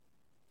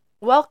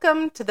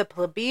Welcome to the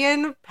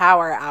Plebeian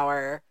Power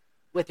Hour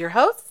with your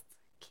hosts,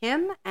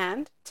 Kim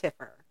and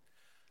Tiffer.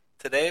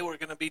 Today we're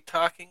going to be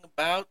talking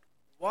about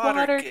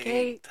Watergate.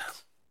 Watergate.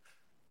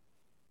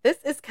 This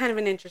is kind of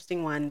an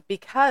interesting one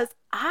because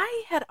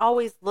I had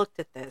always looked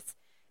at this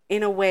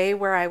in a way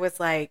where I was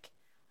like,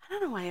 I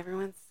don't know why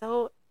everyone's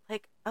so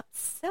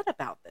upset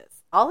about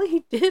this. All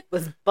he did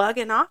was bug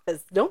an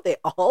office. Don't they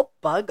all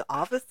bug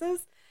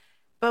offices?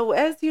 But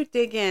as you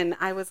dig in,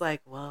 I was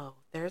like, whoa,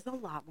 there's a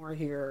lot more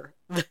here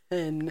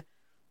than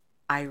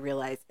I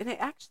realized. And it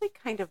actually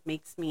kind of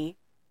makes me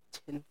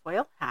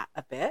tinfoil hat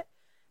a bit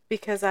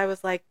because I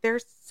was like,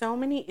 there's so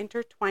many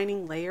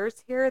intertwining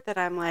layers here that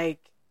I'm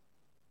like,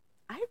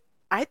 I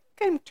think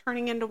I'm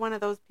turning into one of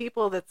those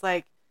people that's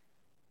like,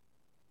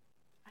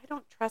 I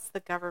don't trust the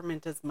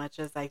government as much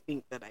as I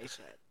think that I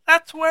should.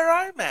 That's where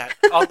I'm at.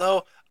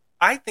 Although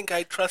I think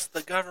I trust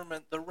the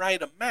government the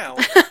right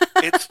amount.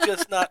 It's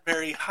just not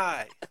very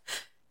high.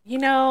 You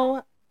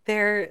know,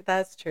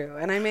 that's true.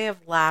 And I may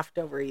have laughed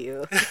over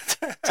you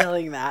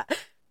telling that.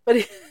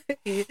 But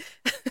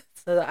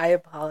so I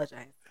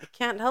apologize. I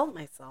can't help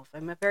myself.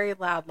 I'm a very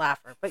loud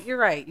laugher. But you're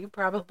right. You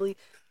probably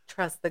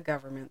trust the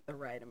government the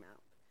right amount.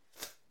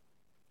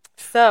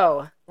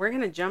 So we're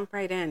going to jump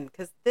right in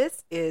because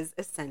this is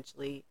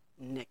essentially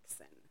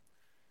Nixon.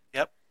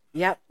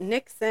 Yep.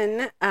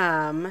 Nixon,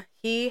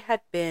 he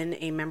had been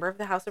a member of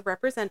the House of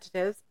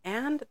Representatives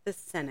and the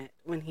Senate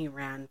when he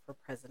ran for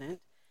president.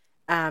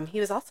 He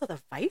was also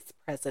the vice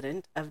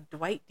president of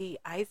Dwight D.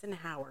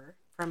 Eisenhower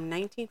from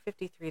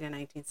 1953 to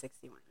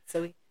 1961.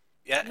 So he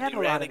had he a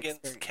ran lot of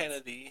against experience.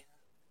 Kennedy.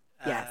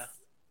 Yes,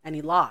 and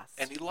he lost.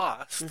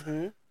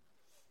 Mm-hmm.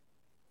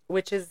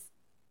 Which is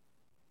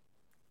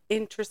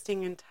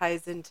interesting and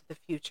ties into the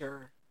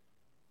future.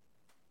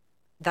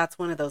 That's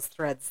one of those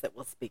threads that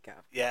we'll speak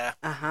of. Yeah.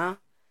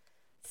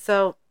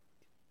 So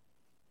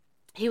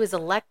he was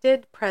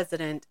elected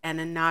president and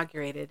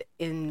inaugurated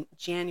in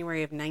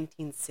January of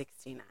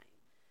 1969.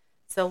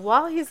 So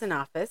while he's in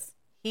office,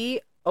 he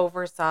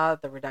oversaw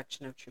the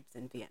reduction of troops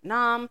in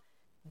Vietnam,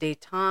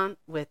 détente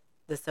with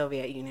the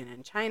Soviet Union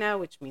and China,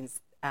 which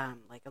means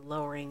like a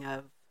lowering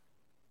of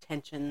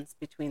tensions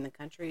between the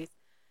countries.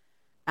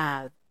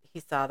 He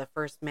saw the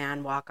first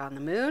man walk on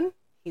the moon.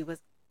 He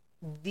was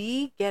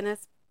the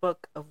Guinness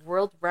Book of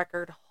World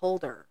Record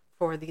holder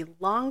for the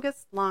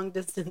longest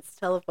long-distance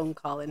telephone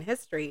call in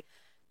history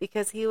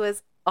because he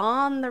was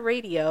on the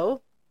radio,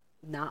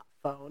 not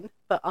phone,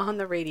 but on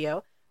the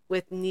radio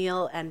with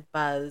Neil and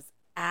Buzz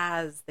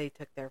as they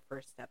took their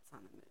first steps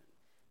on the moon.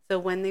 So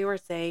when they were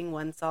saying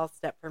one small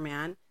step for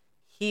man,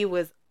 he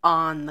was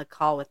on the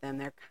call with them.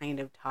 They're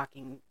kind of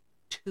talking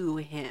to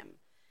him.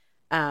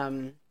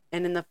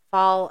 And in the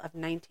fall of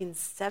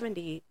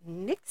 1970,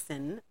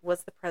 Nixon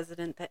was the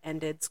president that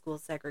ended school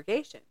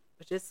segregation,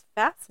 which is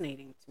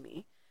fascinating to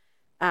me.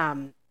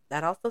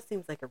 That also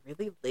seems like a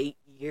really late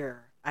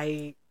year.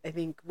 I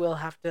think we'll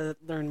have to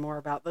learn more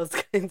about those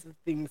kinds of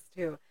things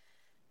too.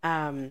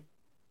 And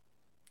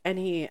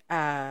he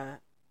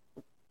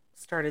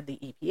started the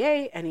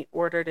EPA, and he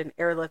ordered an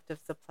airlift of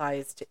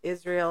supplies to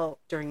Israel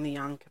during the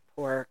Yom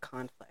Kippur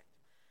conflict.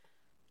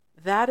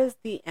 That is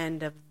the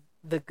end of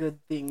the good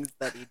things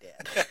that he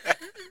did.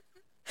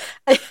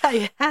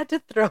 I had to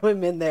throw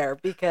him in there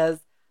because,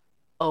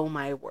 oh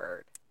my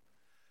word.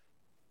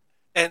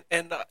 And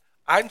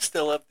I'm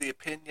still of the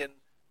opinion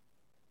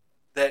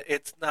that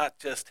it's not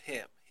just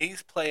him.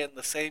 He's playing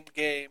the same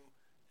game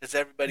as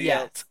everybody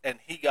else, and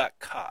he got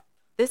caught.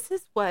 This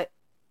is what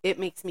it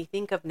makes me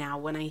think of now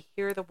when I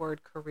hear the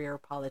word career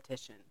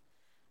politician.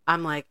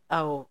 I'm like,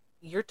 oh,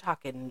 you're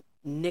talking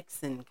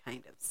Nixon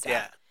kind of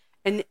stuff.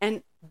 Yeah.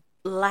 And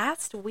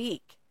last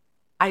week,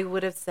 I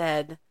would have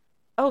said,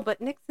 oh, but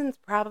Nixon's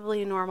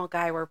probably a normal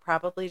guy. We're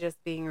probably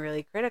just being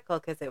really critical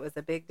because it was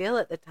a big deal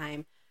at the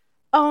time.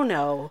 Oh,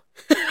 no.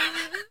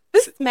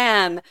 This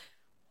man,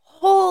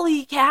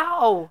 holy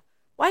cow.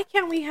 Why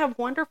can't we have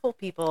wonderful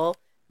people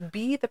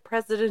be the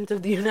president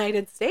of the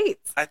United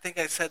States? I think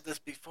I said this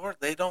before.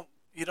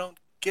 You don't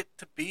get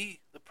to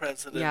be the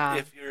president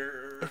if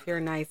you're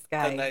a nice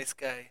guy. A nice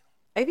guy.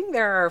 I think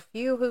there are a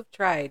few who've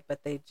tried,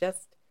 but they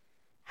just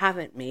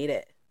haven't made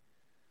it.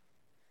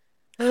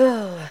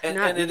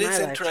 And it is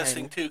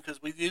interesting, too,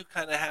 because we do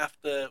kind of have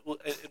to,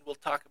 and we'll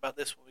talk about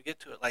this when we get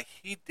to it, like,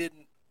 he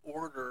didn't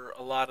order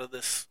a lot of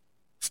this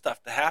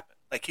stuff to happen.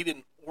 Like, he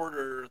didn't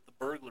order the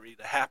burglary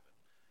to happen.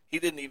 He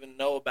didn't even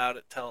know about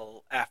it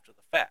till after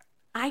the fact.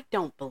 I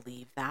don't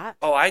believe that.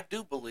 Oh, I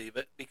do believe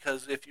it,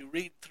 because if you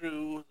read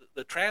through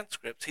the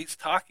transcripts, he's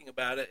talking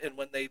about it, and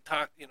when they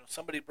talk,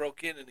 somebody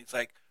broke in, and he's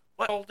like,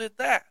 what all did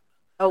that?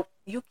 Oh,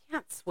 you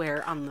can't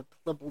swear on the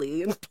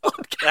Plebeian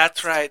podcast.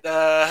 That's right.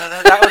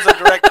 That was a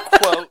direct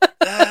quote.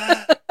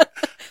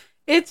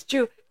 It's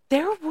true.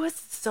 There was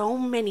so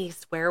many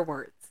swear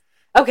words.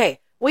 Okay,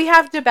 we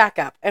have to back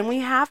up, and we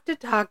have to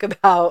talk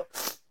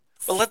about...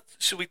 Well,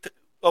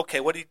 okay,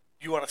 what do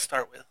you want to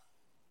start with?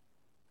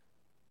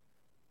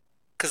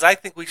 Because I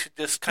think we should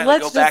just kind of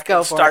Let's go just back go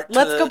and for start it.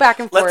 Let's go back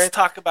and let's forth.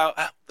 talk about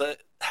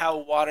how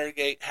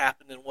Watergate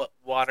happened and what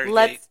Watergate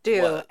Let's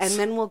do, was. and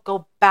then we'll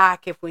go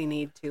back if we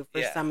need to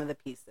for some of the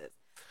pieces.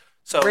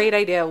 So, great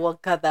idea. We'll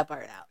cut that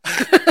part out.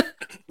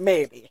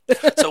 Maybe.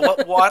 So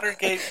what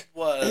Watergate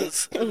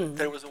was,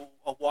 there was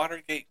a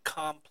Watergate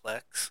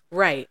complex.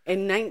 Right,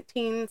 in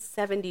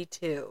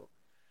 1972.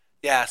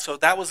 Yeah, so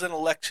that was an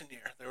election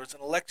year. There was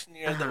an election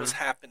year that was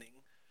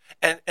happening.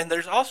 And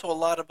there's also a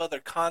lot of other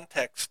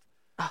context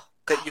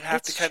that you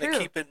have to kind of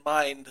keep in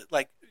mind.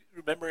 Like,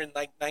 remember in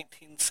like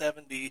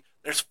 1970,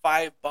 there's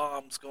 5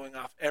 bombs going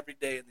off every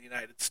day in the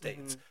United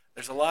States.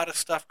 There's a lot of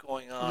stuff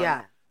going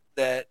on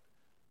that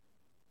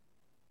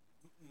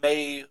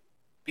may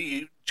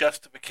be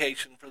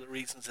justification for the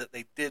reasons that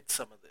they did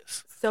some of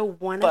this. So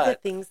one of the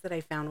things that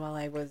I found while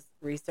I was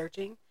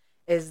researching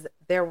is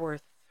there were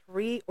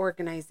 3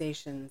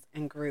 organizations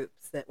and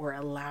groups that were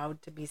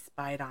allowed to be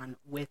spied on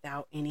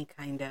without any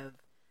kind of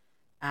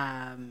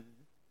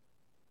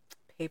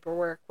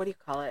paperwork. What do you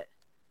call it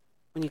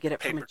when you get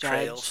it from a judge? Paper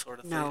trail sort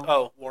of thing.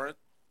 Oh, warrant?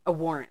 A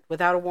warrant,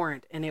 without a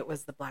warrant. And it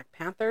was the Black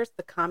Panthers,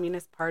 the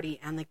Communist Party,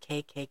 and the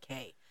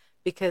KKK.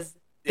 Because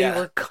they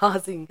were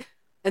causing...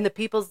 And the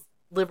People's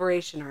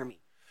Liberation Army.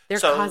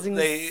 They're causing...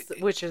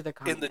 which are the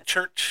communists? In the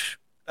church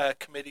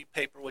committee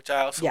paper, which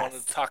I also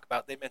wanted to talk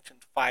about, they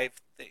mentioned 5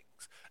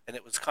 things. And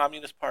it was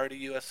Communist Party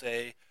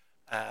USA.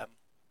 I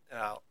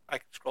can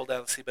scroll down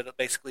and see, but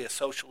basically a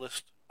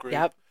socialist group.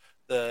 Yep.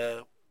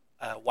 The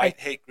white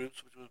hate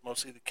groups, which was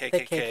mostly the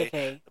KKK.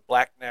 The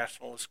black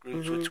nationalist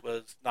groups, which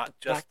was not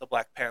just the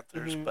Black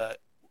Panthers, but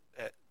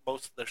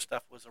most of their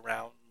stuff was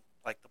around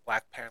like the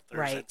Black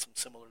Panthers and some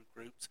similar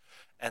groups.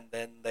 And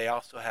then they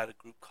also had a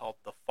group called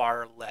the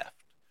Far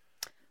Left,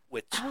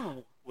 which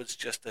was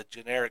just a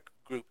generic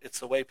group. It's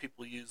the way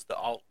people use the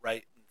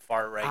alt-right and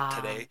far-right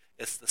today.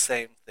 It's the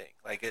same thing.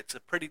 Like, it's a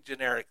pretty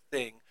generic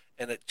thing,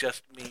 and it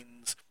just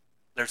means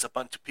there's a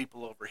bunch of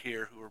people over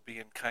here who are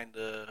being kind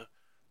of,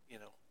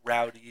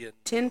 rowdy and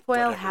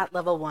tinfoil hat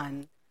level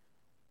 1.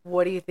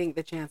 What do you think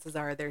the chances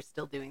are they're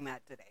still doing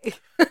that today?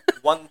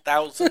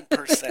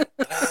 1,000%.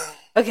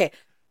 Okay,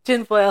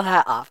 tinfoil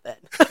hat off then.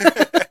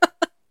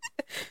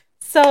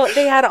 So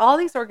they had all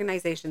these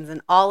organizations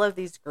and all of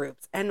these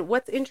groups. And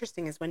what's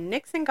interesting is when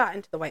Nixon got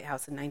into the White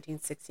House in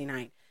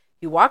 1969,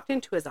 he walked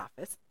into his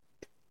office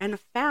and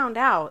found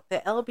out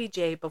that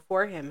LBJ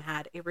before him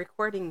had a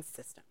recording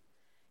system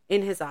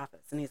in his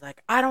office. And he's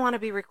like, I don't want to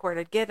be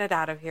recorded. Get it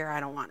out of here.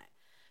 I don't want it.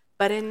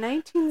 But in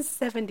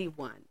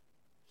 1971,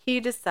 he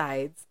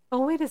decides,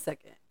 oh, wait a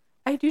second.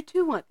 I do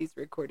too want these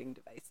recording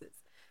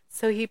devices.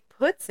 So he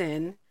puts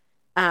in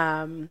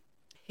him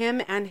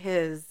and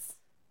his...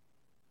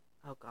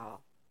 Oh, God,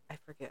 I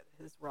forget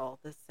his role.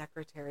 The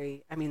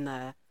secretary,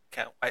 the...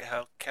 White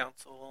House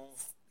counsel.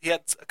 He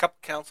had a couple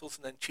counsels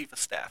and then chief of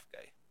staff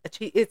guy.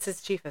 It's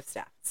his chief of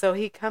staff. So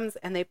he comes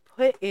and they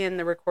put in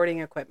the recording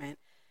equipment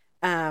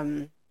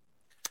and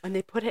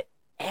they put it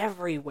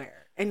everywhere.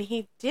 And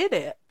he did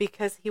it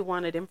because he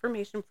wanted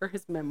information for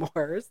his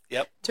memoirs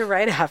to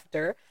write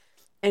after.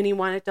 And he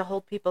wanted to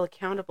hold people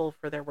accountable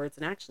for their words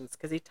and actions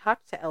because he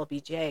talked to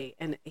LBJ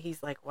and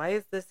he's like, why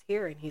is this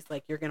here? And he's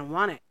like, you're going to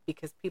want it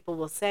because people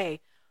will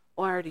say,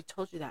 oh, I already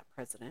told you that,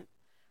 President.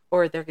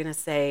 Or they're going to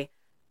say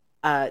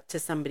to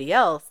somebody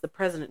else, the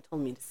president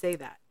told me to say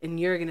that. And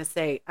you're going to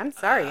say, I'm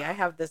sorry, I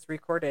have this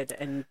recorded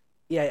and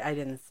I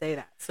didn't say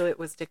that. So it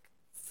was to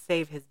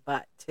save his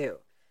butt too.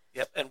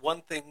 Yep, and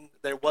one thing,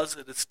 there was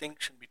a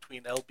distinction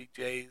between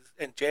LBJ's,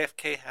 and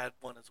JFK had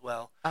one as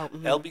well.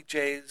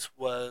 LBJ's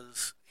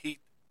was...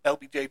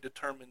 LBJ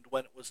determined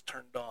when it was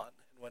turned on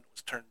and when it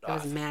was turned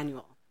off. It was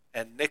manual.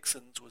 And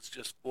Nixon's was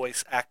just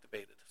voice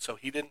activated. So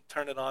he didn't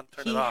turn it on,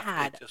 turn it off.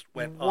 It just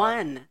went on.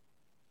 One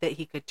that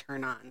he could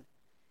turn on.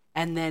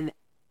 And then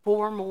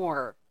 4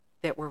 more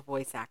that were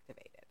voice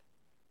activated.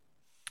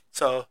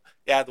 So,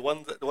 yeah,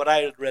 what I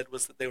had read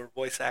was that they were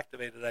voice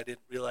activated. I didn't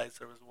realize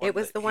there was one. It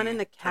was the one in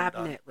the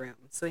cabinet room.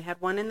 So he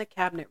had one in the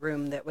cabinet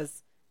room that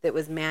was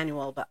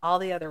manual, but all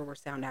the other were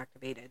sound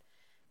activated.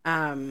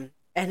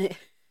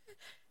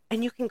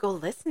 And you can go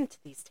listen to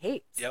these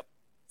tapes. Yep.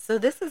 So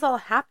this is all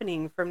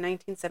happening from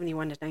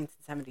 1971 to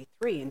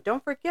 1973. And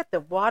don't forget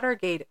that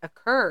Watergate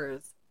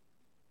occurs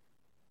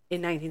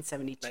in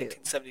 1972.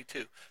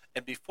 1972.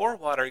 And before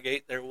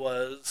Watergate, there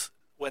was,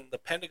 when the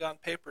Pentagon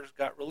Papers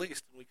got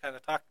released, and we kind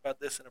of talked about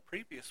this in a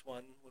previous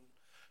one,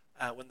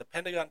 when the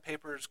Pentagon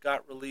Papers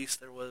got released,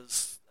 there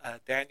was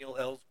Daniel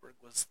Ellsberg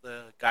was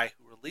the guy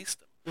who released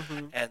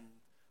them. And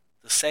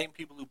the same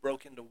people who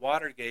broke into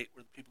Watergate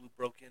were the people who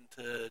broke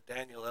into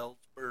Daniel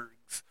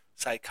Ellsberg's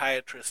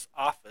psychiatrist's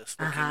office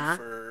looking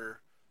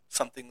for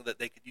something that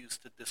they could use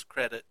to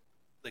discredit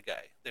the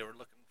guy. They were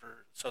looking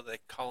for, so they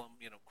call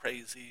him,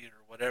 crazy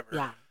or whatever.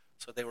 Yeah.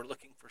 So they were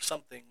looking for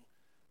something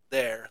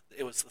there.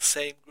 It was the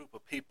same group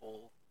of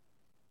people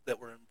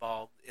that were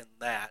involved in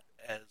that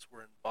as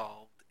were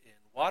involved in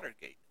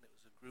Watergate. And it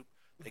was a group,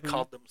 they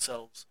called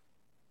themselves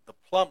the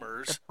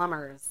Plumbers. The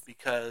Plumbers.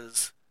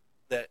 Because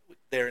that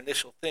their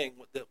initial thing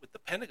with the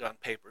Pentagon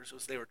Papers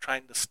was they were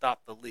trying to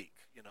stop the leak.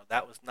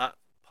 That was not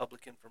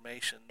public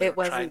information. They It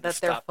were trying wasn't to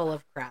that they're stop full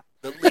of crap.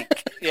 the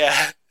leak.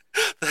 Yeah.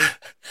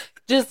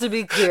 Just to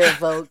be clear,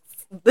 folks,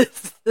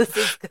 this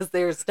is because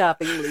they were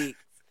stopping leaks.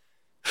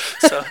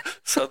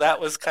 So that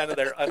was kind of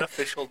their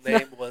unofficial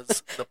name,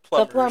 was the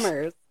Plumbers. The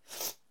Plumbers.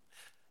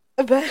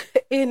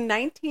 But in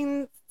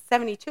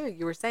 1972,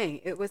 you were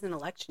saying it was an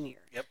election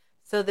year. Yep.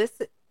 So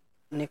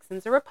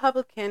Nixon's a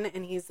Republican,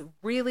 and he's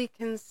really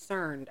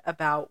concerned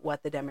about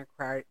what the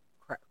Democratic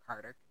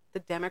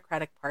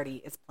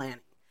Party is planning.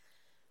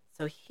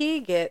 So he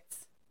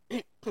gets,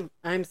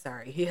 I'm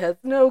sorry, he has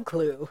no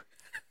clue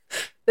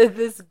that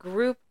this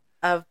group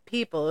of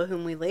people,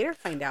 whom we later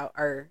find out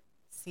are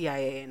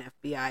CIA and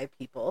FBI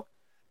people,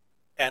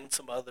 and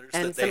some others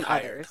and that they some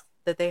hired. others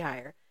that they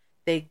hire,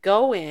 they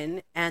go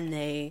in and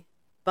they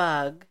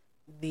bug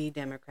the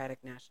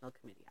Democratic National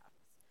Committee office.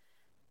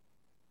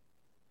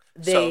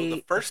 So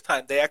the first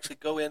time they actually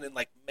go in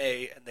like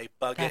May and they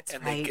bug it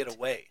and right. They get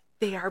away.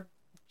 They are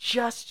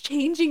just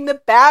changing the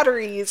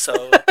batteries.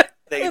 So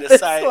they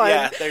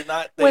decide, they're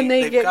not. When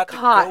they get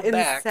caught in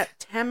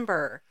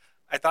September.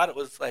 I thought it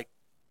was like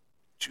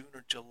June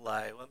or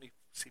July. Let me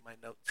see my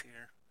notes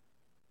here.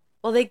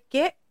 Well, they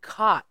get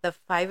caught, the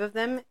 5 of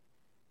them,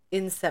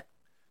 in September.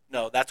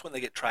 No, that's when they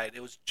get tried.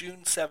 It was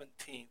June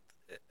 17th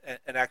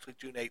and actually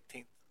June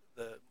 18th,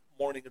 the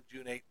morning of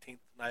June 18th,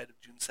 night of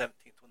June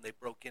 17th, when they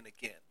broke in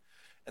again.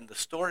 And the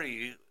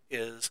story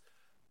is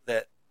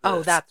that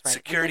the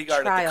security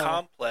guard at the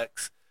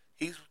complex,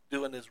 he's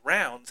doing his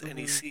rounds, and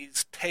he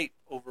sees tape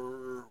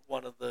over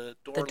one of the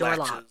door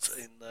latches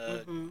in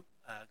the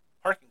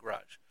parking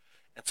garage.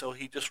 And so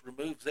he just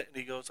removes it, and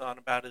he goes on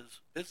about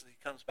his business.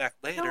 He comes back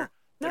later.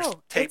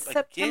 No, it's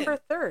September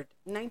 3rd,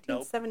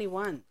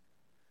 1971. Nope.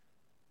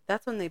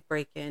 That's when they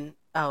break in.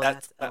 Oh,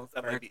 that's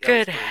Ellsberg.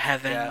 Good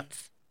heavens. Yeah.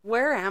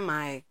 Where am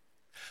I?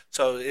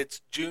 So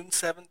it's June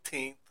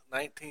 17th,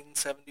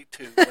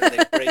 1972, when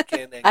they break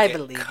in and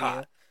get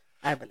caught.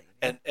 I believe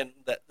you. And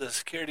the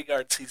security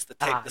guard sees the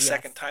tape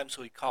second time,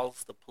 so he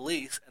calls the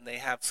police, and they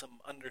have some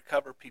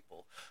undercover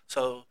people.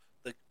 So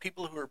the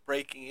people who are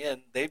breaking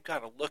in, they've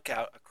got a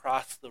lookout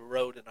across the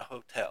road in a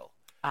hotel.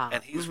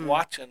 And he's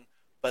watching,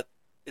 but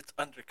it's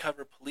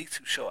undercover police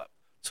who show up.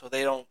 So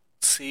they don't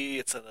see,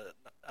 it's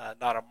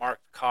not a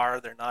marked car,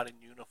 they're not in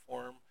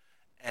uniform,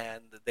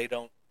 and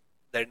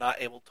they're not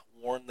able to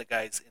warn the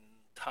guys in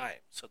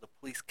time. So the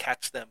police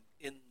catch them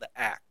in the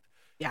act.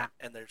 Yeah.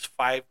 And there's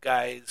 5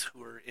 guys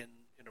who are in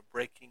a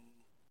breaking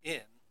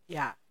in.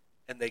 Yeah.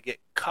 And they get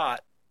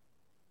caught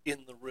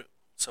in the room.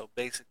 So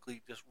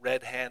basically just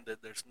red-handed,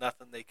 there's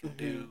nothing they can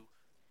do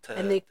to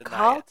And they deny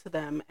call it. to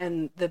them,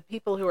 and the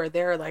people who are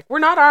there are like, we're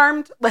not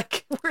armed.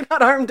 Like, we're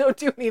not armed, don't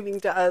do anything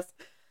to us.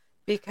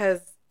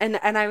 Because, and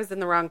I was in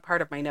the wrong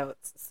part of my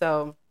notes.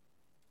 So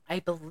I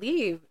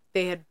believe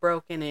they had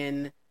broken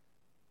in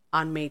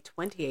on May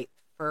 28th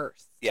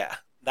first. Yeah,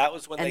 that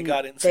was when they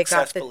got in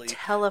successfully. They got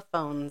the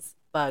telephones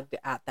bugged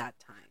at that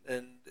time.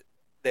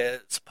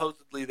 And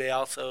supposedly they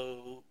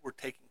also were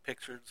taking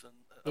pictures and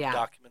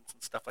documents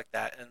and stuff like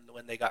that. And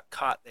when they got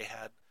caught, they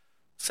had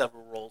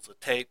several rolls of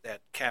tape. They had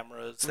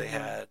cameras. They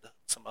had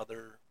some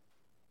other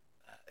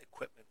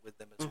equipment with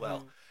them as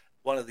well.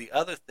 One of the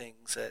other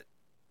things that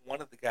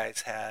one of the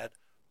guys had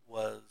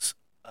was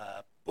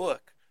a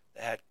book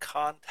that had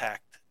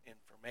contact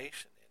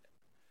information in it.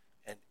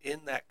 And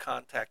in that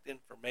contact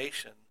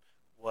information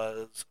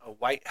was a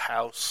White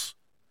House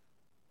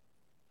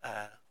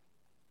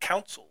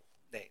counsel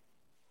name.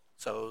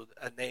 So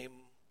a name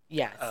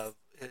of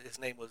his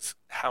name was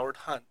Howard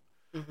Hunt,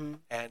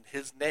 and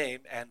his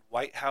name and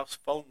White House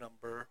phone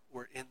number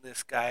were in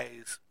this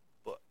guy's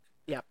book.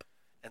 Yep.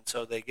 And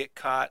so they get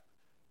caught.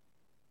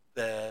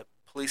 The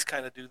police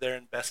kind of do their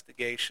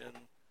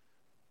investigation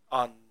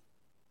on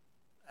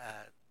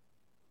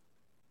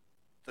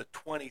the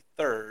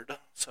 23rd,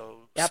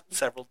 so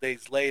several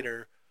days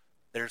later,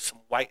 there's some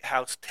White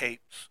House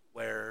tapes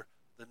where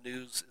the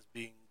news is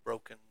being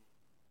broken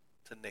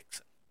to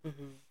Nixon.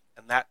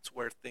 And that's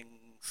where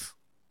things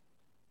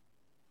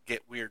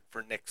get weird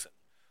for Nixon.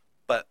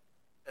 But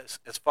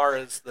as far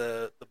as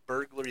the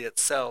burglary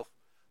itself,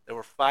 there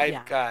were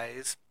 5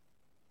 guys.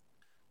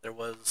 There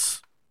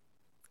was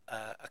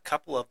a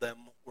couple of them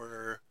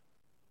were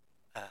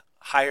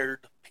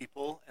hired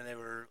people, and they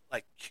were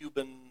like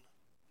Cuban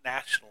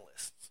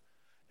nationalists.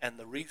 And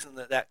the reason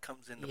that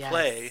comes into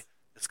play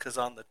is because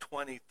on the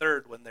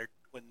 23rd, when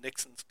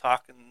Nixon's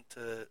talking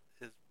to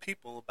his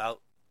people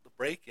about the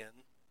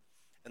break-in,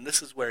 and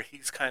this is where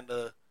he's kind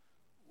of,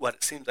 what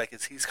it seems like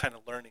is he's kind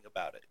of learning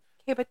about it.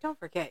 Okay, but don't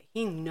forget,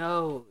 he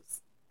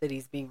knows that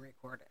he's being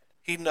recorded.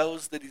 He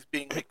knows that he's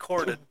being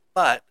recorded,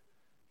 but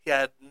he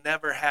had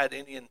never had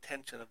any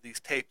intention of these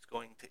tapes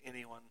going to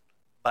anyone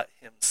but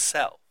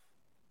himself.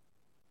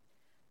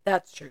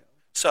 That's true.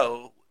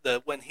 So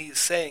when he's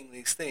saying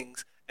these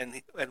things,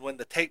 and when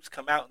the tapes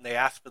come out and they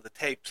ask for the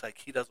tapes, like,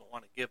 he doesn't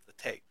want to give the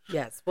tapes.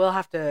 Yes, we'll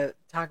have to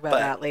talk about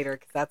that later,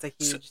 because that's a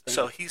huge thing.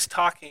 So he's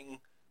talking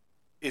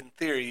in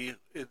theory,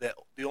 that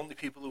the only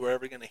people who are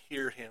ever going to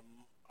hear him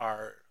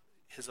are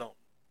his own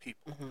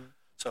people. Mm-hmm.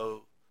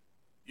 So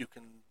you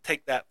can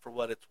take that for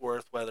what it's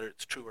worth, whether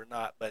it's true or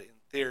not. But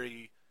in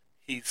theory,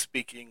 he's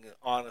speaking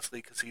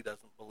honestly because he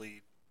doesn't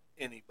believe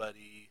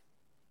anybody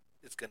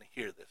is going to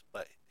hear this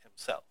but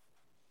himself.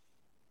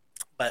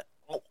 But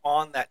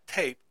on that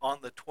tape, on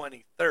the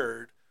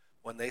 23rd,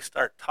 when they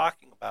start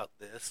talking about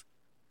this,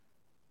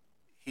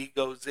 he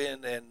goes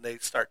in and they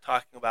start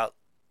talking about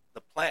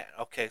the plan.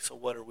 Okay, so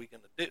what are we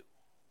going to do?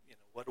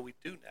 What do we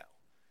do now?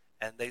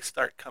 And they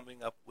start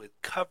coming up with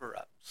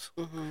cover-ups.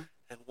 Mm-hmm.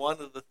 And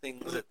one of the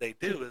things that they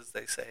do is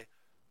they say,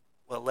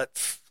 well,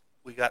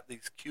 we got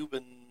these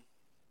Cuban,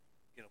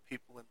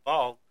 people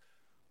involved.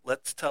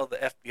 Let's tell the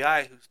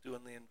FBI who's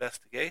doing the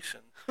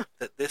investigation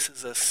that this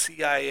is a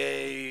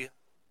CIA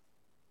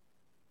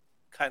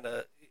kind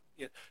of,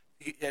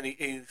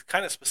 he's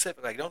kind of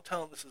specific. Like, don't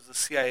tell them this is a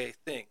CIA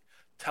thing.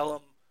 Tell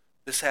them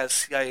this has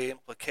CIA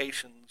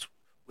implications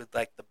with,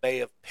 like, the Bay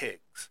of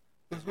Pigs,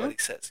 is Mm-hmm. what he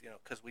says.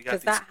 Because we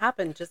got that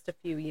happened just a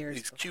few years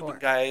these before. Cuban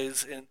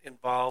guys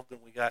involved, and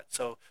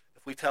so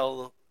if we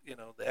tell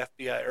the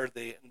FBI or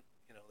the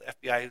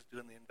FBI who's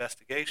doing the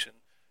investigation,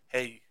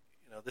 hey,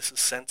 this is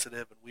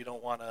sensitive, and we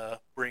don't want to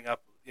bring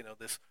up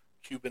this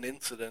Cuban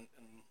incident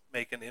and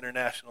make an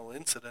international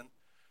incident,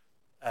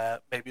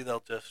 maybe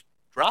they'll just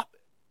drop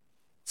it.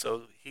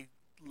 So he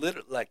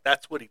literally, like,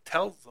 that's what he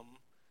tells them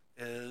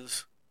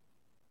is.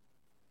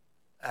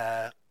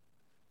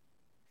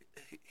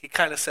 He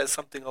kind of says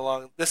something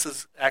along. This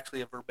is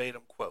actually a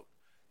verbatim quote.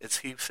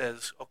 He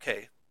says,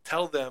 "Okay,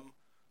 tell them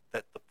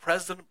that the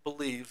president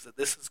believes that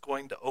this is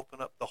going to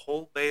open up the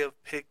whole Bay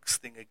of Pigs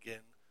thing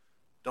again.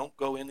 Don't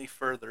go any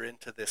further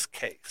into this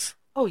case."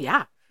 Oh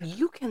yeah,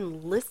 you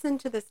can listen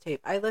to this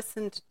tape. I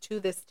listened to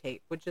this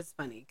tape, which is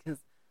funny because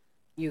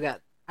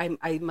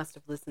I must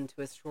have listened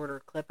to a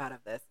shorter clip out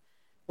of this.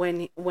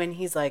 When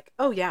he's like,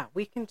 "Oh yeah,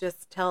 we can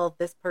just tell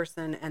this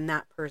person and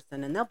that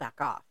person, and they'll back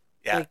off.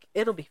 Yeah, like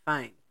it'll be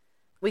fine.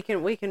 We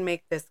can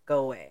make this go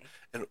away."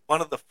 And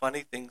one of the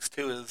funny things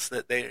too is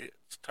that they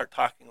start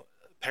talking.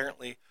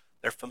 Apparently,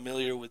 they're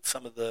familiar with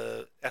some of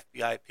the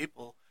FBI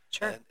people,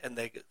 Sure. and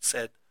they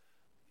said,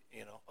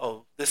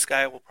 oh, this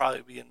guy will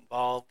probably be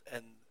involved,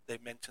 and they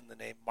mentioned the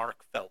name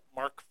Mark Felt.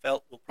 Mark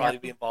Felt will probably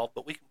be involved,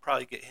 but we can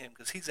probably get him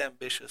because he's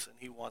ambitious and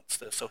he wants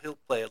to, so he'll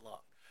play along.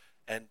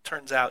 And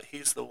turns out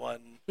he's the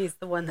one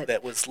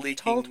that was leaking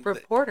told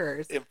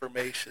reporters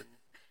information.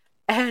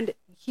 And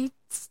he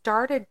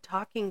started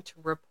talking to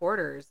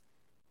reporters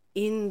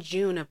in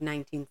June of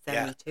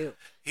 1972.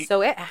 Yeah.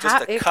 So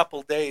just a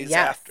couple days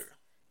after.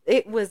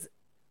 It was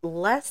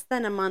less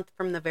than a month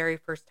from the very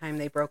first time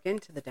they broke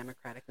into the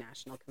Democratic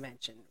National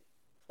Convention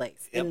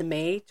place. Yep. In the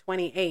May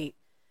 28th,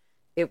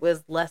 it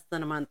was less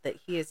than a month that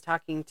he is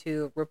talking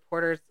to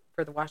reporters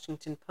for the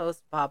Washington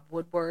Post, Bob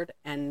Woodward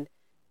and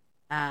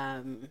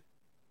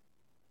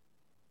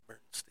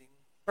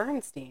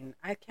Bernstein.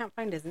 I can't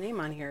find his name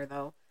on here,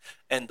 though.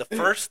 And the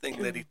first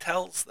thing that he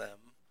tells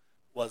them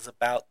was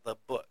about the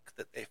book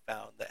that they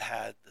found that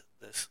had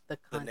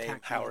the name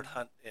Howard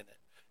Hunt in it,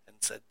 and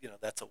said,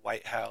 that's a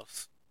White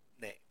House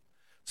name.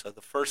 So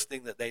the first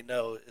thing that they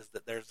know is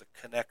that there's a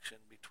connection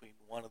between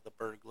one of the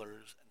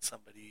burglars and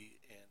somebody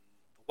in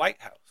the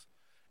White House.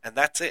 And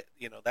that's it.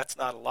 That's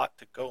not a lot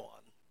to go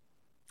on.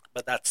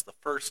 But that's the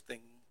first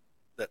thing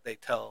that they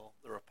tell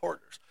the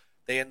reporters.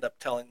 They end up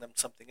telling them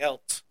something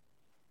else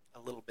a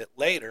little bit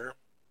later.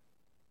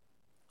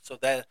 So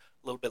then a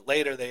little bit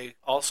later, they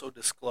also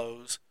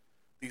disclose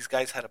these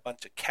guys had a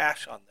bunch of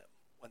cash on them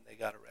when they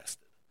got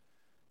arrested.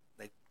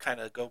 They kind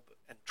of go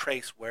and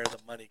trace where the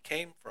money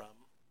came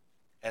from,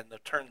 and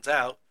it turns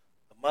out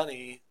the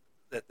money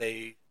that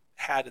they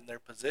had in their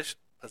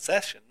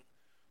possession,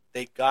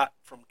 they got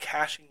from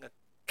cashing a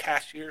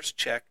cashier's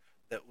check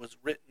that was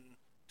written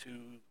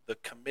to the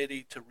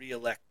committee to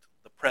re-elect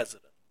the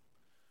president.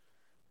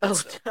 No.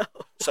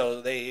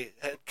 So they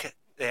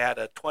had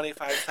a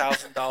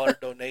 $25,000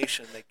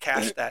 donation. They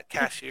cashed that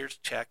cashier's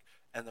check,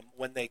 and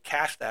when they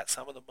cashed that,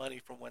 some of the money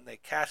from when they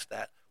cashed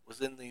that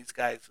was in these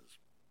guys'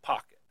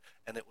 pocket,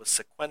 and it was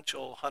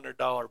sequential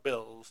 $100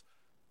 bills,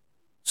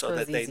 so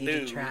that they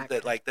knew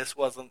that, like, this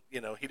wasn't,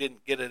 he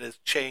didn't get it as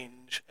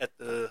change at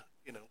the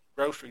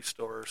grocery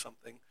store or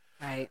something.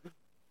 Right.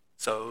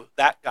 So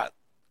that got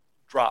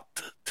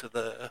dropped to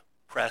the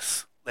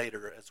press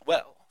later as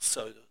well.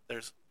 So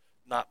there's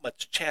not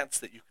much chance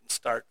that you can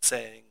start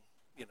saying,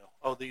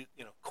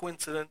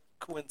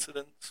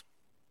 coincidence.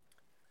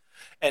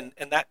 And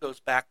that goes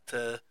back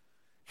to,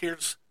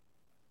 here's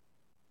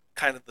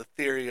kind of the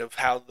theory of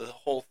how the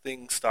whole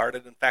thing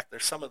started. In fact,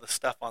 there's some of the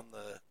stuff on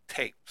the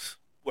tapes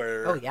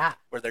where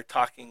they're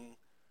talking,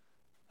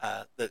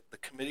 the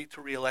committee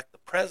to re-elect the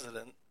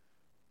president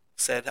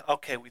said,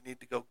 okay, we need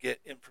to go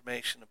get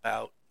information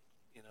about,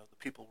 the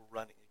people we're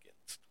running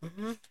against.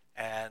 Mm-hmm.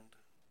 And,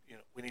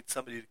 we need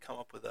somebody to come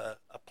up with a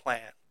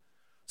plan.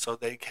 So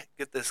they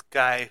get this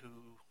guy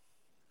who,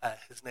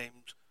 his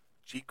name's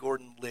G.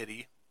 Gordon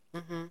Liddy.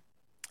 Mm-hmm.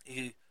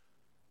 He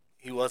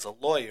was a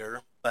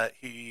lawyer, but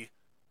he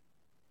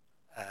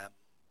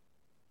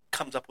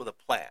comes up with a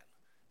plan.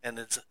 And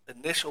his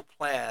initial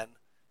plan,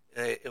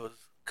 it was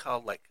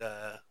called like,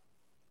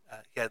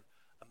 he had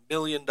 $1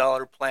 million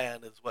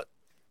plan is what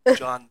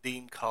John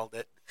Dean called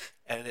it.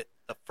 And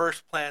the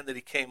first plan that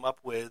he came up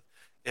with,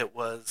 it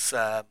was,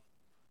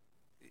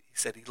 he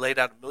said he laid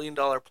out $1 million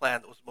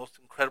plan that was the most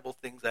incredible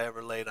things I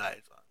ever laid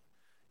eyes on.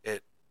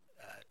 It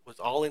was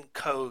all in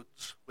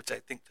codes, which I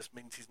think just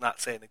means he's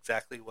not saying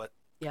exactly what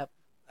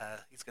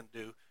he's going to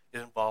do. It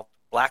involved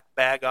black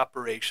bag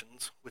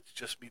operations, which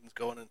just means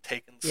going and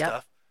taking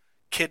stuff,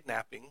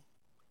 kidnapping,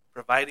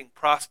 providing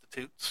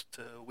prostitutes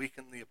to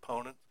weaken the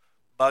opponent,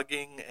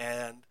 bugging,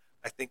 and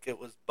I think it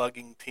was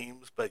bugging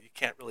teams, but you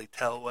can't really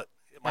tell what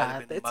it might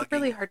have been. It's mugging.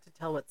 Really hard to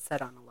tell what's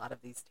said on a lot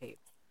of these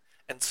tapes.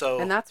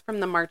 And that's from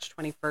the March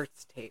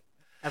 21st tape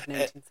of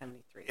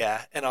 1973.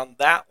 And on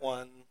that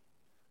one,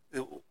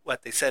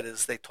 what they said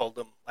is they told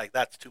him, like,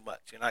 that's too much.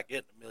 You're not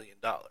getting $1 million.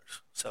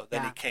 So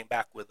then he came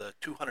back with a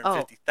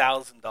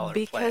 $250,000 plan.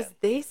 Because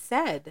they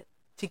said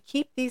to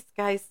keep these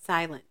guys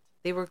silent,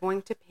 they were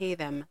going to pay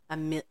them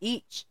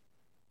each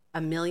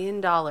 $1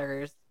 million.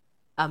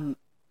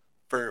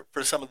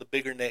 For some of the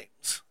bigger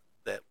names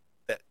that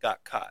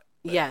got caught.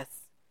 But, yes.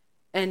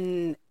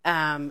 And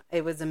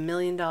it was $1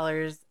 million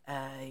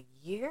a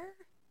year?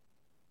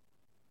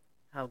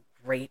 Oh,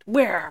 great.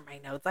 Where are my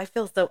notes? I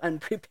feel so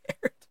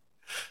unprepared.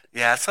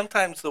 Yeah,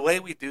 sometimes the way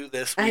we do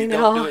this, we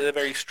don't do it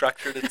very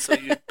structured, and so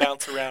you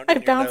bounce around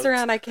in your notes.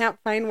 I can't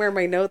find where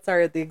my notes are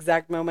at the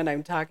exact moment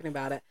I'm talking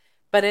about it.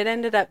 But it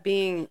ended up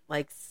being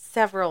like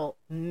several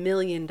 $1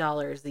 million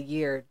a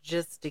year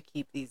just to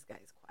keep these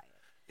guys quiet.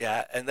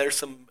 Yeah, and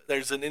there's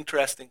an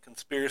interesting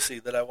conspiracy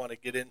that I want to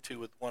get into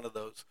with one of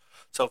those.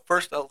 So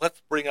first,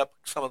 let's bring up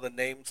some of the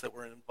names that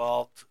were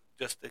involved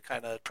just to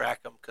kind of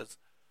track them, because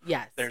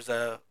there's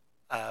a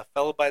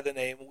fellow by the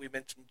name, we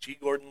mentioned G.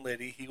 Gordon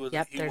Liddy. He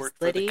worked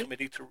for the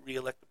committee to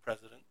re-elect the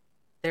president.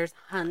 There's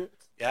Hunt.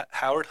 Yeah,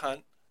 Howard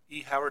Hunt,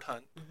 Howard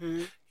Hunt.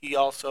 Mm-hmm. He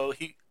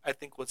I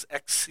think was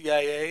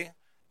ex-CIA,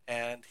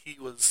 and he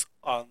was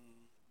on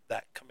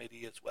that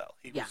committee as well.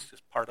 He was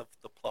just part of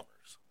the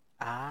plumbers.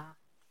 Ah.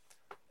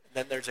 And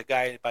then there's a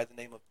guy by the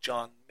name of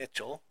John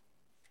Mitchell,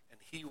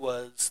 and he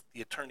was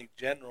the attorney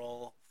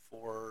general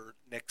for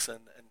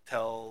Nixon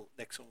until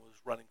Nixon was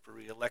running for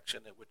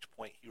re-election, at which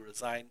point he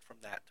resigned from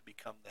that to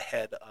become the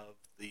head of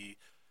the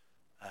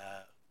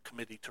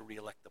committee to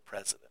re-elect the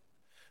president.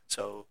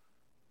 So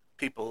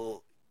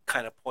people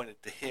kind of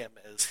pointed to him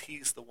as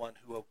he's the one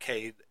who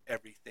okayed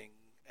everything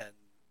and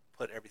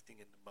put everything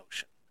into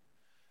motion.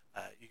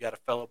 You got a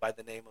fellow by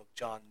the name of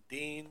John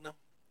Dean.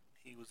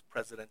 He was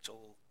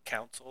presidential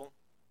counsel.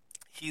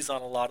 He's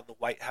on a lot of the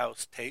White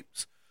House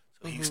tapes,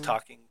 so he's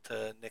talking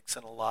to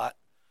Nixon a lot.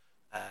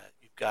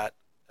 You've got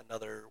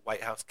another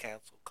White House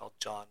counsel called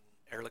John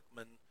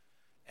Ehrlichman,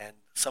 and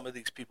some of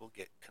these people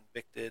get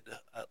convicted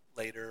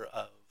later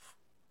of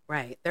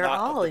they're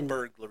all in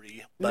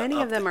burglary.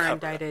 Many of them are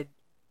indicted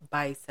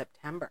by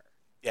September.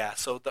 Yeah,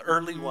 so the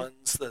early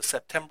ones, the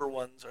September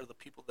ones, are the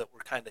people that were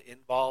kind of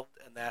involved,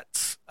 and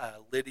that's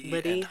Liddy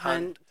and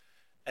Hunt.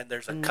 And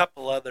there's a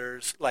couple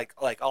others, like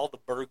all the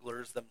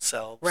burglars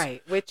themselves.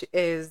 Right, which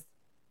is...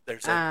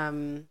 There's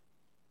a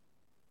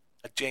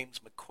James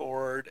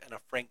McCord and a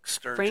Frank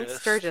Sturgis. Frank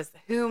Sturgis,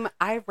 whom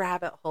I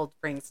rabbit-holed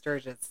Frank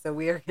Sturgis, so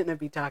we are going to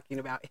be talking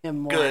about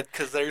him more. Good,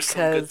 because there's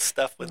some good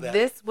stuff with that.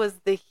 This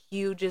was the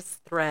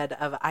hugest thread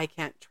of I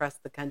can't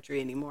trust the country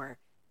anymore.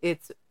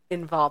 It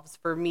involves,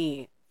 for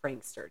me,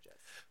 Frank Sturgis.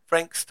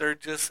 Frank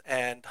Sturgis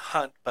and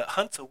Hunt, but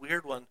Hunt's a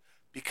weird one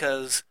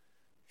because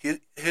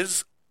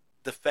his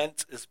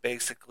defense is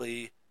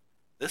basically,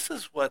 this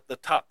is what the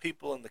top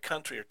people in the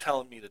country are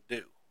telling me to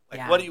do.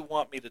 Like, what do you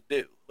want me to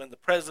do? When the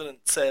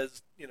president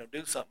says,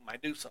 do something, I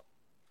do something.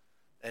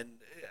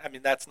 And, I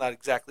mean, that's not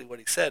exactly what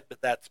he said,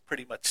 but that's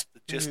pretty much the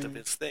gist of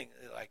his thing.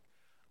 Like,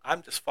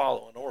 I'm just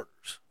following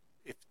orders.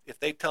 If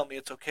they tell me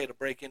it's okay to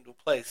break into a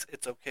place,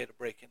 it's okay to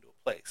break into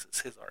a place,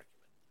 is his argument.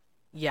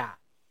 Yeah.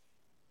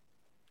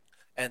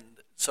 And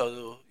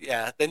so,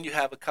 then you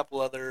have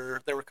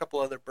there were a couple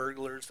other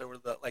burglars. There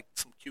were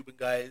some Cuban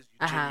guys,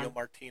 Eugenio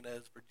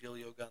Martinez,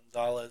 Virgilio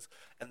Gonzalez,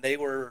 and they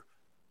were...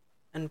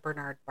 And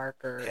Bernard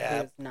Barker,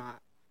 who's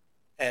not...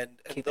 And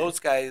those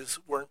guys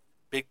weren't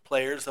big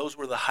players. Those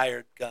were the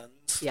hired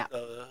guns. Yeah.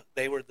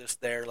 They were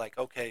just there like,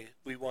 okay,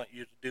 we want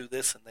you to do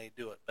this, and they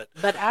do it.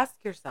 But ask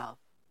yourself,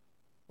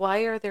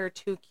 why are there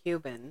two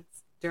Cubans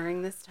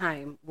during this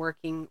time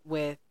working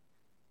with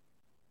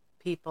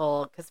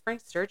people? Because Frank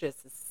Sturgis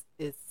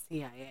is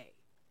CIA.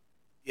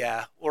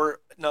 Yeah, or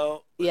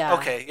no. Yeah.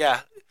 Okay,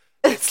 yeah.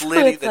 It's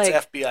Liddy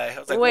that's FBI. I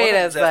was like, wait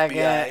a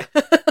second.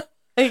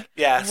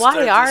 Yeah. Why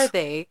Sturgis. are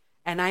they?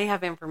 And I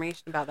have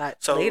information about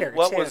that later. So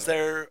what was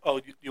there? Oh,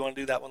 you want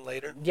to do that one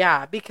later?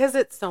 Yeah, because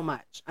it's so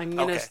much. I'm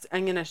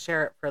gonna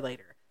share it for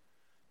later.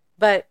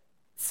 But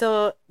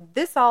so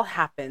this all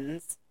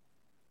happens,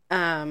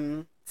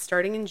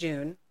 starting in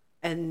June,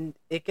 and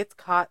it gets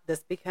caught.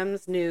 This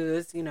becomes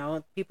news.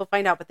 People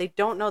find out, but they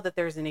don't know that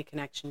there's any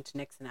connection to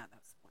Nixon at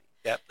this point.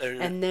 Yep.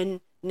 And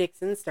then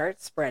Nixon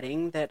starts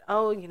spreading that.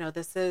 Oh,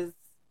 this is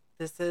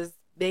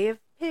they have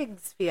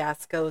pigs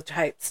fiasco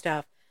type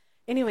stuff.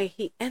 Anyway,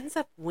 he ends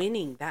up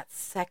winning that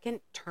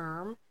second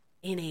term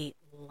in a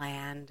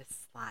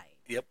landslide.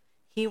 Yep.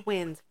 He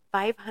wins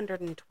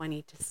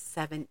 520 to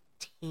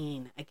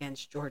 17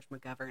 against George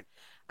McGovern.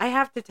 I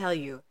have to tell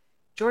you,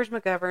 George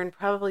McGovern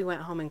probably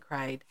went home and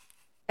cried.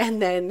 And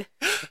then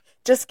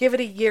just give it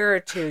a year or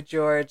two,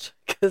 George,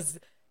 because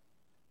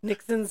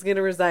Nixon's going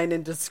to resign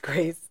in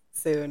disgrace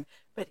soon.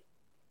 But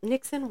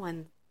Nixon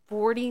won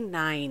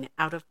 49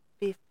 out of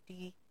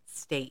 50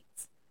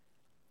 states.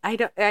 I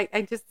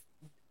just,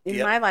 in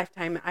my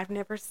lifetime, I've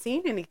never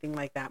seen anything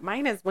like that.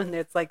 Mine is when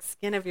it's like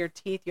skin of your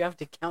teeth. You have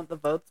to count the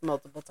votes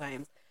multiple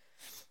times.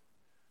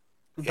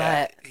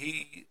 Yeah, but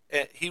he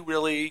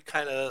really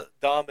kind of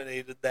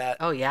dominated that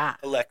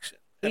election.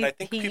 And I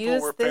think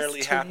people were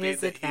fairly happy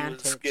that he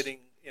was getting,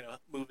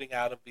 moving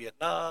out of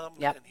Vietnam,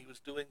 and he was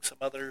doing some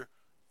other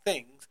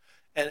things.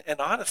 And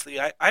honestly,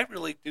 I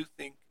really do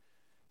think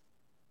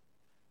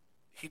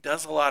he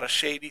does a lot of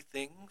shady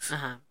things,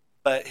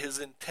 but his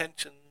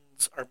intentions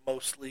are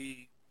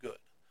mostly good.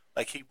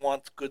 Like, he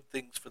wants good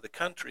things for the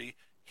country.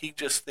 He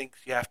just thinks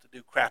you have to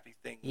do crappy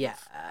things. Yeah.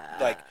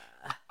 Like,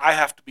 I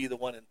have to be the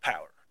one in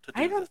power to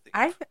do the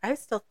things. I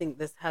still think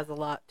this has a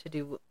lot to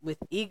do with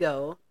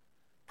ego.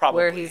 Probably.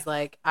 Where he's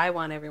like, I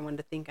want everyone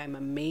to think I'm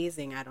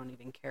amazing. I don't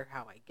even care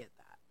how I get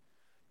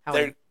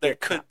that. There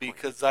could be,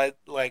 because I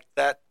like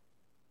that.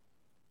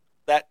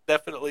 That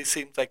definitely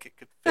seems like it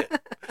could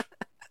fit.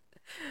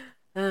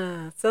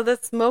 So the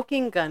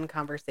smoking gun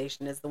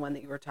conversation is the one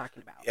that you were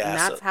talking about. Yeah, and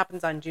that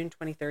happens on June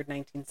 23rd,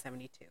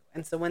 1972.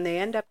 And so when they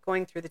end up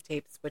going through the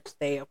tapes, which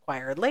they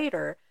acquired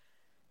later,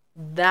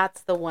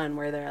 that's the one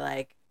where they're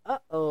like,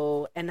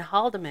 uh-oh. And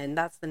Haldeman,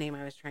 that's the name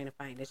I was trying to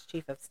find, is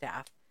chief of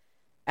staff.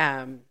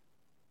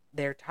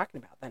 They're talking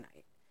about the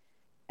night.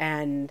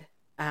 And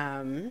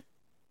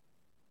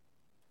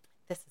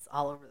this is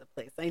all over the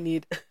place.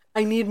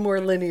 I need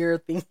more linear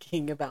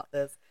thinking about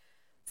this.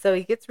 So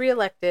he gets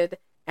reelected,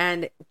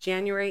 and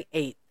January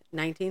 8th,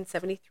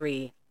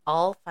 1973,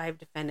 all 5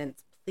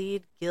 defendants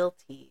plead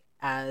guilty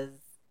as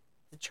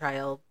the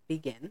trial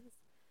begins.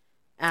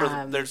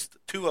 There's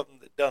 2 of them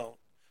that don't.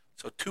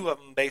 So 2 of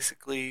them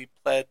basically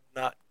pled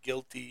not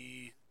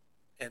guilty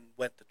and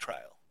went to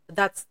trial.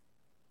 That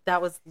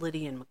was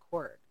Liddy and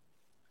McCord.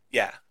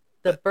 Yeah.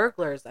 The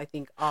burglars, I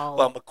think, all...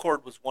 Well,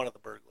 McCord was one of the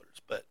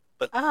burglars, but...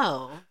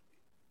 Oh.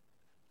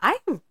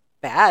 I'm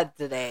bad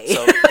today.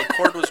 So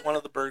McCord was one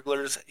of the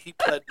burglars. He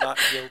pled not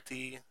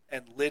guilty,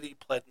 and Liddy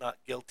pled not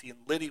guilty. And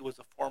Liddy was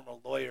a former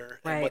lawyer,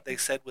 and what they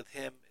said with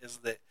him is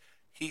that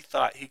he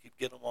thought he could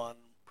get him on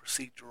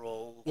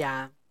procedural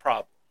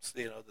problems.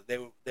 That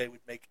they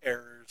would make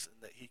errors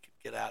and that he could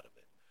get out of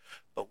it.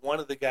 But one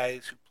of the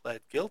guys who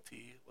pled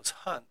guilty was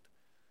Hunt,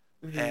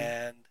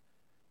 and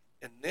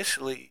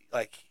initially,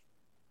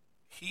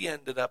 he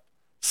ended up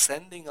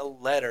sending a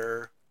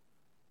letter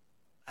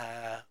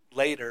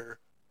later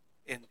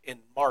in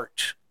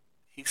March.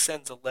 He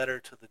sends a letter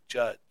to the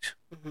judge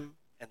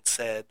and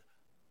said,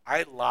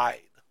 I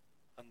lied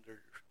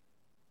under,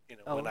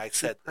 when I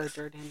said this.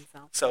 Perjured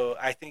himself. So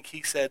I think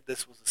he said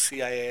this was a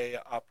CIA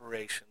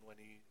operation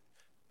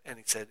and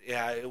he said,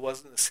 yeah, it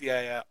wasn't a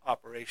CIA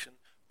operation,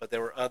 but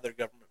there were other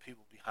government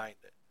people behind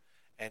it.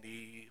 And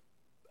he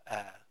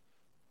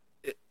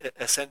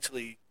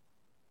essentially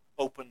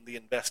opened the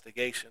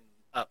investigation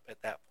up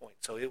at that point.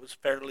 So it was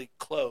fairly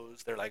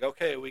closed. They're like,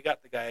 okay, we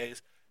got the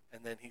guys.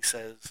 And then he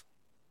says,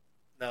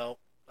 no,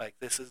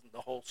 this isn't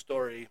the whole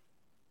story.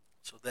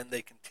 So then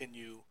they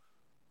continue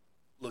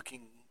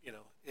looking,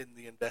 in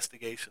the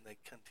investigation, they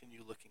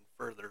continue looking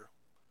further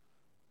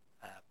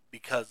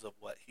because of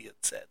what he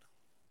had said.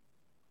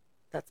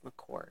 That's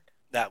McCord.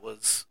 That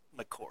was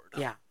McCord.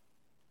 Yeah.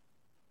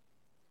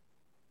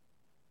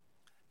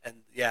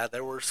 And yeah,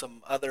 there were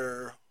some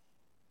other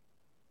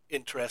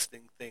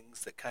interesting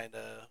things that kind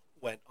of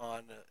went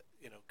on,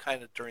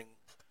 kind of during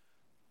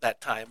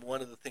that time.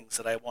 One of the things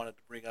that I wanted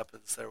to bring up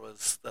is there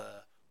was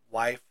the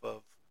wife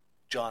of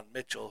John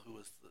Mitchell, who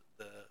was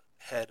the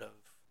head of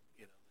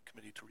the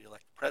committee to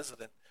re-elect the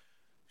president.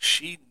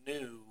 She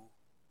knew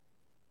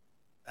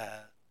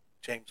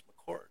James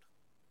McCord.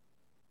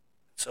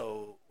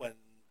 So when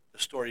the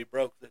story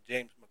broke that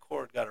James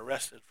McCord got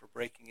arrested for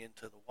breaking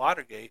into the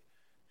Watergate,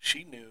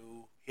 she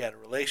knew he had a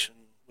relation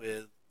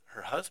with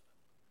her husband.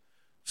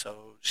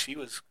 So she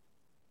was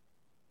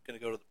going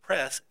to go to the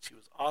press, and she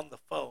was on the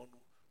phone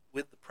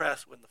with the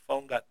press when the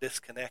phone got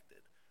disconnected.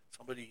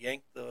 Somebody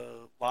yanked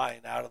the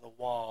line out of the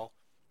wall,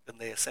 and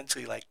they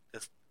essentially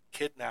just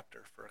kidnapped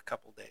her for a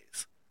couple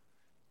days.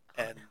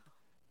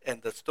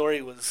 And the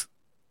story was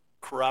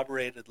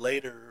corroborated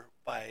later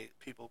by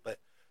people, but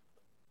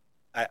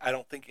I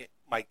don't think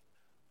my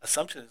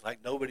assumption is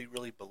nobody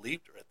really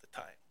believed her at the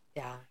time.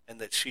 Yeah. And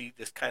that she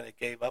just kind of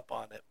gave up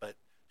on it, but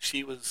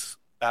she was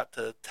about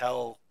to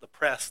tell the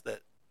press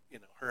that,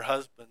 her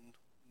husband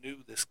knew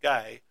this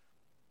guy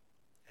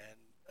and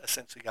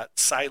essentially got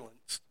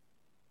silenced.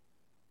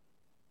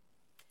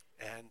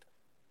 And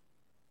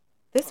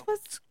this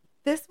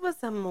was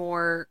a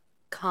more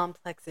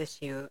complex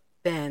issue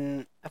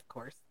then, of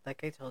course,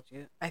 like I told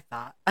you, I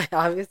thought I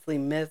obviously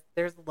missed.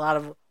 There's a lot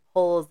of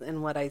holes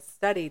in what I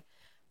studied,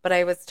 but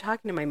I was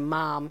talking to my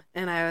mom,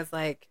 and I was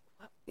like,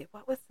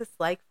 "What was this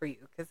like for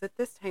you?" Because at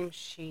this time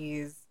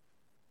she's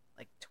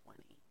like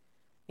 20,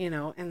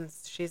 and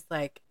she's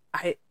like,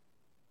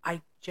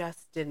 I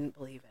just didn't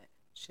believe it.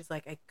 She's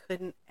like, I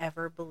couldn't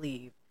ever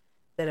believe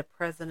that a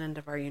president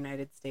of our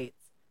United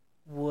States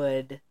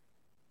would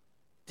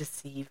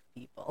deceive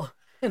people.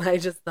 And I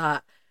just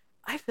thought,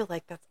 I feel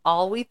like that's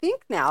all we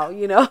think now.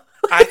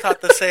 I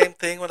thought the same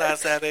thing when I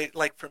was at it.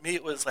 Like for me,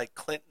 it was like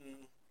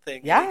Clinton thing,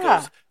 and he Yeah.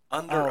 goes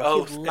under Oh, he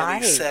oath and he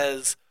lied.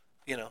 says,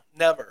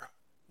 never,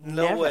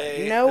 no Never.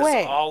 way, No this is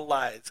way. all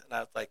lies. And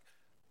I was like,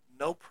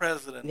 no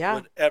president Yeah.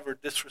 would ever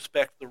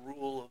disrespect the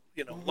rule of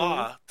Mm-hmm.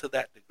 law to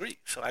that degree.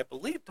 So I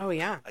believed him. Oh,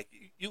 yeah. Like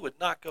you would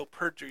not go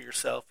perjure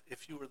yourself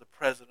if you were the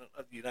president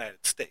of the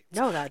United States.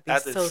 No, that'd be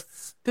That so is that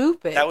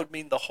stupid. would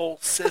mean the whole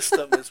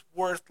system is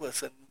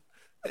worthless.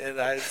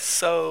 And I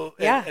so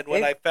Yeah. and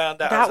when I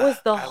found out, That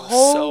was the I was so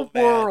whole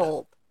mad.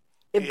 world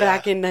Yeah.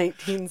 back in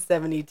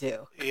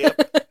 1972.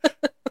 Yep.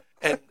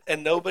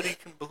 And nobody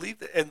can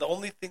believe it. And the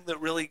only thing that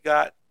really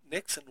got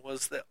Nixon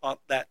was that on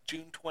that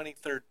June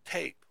 23rd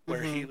tape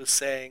where he Mm-hmm. was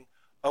saying,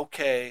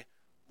 "Okay,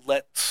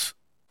 let's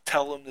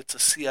tell them it's a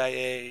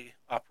CIA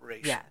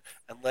operation, Yes.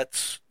 and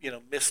let's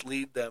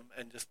mislead them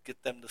and just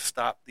get them to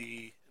stop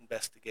the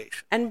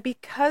investigation." And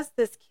because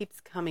this keeps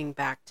coming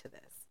back to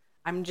this,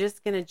 I'm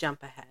just going to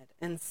jump ahead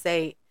and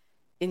say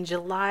in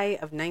July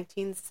of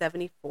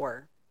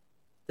 1974,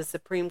 the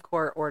Supreme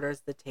Court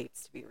orders the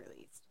tapes to be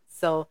released.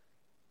 So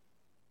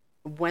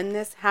when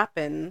this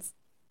happens,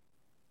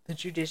 the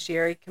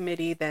Judiciary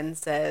Committee then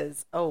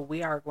says, oh,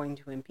 we are going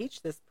to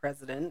impeach this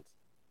president.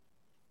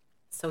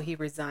 So he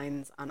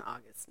resigns on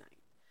August 9th.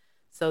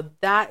 So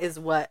that is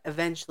what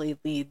eventually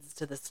leads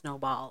to the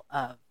snowball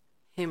of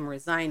him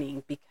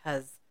resigning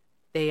because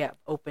they have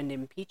opened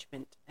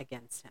impeachment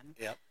against him.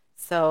 Yep.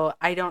 So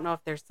I don't know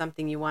if there's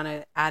something you want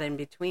to add in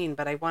between,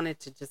 but I wanted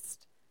to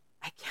just,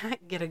 I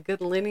can't get a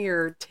good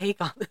linear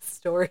take on this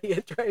story.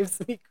 It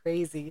drives me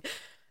crazy.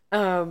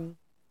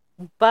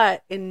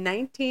 But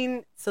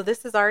so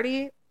this is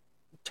already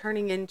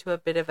turning into a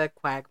bit of a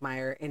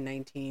quagmire in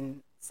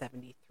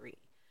 1973.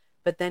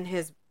 But then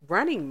his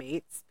running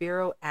mate,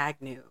 Spiro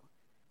Agnew,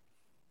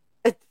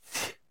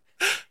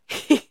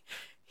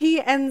 he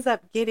ends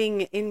up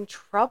getting in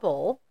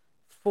trouble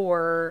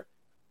for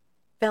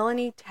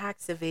felony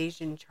tax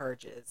evasion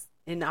charges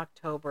in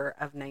October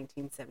of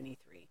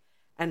 1973.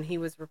 And he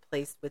was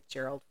replaced with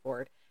Gerald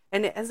Ford.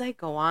 And as I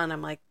go on,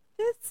 I'm like,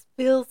 this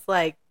feels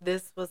like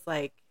this was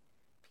like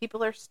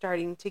people are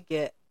starting to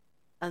get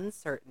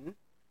uncertain.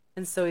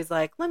 And so he's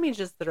like, let me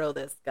just throw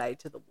this guy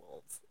to the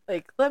wolves.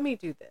 Like, let me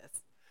do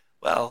this.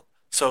 Well,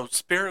 so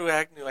Spiro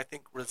Agnew, I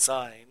think,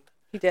 resigned,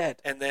 He did.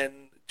 and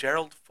then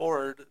Gerald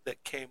Ford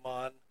that came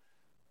on,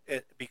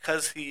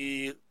 because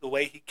the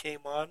way he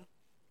came on,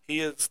 he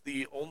is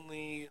the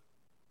only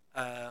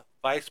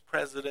vice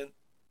president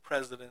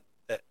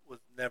that was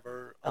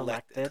never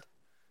elected.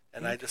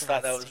 And I just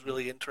thought that was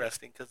really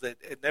interesting because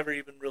it never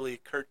even really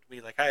occurred to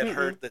me. Like I had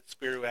heard that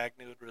Spiro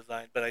Agnew had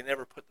resigned, but I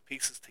never put the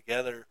pieces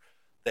together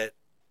that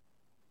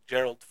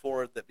Gerald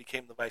Ford, that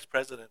became the vice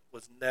president,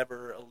 was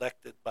never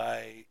elected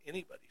by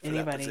anybody for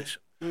that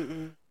position.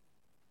 Mm-mm.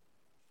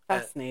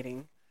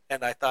 Fascinating.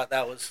 And I thought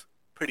that was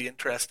pretty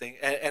interesting.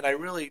 And I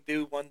really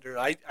do wonder.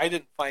 I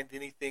didn't find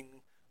anything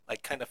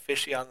like kind of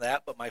fishy on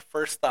that, but my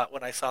first thought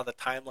when I saw the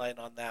timeline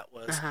on that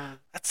was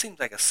that seems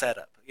like a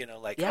setup.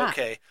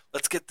 Okay,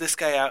 let's get this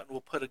guy out and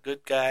we'll put a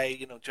good guy,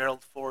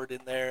 Gerald Ford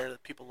in there.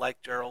 People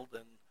like Gerald,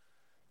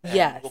 and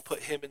Yes. we'll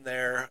put him in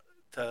there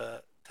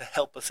to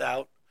help us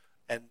out,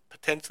 and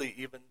potentially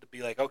even to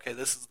be like, okay,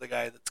 this is the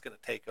guy that's going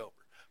to take over.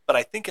 But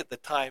I think at the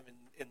time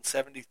in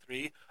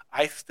 73,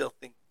 I still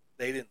think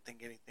they didn't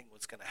think anything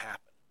was going to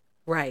happen.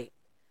 Right.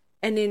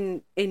 And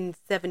in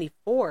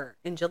 74,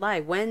 in July,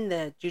 when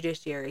the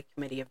Judiciary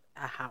Committee of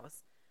the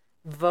House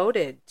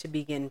voted to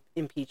begin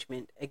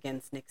impeachment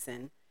against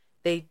Nixon,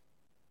 they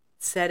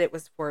said it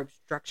was for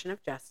obstruction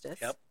of justice.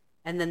 Yep.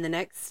 And then the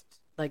next,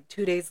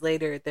 2 days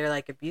later, they're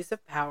like abuse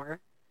of power.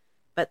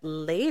 But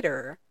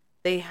later,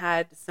 they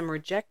had some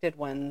rejected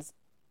ones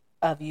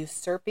of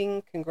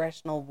usurping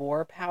congressional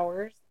war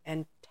powers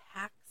and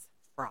tax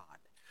fraud.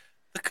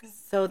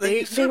 So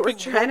they were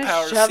trying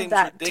to shove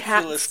that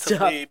ridiculous tax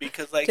to me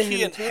because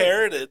he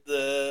inherited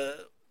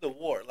the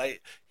war.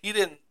 Like he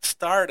didn't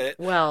start it.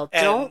 Well,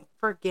 don't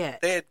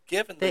forget they had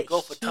given the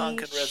Gulf of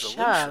Tonkin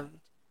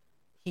resolution.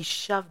 He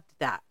shoved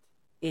that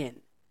in.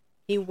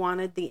 He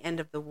wanted the end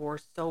of the war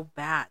so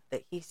bad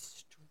that he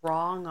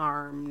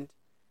strong-armed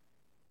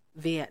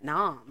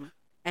Vietnam,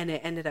 and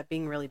it ended up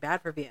being really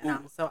bad for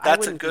Vietnam. So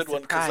that's a good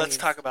one because let's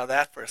talk about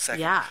that for a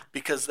second. Yeah,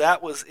 because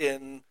that was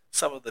in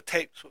some of the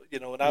tapes.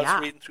 When I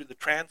was reading through the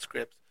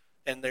transcripts,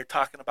 and they're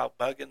talking about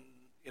bugging,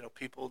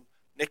 people.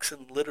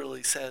 Nixon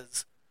literally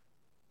says,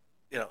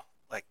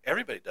 like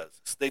everybody does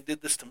this. They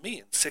did this to me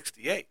in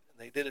 '68, and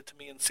they did it to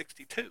me in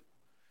 '62.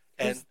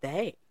 Who's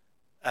they?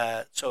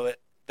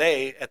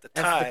 they at the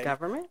As time the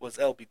government was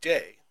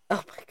LBJ.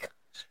 Oh my god.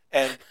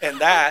 And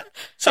that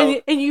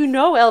so and you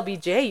know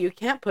LBJ, you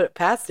can't put it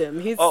past him.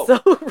 He's so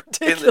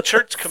ridiculous. In the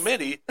church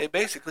committee, they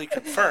basically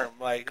confirmed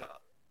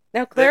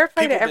now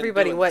clarify to been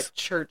everybody what this.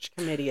 church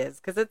committee is,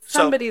 because it's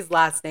somebody's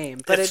last name,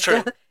 but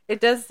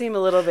it does seem a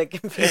little bit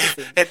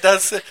confusing. It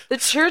does. The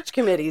church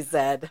committee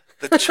said.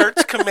 The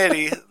church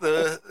committee,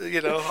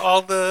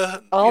 all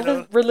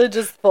the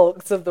religious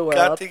folks of the world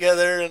got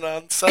together, and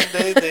on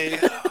Sunday they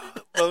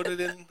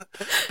voted in.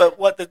 But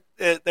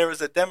there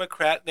was a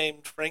Democrat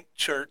named Frank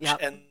Church,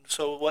 and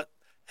so what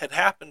had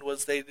happened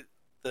was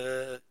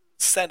the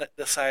Senate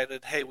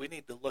decided, hey, we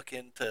need to look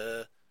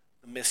into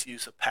the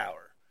misuse of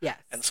power. Yes.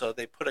 And so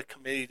they put a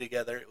committee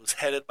together. It was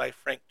headed by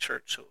Frank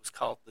Church, so it was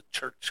called the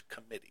Church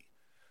Committee.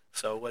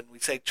 So when we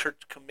say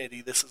Church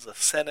Committee, this is a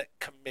Senate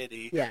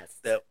committee. Yes.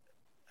 That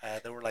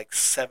there were like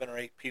 7 or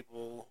 8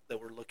 people that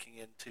were looking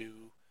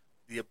into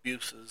the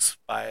abuses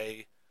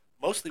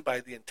mostly by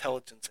the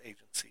intelligence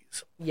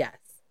agencies. Yes.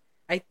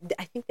 I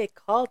think they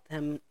called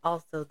them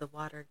also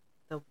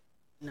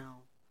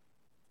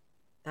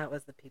that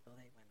was the people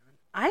they went on.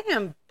 I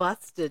am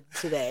busted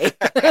today.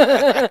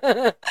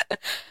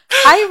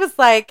 I was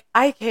like,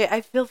 I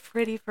feel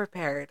pretty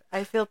prepared.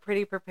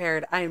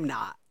 I'm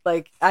not.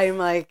 I'm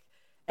like,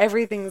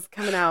 everything's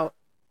coming out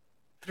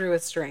through a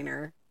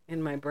strainer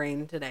in my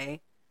brain today.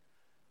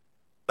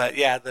 But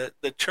yeah,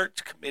 the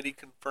church committee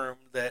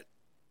confirmed that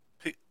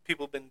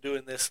people have been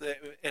doing this,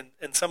 and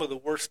some of the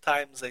worst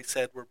times they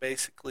said were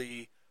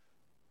basically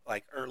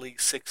like early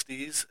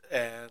 60s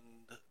and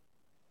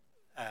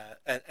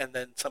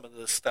then some of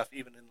the stuff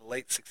even in the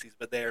late 60s.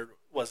 But there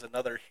was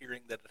another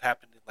hearing that had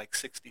happened in like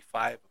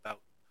 65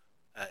 about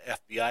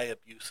FBI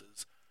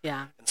abuses.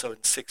 Yeah. And so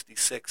in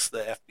 66,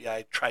 the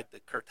FBI tried to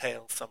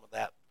curtail some of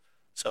that.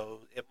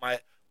 So it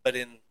might, but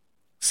in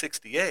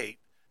 68,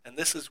 and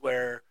this is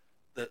where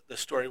the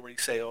story where you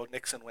say, oh,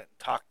 Nixon went and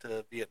talked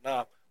to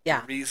Vietnam.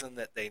 Yeah. The reason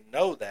that they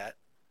know that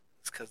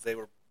is because they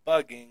were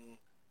bugging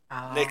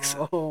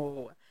Nixon.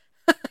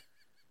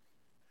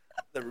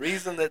 The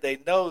reason that they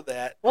know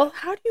that. Well,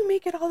 how do you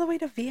make it all the way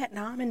to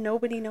Vietnam and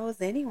nobody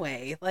knows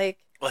anyway?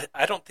 Well,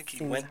 I don't think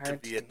he went to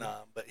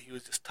Vietnam, but he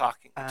was just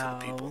talking to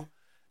the people.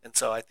 And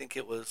so I think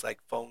it was like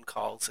phone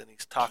calls, and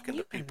he's talking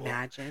to people.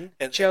 Imagine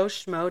Joe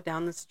Schmo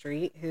down the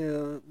street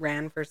who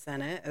ran for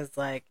Senate is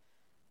like,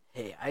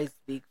 hey, I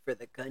speak for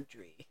the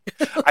country.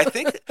 I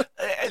think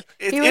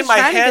in my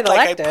head,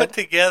 I put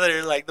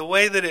together, the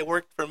way that it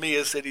worked for me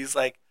is that he's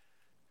like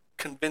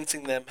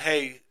convincing them,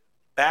 hey,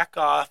 back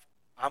off.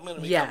 I'm going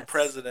to become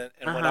president,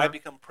 and when I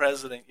become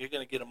president, you're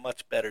going to get a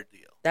much better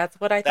deal. That's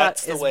what I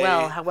thought as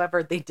well.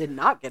 However, they did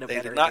not get a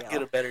better deal. They did not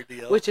get a better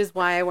deal. Which is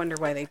why I wonder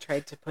why they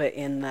tried to put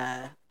in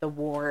the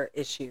war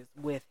issues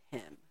with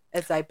him.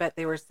 As I bet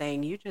they were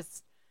saying,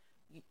 because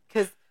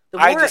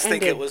I just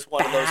think it was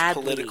one of those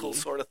political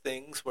sort of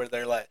things where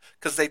they're like,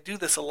 because they do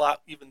this a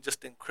lot, even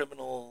just in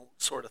criminal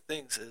sort of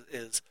things,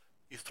 is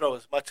you throw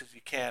as much as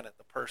you can at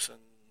the person.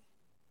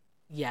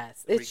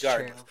 Yes, it's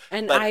true.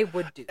 And I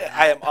would do that.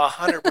 I am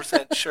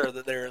 100% sure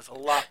that there is a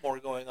lot more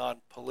going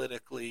on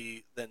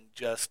politically than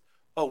just,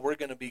 oh, we're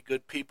going to be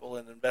good people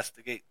and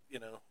investigate,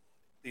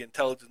 the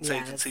intelligence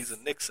agencies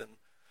and Nixon.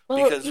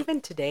 Well, because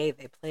even today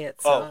they play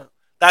it so.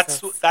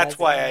 That's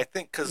why I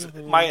think, because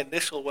my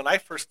initial, when I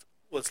first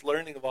was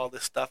learning of all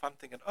this stuff, I'm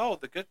thinking, oh,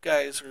 the good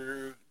guys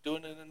are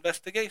doing an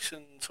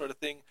investigation sort of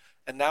thing,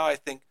 and now I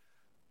think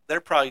they're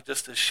probably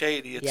just as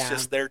shady. It's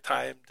just their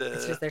time to.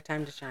 It's just their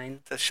time to shine.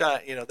 To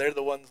shine, they're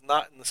the ones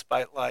not in the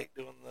spotlight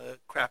doing the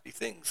crappy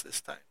things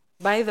this time.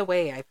 By the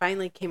way, I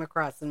finally came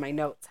across in my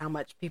notes how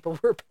much people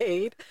were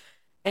paid,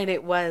 and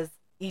it was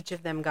each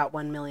of them got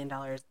 $1 million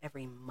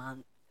every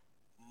month.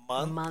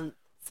 Month.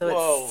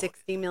 So it's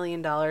 $60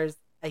 million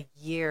a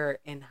year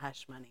in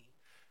hush money.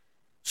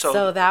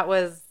 So that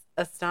was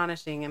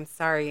astonishing. I'm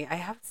sorry. I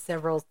have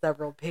several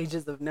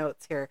pages of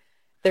notes here.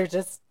 They're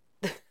just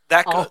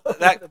that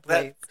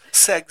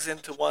segs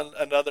into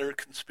another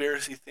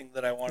conspiracy thing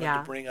that I wanted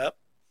to bring up,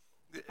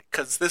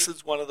 because this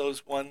is one of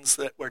those ones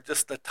where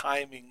just the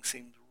timing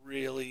seems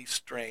really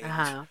strange.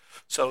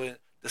 So in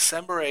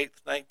December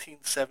 8th,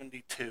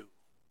 1972,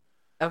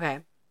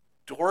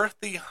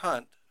 Dorothy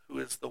Hunt, who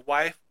is the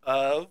wife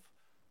of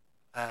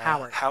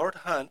Howard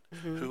Hunt,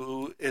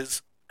 who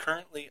is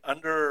currently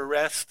under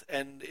arrest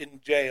and in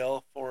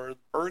jail for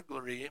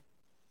burglary,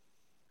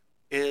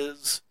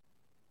 is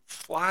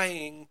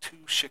flying to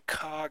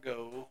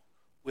Chicago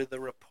with a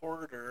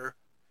reporter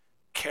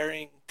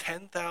carrying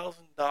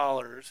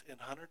 $10,000 in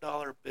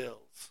 $100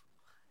 bills,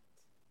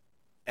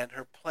 and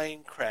her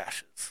plane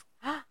crashes.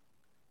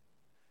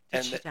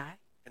 Did she die?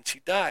 And she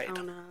died.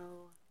 Oh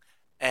no!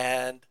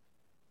 And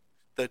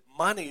the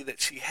money that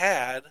she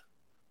had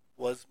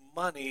was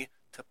money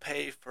to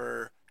pay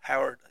for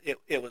Howard.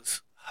 It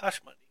was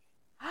hush money.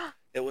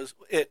 It was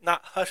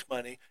not hush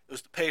money. It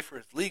was to pay for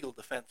his legal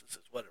defenses.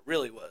 Is what it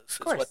really was. Is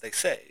what they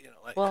say.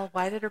 Well,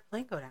 why did her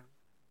plane go down?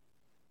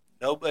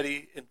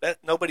 Nobody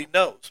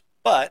knows.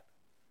 But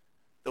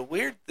the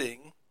weird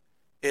thing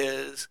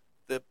is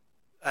the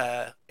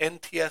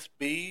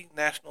NTSB,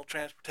 National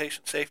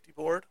Transportation Safety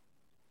Board.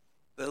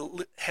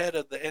 The head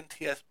of the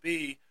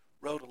NTSB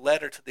wrote a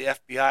letter to the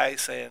FBI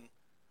saying,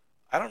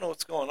 I don't know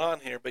what's going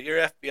on here, but your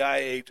FBI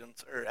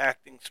agents are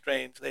acting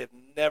strange. They have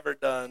never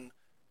done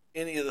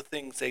any of the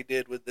things they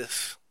did with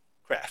this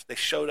crash. They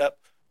showed up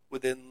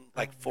within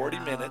like 40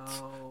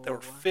 minutes. There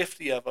were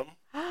 50 of them.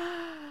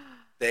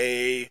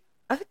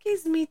 That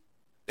gives me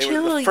They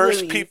were the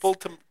first people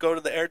to go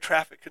to the air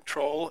traffic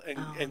control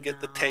and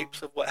get the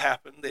tapes of what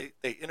happened.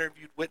 They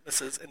interviewed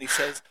witnesses, and he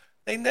says,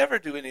 they never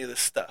do any of this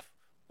stuff.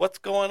 What's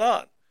going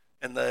on?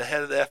 And the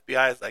head of the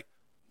FBI is like,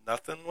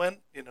 nothing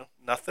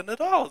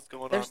at all is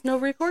going on. There's no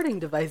recording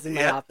device in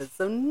my office,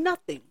 so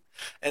nothing.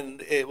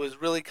 And it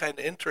was really kind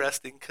of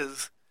interesting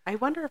because... I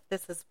wonder if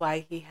this is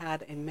why he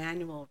had a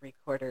manual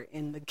recorder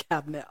in the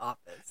cabinet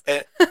office.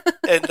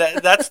 And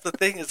that's the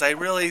thing is I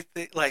really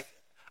think, like...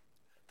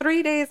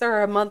 3 days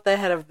or a month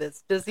ahead of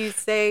this, does he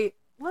say,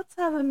 let's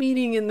have a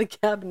meeting in the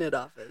cabinet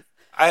office?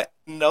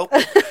 Nope.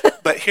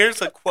 But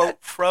here's a quote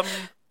from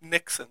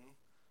Nixon.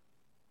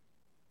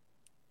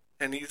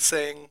 And he's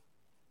saying,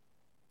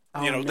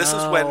 this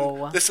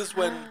is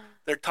when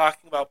they're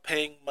talking about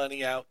paying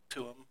money out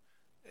to him.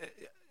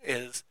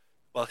 His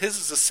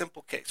is a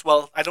simple case.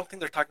 Well, I don't think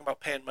they're talking about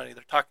paying money.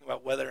 They're talking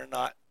about whether or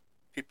not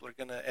people are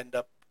going to end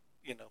up,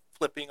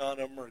 flipping on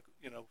him or,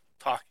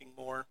 talking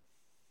more.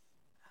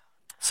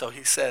 So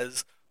he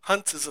says,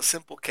 Hunt's is a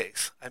simple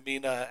case. I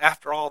mean,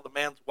 after all, the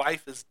man's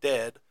wife is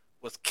dead,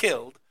 was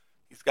killed.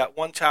 He's got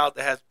one child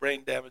that has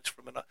brain damage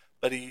from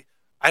but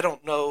I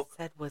don't know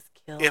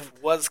if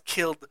was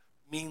killed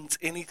means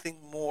anything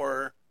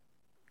more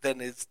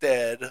than is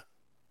dead.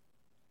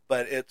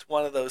 But it's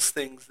one of those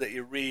things that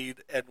you read,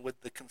 and with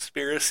the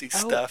conspiracy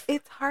stuff,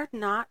 it's hard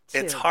not to.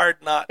 It's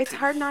hard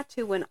not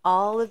to when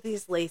all of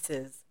these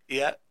laces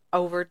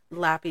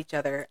overlap each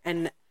other.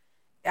 And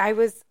I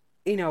was,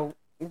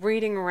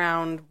 reading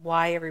around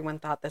why everyone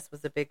thought this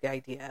was a big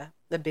idea,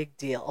 a big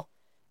deal.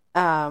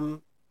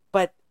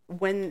 But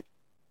when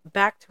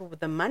back to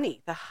the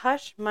money, the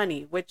hush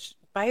money, which,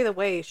 by the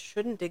way,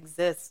 shouldn't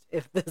exist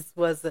if this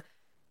was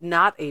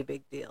not a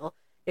big deal.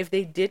 If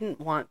they didn't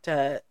want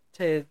to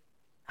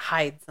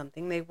hide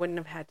something, they wouldn't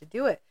have had to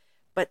do it.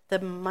 But the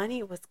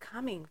money was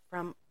coming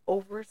from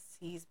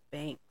overseas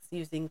banks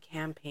using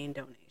campaign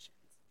donations.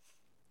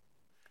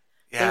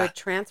 Yeah. They would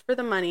transfer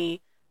the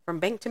money from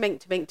bank to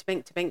bank to bank to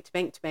bank to bank to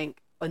bank to bank,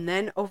 and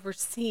then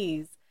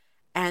overseas,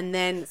 and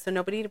then so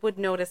nobody would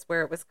notice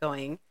where it was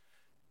going.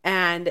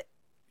 And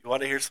you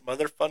want to hear some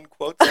other fun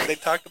quotes that they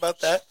talked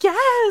about that?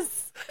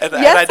 Yes. And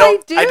I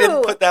do. I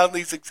didn't put down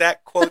these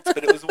exact quotes,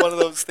 but it was one of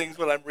those things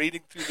when I'm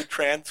reading through the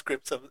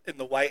transcripts in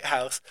the White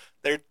House,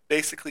 they're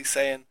basically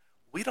saying,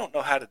 we don't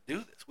know how to do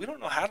this. We don't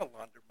know how to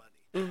launder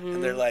money. Mm-hmm.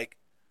 And they're like,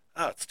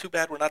 oh, it's too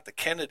bad we're not the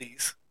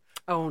Kennedys.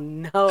 Oh,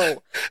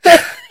 no.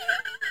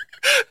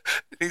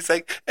 He's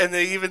like, and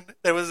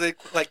there was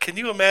can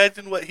you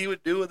imagine what he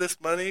would do with this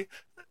money?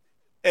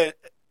 And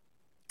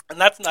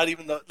that's not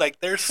even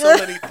there's so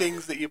many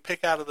things that you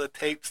pick out of the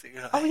tapes that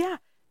you're like, oh yeah.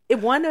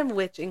 One of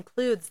which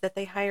includes that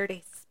they hired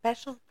a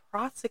special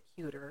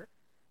prosecutor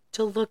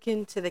to look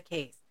into the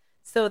case.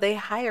 So they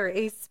hire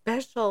a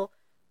special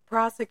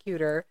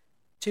prosecutor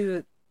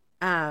to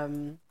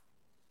try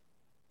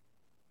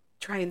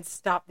and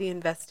stop the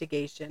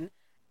investigation.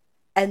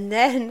 And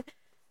then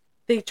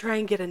they try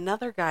and get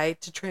another guy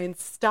to try and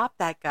stop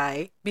that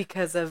guy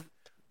because of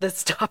the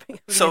stopping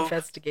of the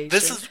investigation.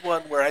 This is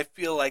one where I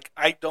feel like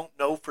I don't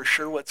know for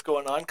sure what's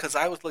going on, because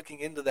I was looking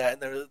into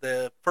that, and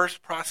the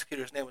first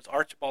prosecutor's name was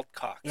Archibald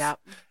Cox. Yeah.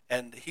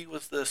 And he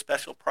was the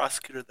special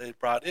prosecutor they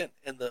brought in.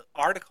 And the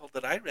article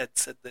that I read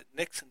said that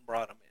Nixon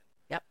brought him in.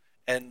 Yep.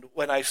 And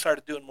when I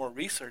started doing more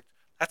research,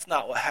 that's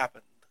not what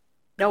happened.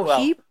 No,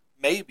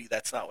 maybe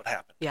that's not what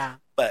happened. Yeah.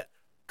 But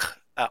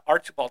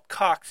Archibald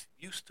Cox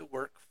used to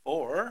work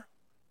for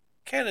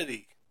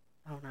Kennedy.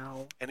 Oh,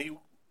 no. And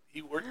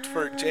he worked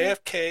for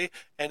JFK,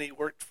 and he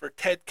worked for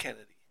Ted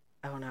Kennedy.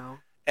 Oh, no.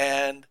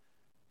 And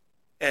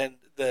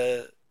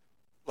the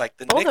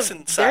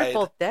Nixon side... They're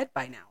both dead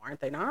by now, aren't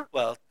they not?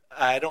 Well,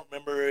 I don't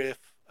remember if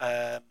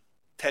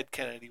Ted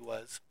Kennedy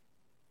was.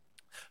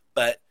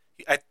 But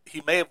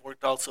he may have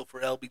worked also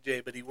for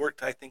LBJ, but he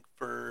worked, I think,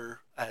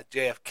 for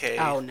JFK.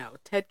 Oh, no.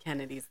 Ted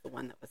Kennedy's the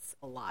one that was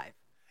alive.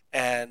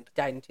 And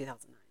died in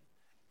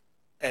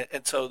 2009.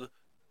 And so...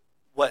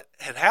 what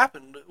had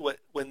happened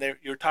when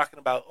you're talking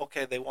about,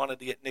 okay, they wanted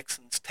to get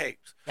Nixon's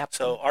tapes. Yep.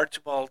 So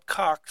Archibald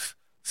Cox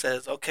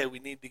says, okay, we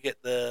need to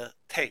get the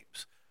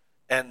tapes.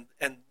 And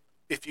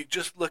if you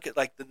just look at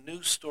the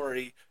news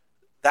story,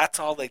 that's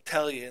all they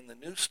tell you in the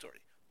news story.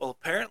 Well,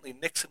 apparently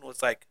Nixon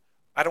was like,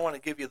 I don't want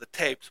to give you the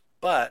tapes,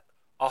 but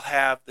I'll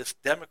have this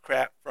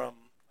Democrat from,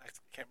 I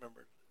can't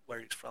remember where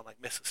he's from,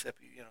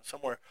 Mississippi,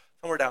 somewhere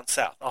down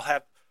south.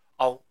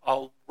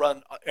 I'll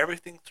run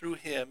everything through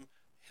him.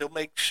 He'll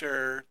make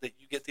sure that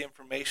you get the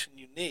information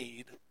you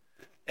need.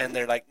 And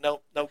they're like,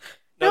 no,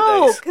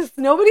 because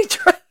nobody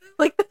tried.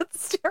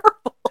 That's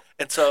terrible.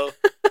 And so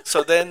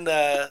then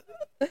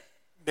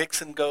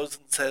Nixon goes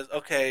and says,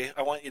 "Okay,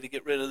 I want you to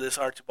get rid of this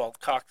Archibald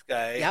Cox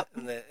guy." Yep.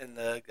 And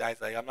the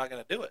guy's like, "I'm not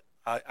going to do it.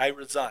 I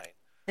resign."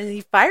 And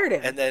he fired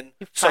him. And then,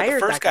 so the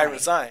first guy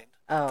resigned.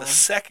 Oh, the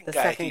second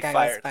guy he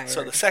fired.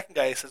 So the second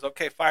guy says,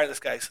 "Okay, fire this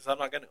guy." He says, "I'm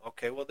not going to."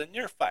 "Okay, well then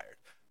you're fired."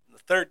 And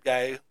the third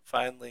guy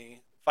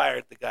finally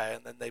fired the guy,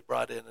 and then they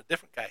brought in a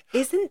different guy.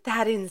 Isn't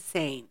that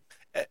insane?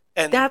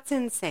 And that's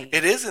insane.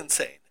 It is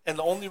insane. And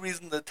the only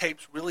reason the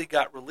tapes really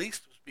got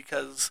released was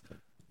because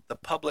the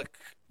public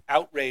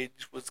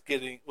outrage was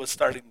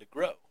starting to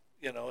grow.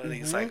 You know, and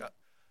he's like,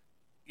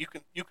 you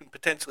can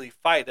potentially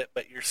fight it,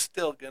 but you're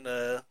still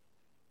gonna.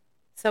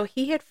 So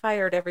he had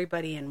fired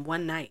everybody in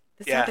one night.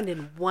 This happened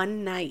in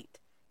one night.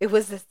 It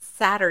was a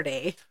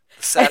Saturday.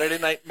 The Saturday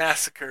Night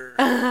Massacre.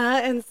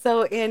 And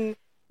so in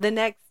the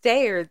next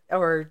day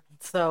or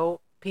so,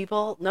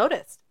 people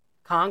noticed.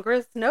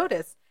 Congress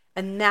noticed.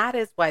 And that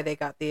is why they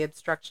got the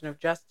obstruction of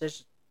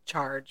justice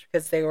charge,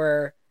 because they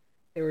were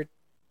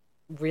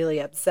really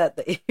upset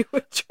that he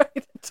would try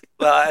to do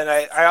Well, and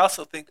I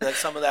also think that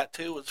some of that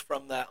too was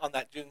from on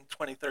that June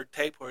 23rd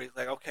tape where he's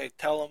like, "Okay,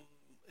 tell him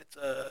it's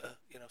a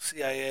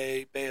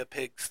CIA Bay of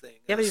Pigs thing."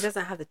 Yeah, but he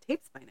doesn't have the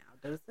tapes by now,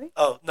 does he?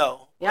 Oh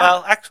no. Yeah.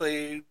 Well,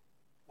 actually,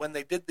 when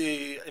they did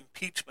the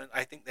impeachment,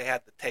 I think they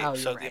had the tape. Oh,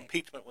 so right. The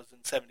impeachment was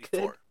in '74.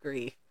 Good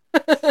grief.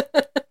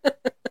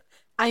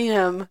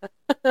 I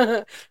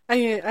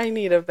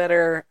need a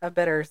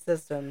better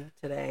system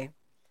today.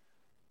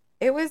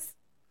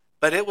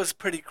 But it was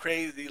pretty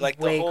crazy. Like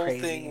the whole crazy.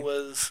 thing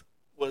was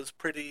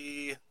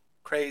pretty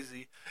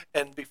crazy.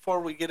 And before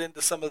we get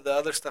into some of the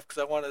other stuff,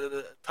 because I wanted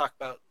to talk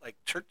about like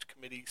church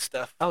committee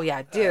stuff. Oh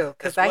yeah, do,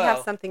 because I have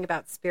something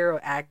about Spiro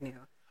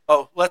Agnew.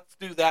 Oh, let's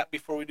do that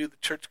before we do the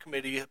church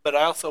committee. But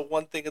I also,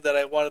 one thing that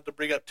I wanted to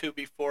bring up too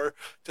before,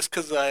 just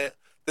because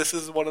this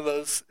is one of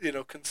those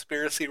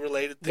conspiracy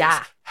related things.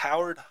 Yeah.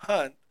 Howard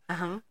Hunt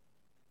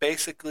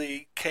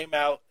basically came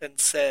out and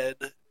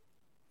said,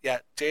 "Yeah,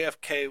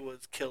 JFK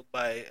was killed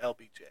by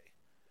LBJ."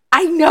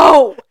 I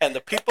know. And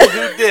the people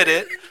who did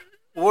it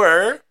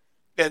were,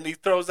 and he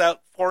throws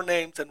out 4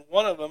 names, and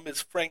one of them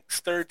is Frank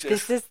Sturgis.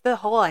 This is the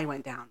hole I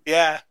went down.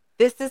 Yeah.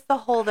 This is the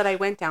hole that I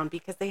went down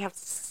because they have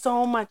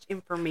so much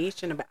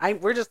information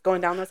about. We're just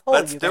going down this hole.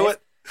 Let's do it.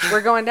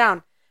 We're going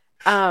down.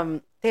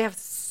 They have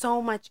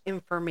so much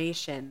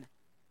information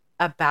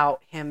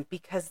about him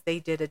because they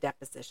did a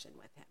deposition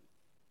with him,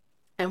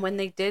 and when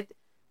they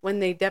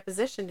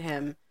depositioned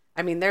him,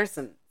 I mean, there's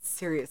some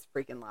serious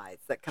freaking lies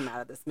that come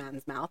out of this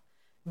man's mouth,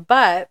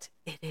 but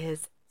it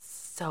is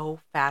so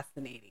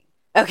fascinating.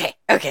 Okay,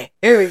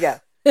 here we go.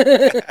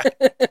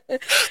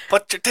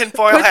 Put your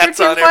tinfoil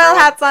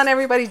hats on,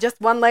 everybody.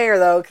 Just one layer,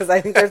 though, because I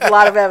think there's a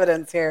lot of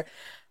evidence here.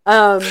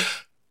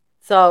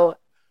 So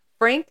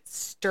Frank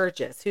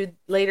Sturgis, who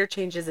later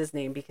changes his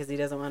name because he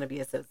doesn't want to be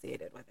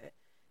associated with it,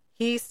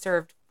 he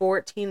served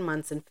 14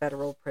 months in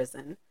federal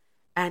prison,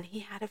 and he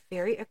had a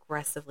very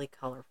aggressively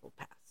colorful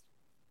past.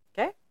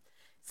 Okay?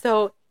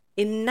 So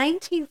in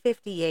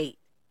 1958,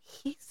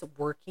 he's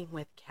working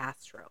with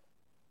Castro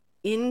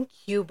in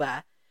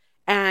Cuba.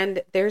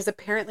 And there's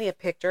apparently a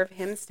picture of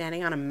him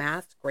standing on a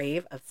mass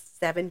grave of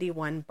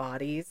 71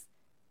 bodies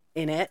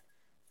in it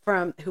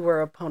who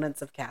were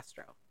opponents of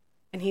Castro.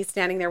 And he's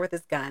standing there with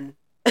his gun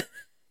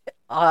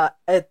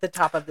at the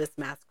top of this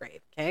mass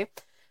grave, okay?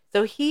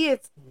 So he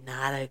is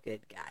not a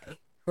good guy,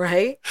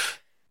 right?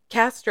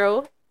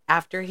 Castro,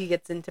 after he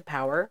gets into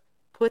power,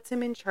 puts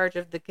him in charge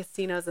of the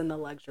casinos and the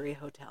luxury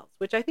hotels,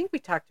 which I think we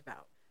talked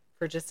about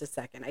for just a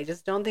second. I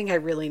just don't think I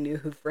really knew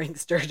who Frank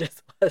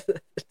Sturgis was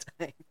at the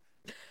time.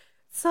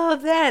 So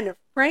then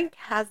Frank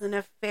has an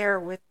affair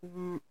with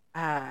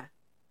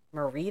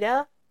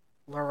Marita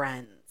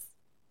Lorenz,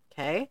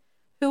 okay,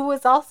 who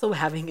was also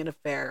having an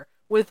affair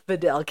with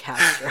Fidel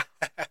Castro.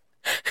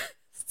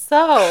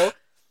 So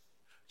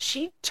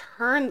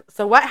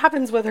what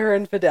happens with her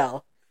and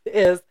Fidel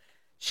is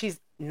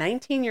she's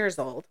 19 years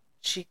old.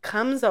 She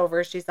comes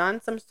over. She's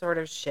on some sort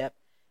of ship.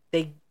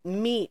 They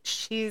meet.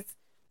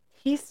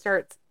 He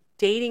starts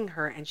dating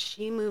her, and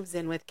she moves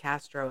in with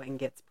Castro and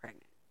gets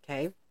pregnant,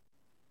 okay?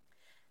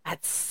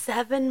 At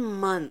 7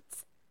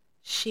 months,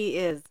 she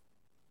is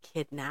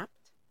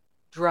kidnapped,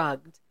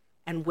 drugged,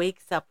 and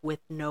wakes up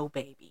with no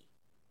baby.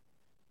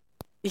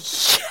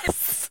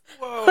 Yes!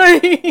 Whoa.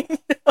 I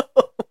know.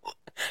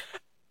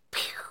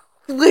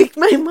 Like,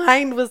 my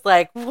mind was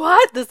like,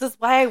 what? This is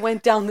why I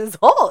went down this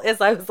hole.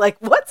 I was like,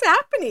 what's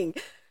happening?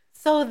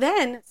 So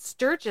then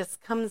Sturgis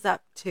comes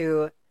up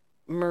to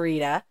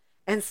Marita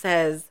and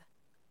says,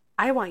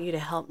 I want you to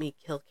help me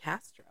kill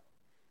Castro.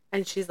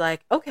 And she's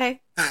like,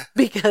 okay,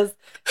 because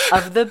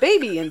of the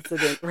baby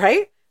incident,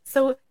 right?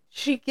 So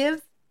he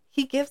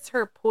gives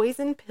her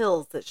poison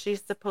pills that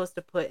she's supposed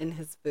to put in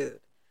his food.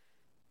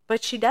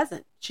 But she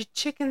doesn't. She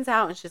chickens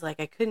out and she's like,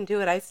 I couldn't do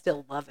it. I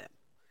still love him.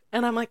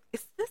 And I'm like,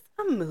 is this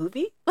a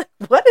movie? Like,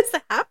 what is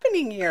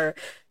happening here?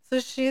 So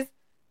she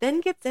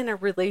then gets in a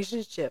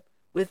relationship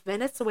with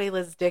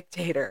Venezuela's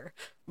dictator,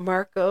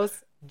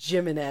 Marcos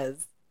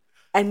Jimenez,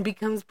 and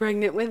becomes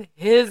pregnant with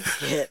his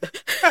kid.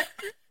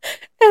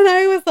 And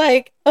I was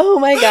like, oh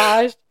my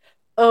gosh,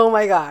 Oh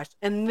my gosh.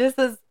 And this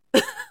is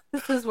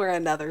this is where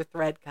another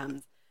thread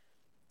comes.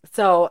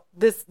 So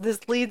this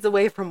leads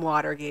away from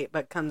Watergate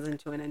but comes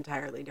into an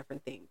entirely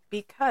different thing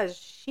because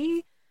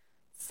she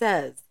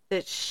says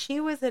that she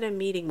was at a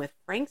meeting with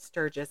Frank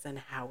Sturgis and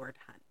Howard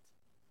Hunt.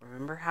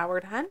 Remember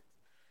Howard Hunt?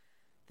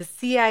 The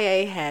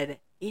CIA head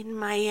in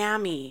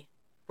Miami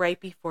right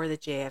before the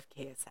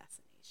JFK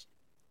assassination.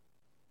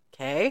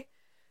 Okay?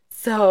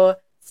 So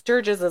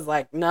Sturgis is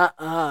like, nah,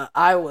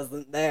 I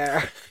wasn't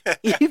there.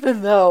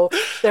 Even though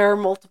there are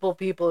multiple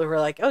people who are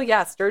like, oh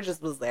yeah, Sturgis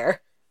was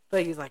there.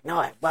 But he's like, no,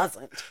 I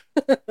wasn't.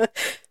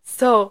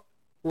 So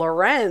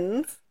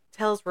Lorenz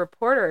tells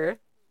reporters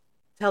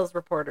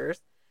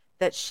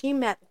that she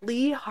met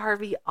Lee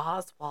Harvey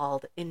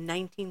Oswald in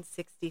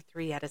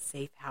 1963 at a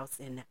safe house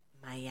in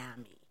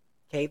Miami.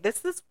 Okay,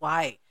 this is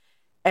why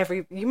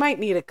you might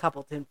need a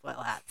couple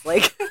tinfoil hats.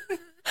 Like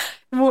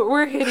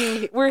we're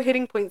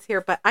hitting points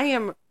here, but I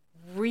am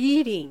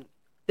reading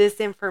this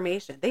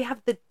information. They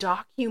have the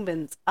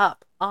documents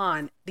up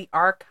on the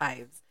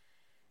archives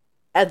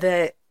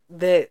that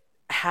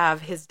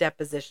have his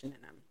deposition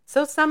in them.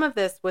 So some of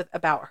this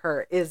about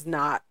her is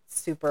not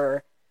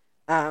super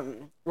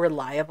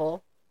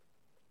reliable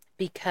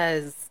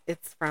because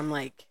it's from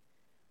like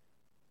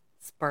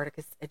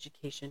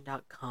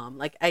SpartacusEducation.com.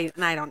 Like I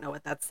don't know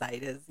what that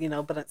site is,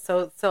 but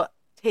so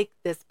take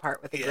this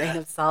part with a grain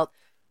of salt.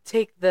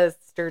 Take the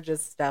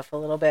Sturgis stuff a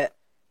little bit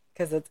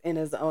because it's in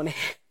his own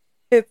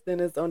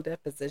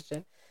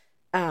deposition.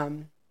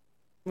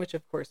 Which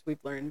of course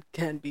we've learned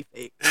can be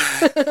fake.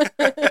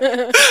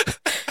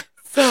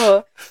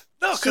 So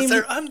no, because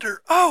they're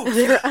under oath.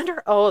 They're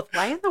under oath.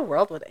 Why in the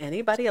world would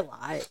anybody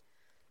lie?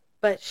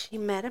 But she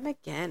met him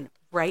again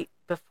right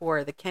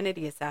before the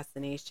Kennedy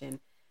assassination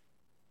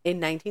in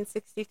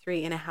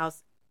 1963 in the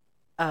house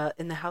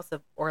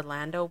of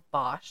Orlando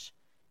Bosch.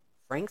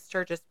 Frank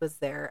Sturgis was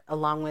there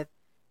along with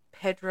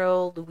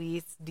Pedro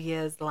Luis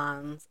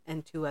Diaz-Lanz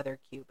and two other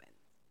Cubans.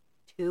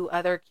 Two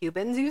other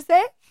Cubans, you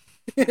say?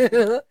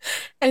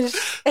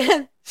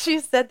 and she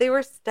said they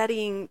were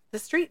studying the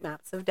street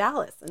maps of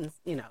Dallas. And,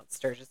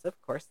 Sturgis, of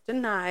course,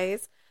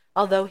 denies,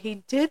 although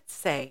he did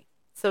say,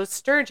 so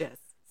Sturgis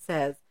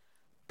says,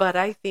 but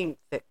I think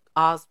that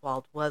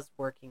Oswald was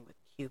working with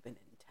Cuban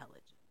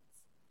intelligence.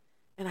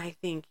 And I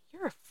think,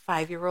 you're a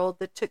 5-year-old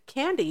that took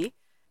candy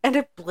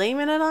and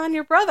blaming it on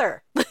your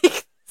brother. Like,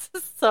 this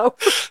is so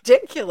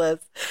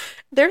ridiculous.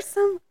 There's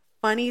some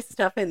funny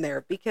stuff in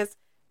there because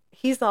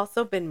he's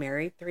also been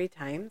married 3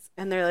 times.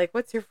 And they're like,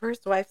 what's your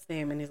first wife's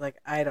name? And he's like,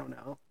 I don't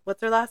know.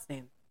 What's her last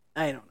name?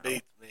 I don't know.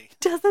 Me. He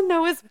doesn't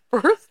know his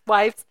first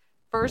wife's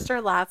first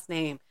or last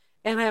name.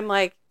 And I'm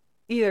like,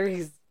 either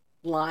he's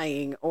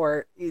lying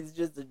or he's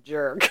just a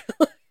jerk.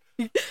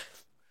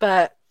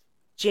 But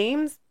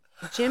Jim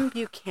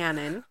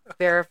Buchanan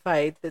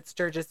verified that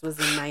Sturgis was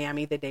in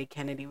Miami the day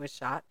Kennedy was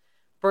shot.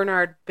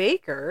 Bernard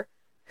Baker,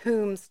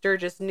 whom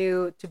Sturgis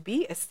knew to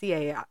be a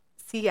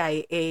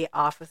CIA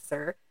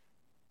officer,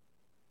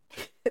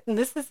 and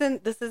this is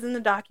in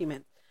the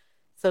document.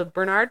 So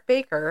Bernard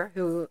Baker,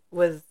 who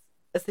was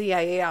a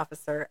CIA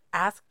officer,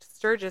 asked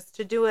Sturgis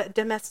to do a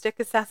domestic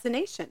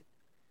assassination.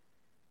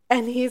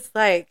 And he's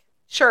like,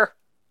 sure.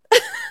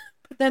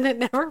 But then it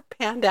never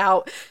panned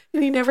out.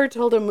 And he never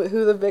told him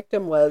who the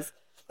victim was.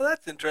 Well,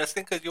 that's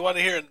interesting because you want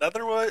to hear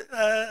another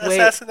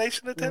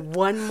assassination attempt?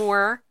 One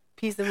more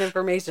piece of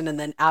information and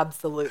then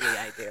absolutely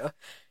I do.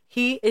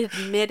 He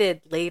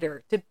admitted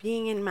later to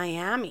being in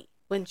Miami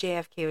when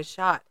JFK was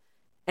shot.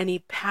 And he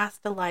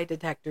passed a lie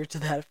detector to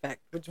that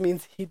effect, which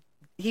means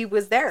he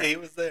was there. He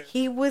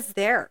was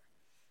there.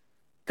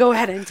 Go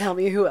ahead and tell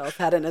me who else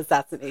had an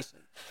assassination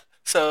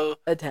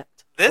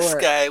attempt. This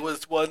guy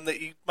was one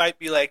that you might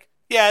be like,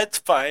 yeah, it's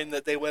fine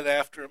that they went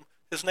after him.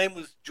 His name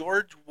was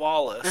George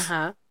Wallace.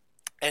 Uh-huh.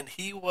 And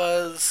he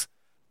was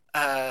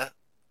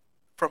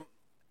from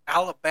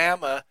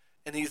Alabama,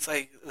 and he's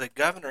like the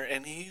governor,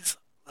 and he's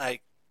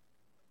like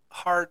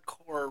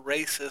hardcore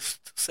racist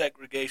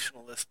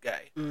segregationalist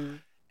guy. Mm.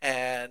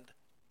 And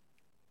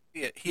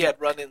he had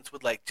run-ins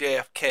with like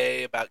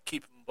JFK about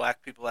keeping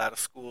black people out of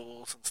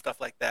schools and stuff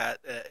like that.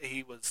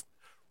 He was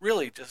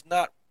really just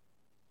not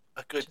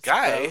a good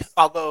guy. Gross.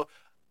 Although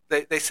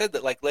they said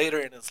that like later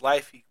in his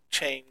life he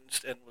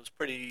changed and was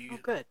pretty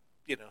good.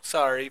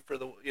 Sorry for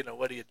the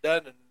what he had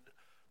done and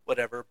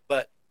whatever.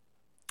 But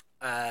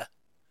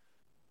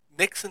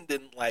Nixon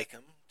didn't like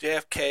him.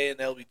 JFK and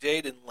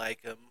LBJ didn't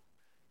like him.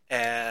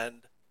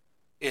 And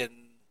in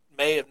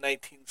May of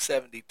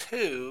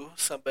 1972,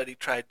 somebody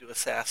tried to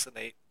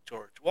assassinate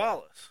George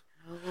Wallace.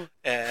 Oh.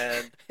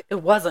 And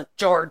it wasn't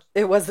George.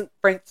 It wasn't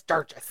Frank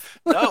Sturgis.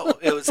 No,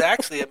 it was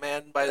actually a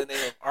man by the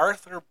name of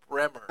Arthur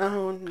Bremer.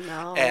 Oh,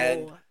 no.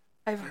 And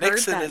I've heard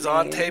Nixon that is name.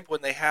 on tape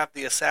when they have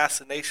the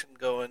assassination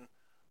going.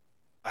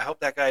 I hope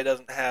that guy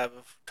doesn't have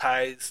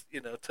ties,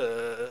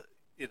 to,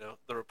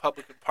 the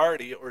Republican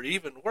Party, or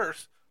even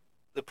worse,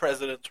 the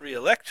President's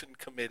Re-Election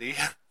Committee.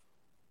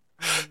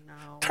 Oh,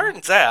 no.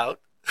 Turns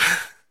out.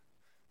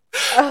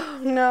 Oh,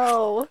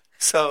 no.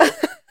 So,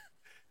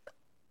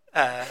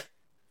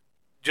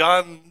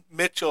 John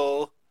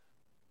Mitchell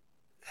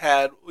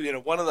had,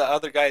 one of the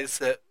other guys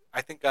that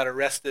I think got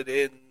arrested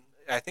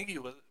I think he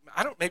was,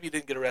 I don't, maybe he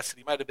didn't get arrested.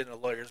 He might have been a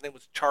lawyer. His name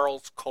was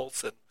Charles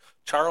Colson.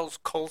 Charles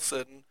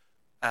Colson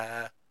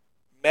uh,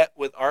 met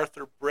with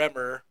Arthur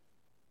Bremer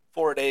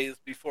 4 days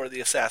before the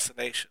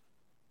assassination.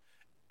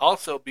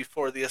 Also,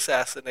 before the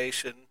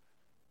assassination,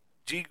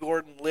 G.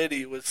 Gordon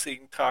Liddy was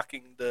seen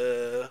talking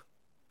to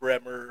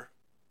Bremer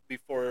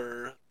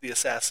before the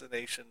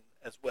assassination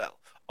as well.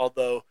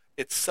 Although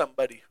it's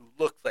somebody who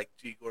looked like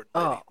G. Gordon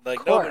Liddy. Oh, Like,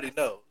 of course. nobody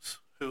knows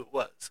who it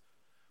was.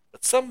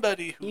 But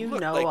somebody who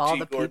looked like all G.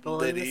 the Gordon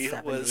people in the Liddy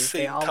 70s, was they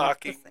seen all look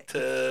talking the same.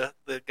 to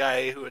the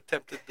guy who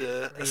attempted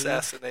to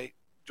assassinate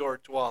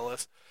George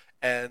Wallace,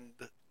 and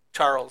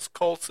Charles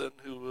Colson,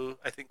 who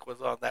I think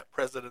was on that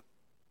president,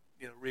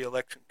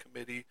 re-election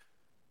committee,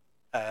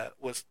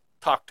 was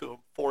talked to him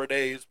 4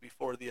 days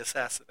before the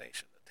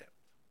assassination attempt.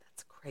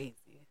 That's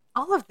crazy.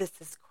 All of this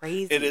is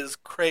crazy. It is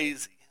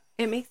crazy.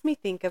 It makes me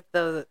think of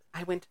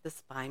I went to the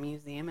Spy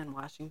Museum in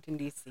Washington,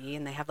 D.C.,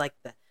 and they have like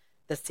the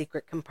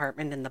secret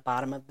compartment in the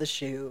bottom of the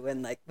shoe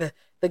and like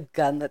the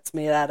gun that's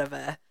made out of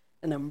an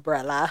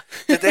umbrella.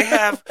 Did they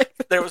have,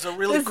 there was a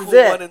really cool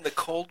one in the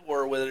Cold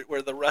War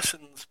where the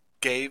Russians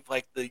gave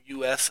like the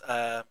U.S.,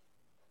 I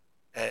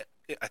think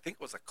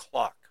it was a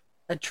clock.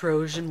 A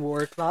Trojan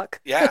war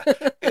clock? Yeah.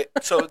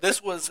 So there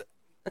was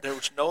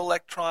no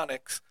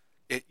electronics.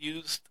 It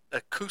used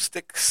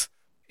acoustics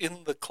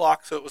in the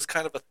clock, so it was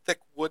kind of a thick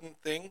wooden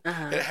thing.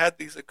 Uh-huh. It had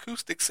these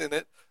acoustics in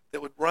it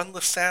that would run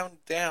the sound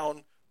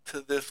down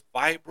to this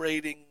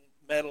vibrating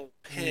metal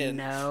pin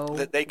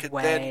that they could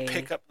then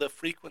pick up the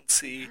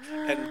frequency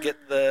and get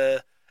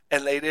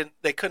and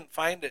they couldn't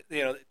find it.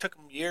 It took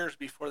them years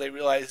before they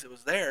realized it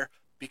was there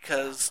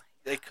because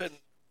they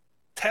couldn't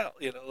tell,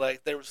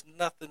 like there was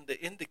nothing to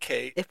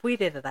indicate. If we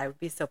did it, I would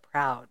be so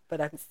proud, but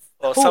I'm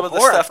some of the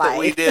stuff that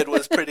we did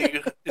was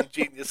pretty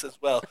ingenious as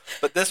well.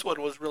 But this one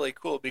was really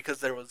cool because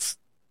there was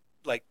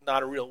like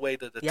not a real way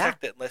to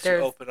detect it unless you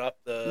open up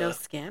the no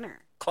scanner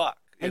clock.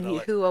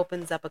 Who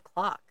opens up a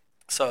clock?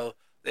 So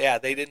yeah,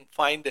 they didn't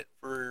find it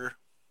for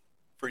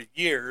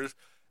years,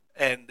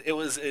 and it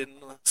was in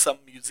some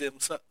museum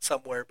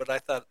somewhere. But I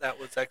thought that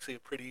was actually a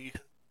pretty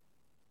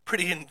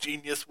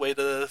ingenious way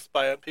to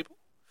spy on people.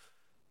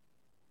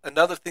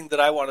 Another thing that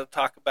I want to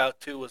talk about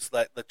too was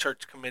like the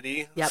church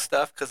committee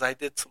stuff, because I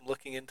did some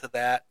looking into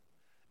that,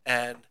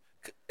 and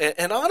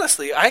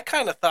honestly, I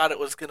kind of thought it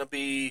was going to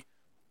be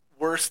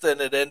worse than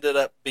it ended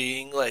up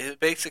being. Like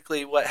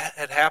basically, what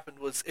had happened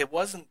was it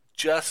wasn't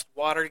just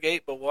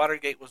Watergate, but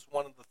Watergate was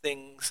one of the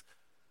things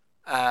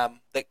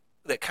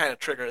that kind of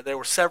triggered it. There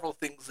were several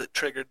things that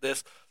triggered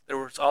this. There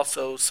was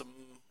also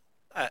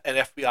an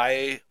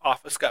FBI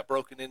office got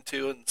broken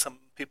into, and some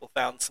people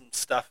found some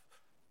stuff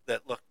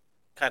that looked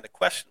kind of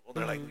questionable.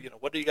 They're like,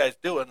 what are you guys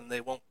doing? And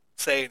they won't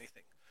say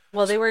anything.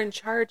 Well, they were in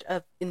charge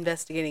of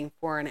investigating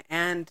foreign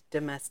and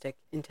domestic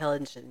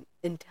intelligence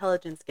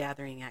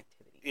gathering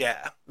activity.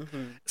 Yeah.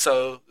 Mm-hmm.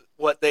 So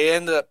what they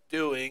ended up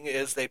doing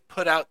is they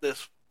put out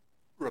this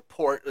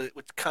report,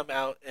 which come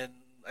out in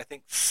I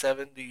think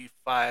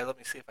 75. Let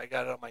me see if I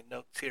got it on my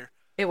notes here.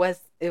 It was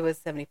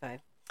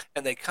 75.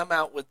 And they come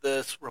out with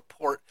this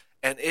report,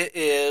 and it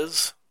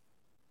is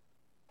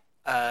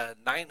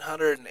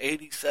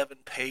 987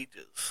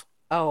 pages.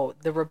 Oh,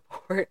 the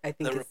report, I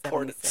think, the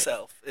report 76.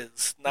 itself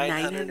is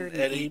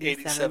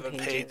 987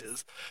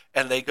 pages.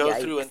 And they go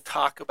through and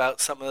talk about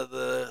some of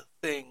the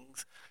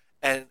things.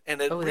 And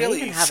it really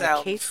they even have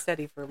sounds... a case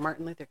study for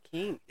Martin Luther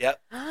King.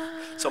 Yep.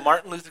 So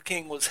Martin Luther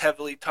King was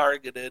heavily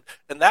targeted.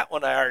 And that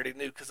one I already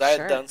knew because I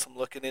had done some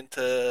looking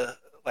into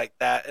like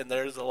that. And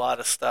there's a lot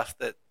of stuff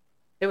that...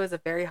 It was a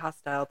very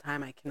hostile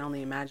time. I can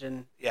only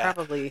imagine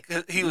probably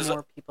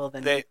more people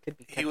than could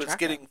be kept He was track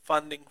getting of.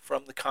 funding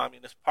from the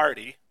Communist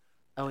Party.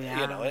 Oh,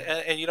 yeah.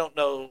 And you don't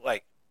know,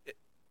 like,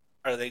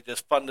 are they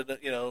just funding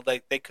it?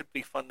 Like they could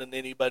be funding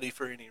anybody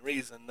for any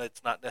reason.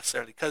 It's not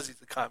necessarily because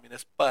he's a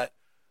communist, but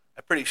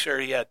I'm pretty sure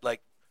he had,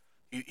 like,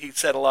 he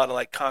said a lot of,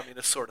 like,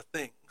 communist sort of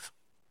things.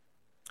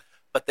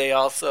 But they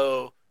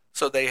also,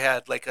 so they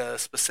had, like, a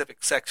specific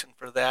section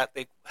for that.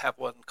 They have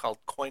one called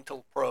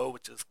COINTELPRO,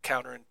 which is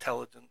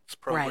Counterintelligence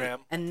Program. Right,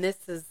 and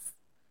this is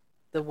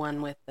the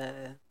one with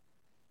the...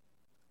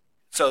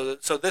 So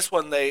this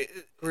one,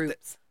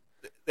 groups.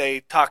 They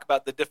talk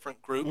about the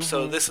different groups. Mm-hmm.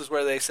 So this is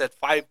where they said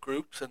 5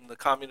 groups, and the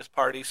Communist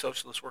Party,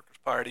 Socialist Workers'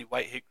 Party,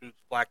 white hate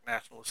groups, black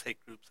nationalist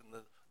hate groups,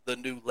 and the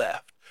New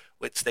Left,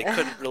 which they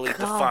couldn't really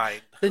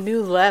define. The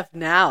New Left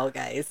now,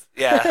 guys.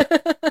 Yeah.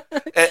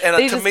 And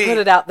they to just me, put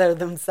it out there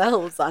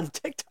themselves on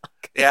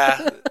TikTok.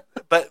 Yeah.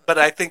 But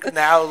I think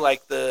now,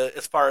 like,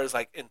 as far as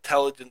like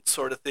intelligence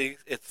sort of things,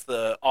 it's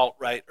the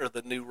alt-right or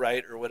the new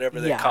right or whatever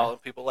they're calling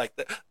people like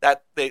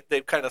that.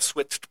 They've kind of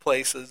switched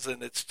places,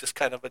 and it's just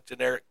kind of a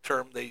generic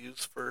term they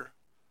use for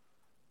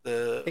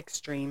the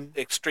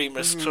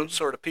extremist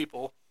sort of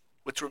people.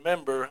 Which,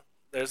 remember,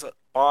 there's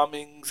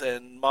bombings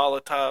and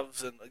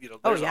Molotovs, and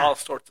there's all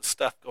sorts of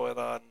stuff going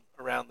on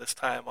around this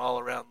time, all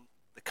around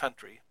the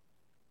country.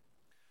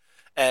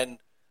 And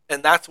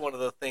that's one of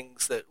the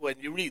things that when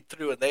you read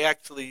through, and they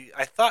actually,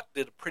 I thought,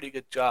 did a pretty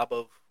good job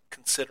of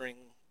considering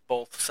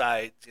both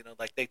sides.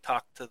 Like they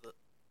talk to the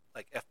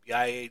like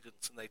FBI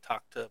agents and they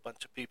talk to a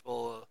bunch of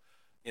people,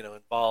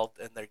 involved,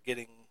 and they're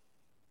getting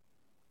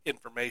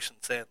information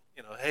saying,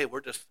 hey,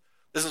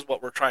 this is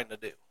what we're trying to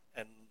do,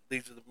 and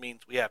these are the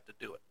means we have to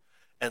do it.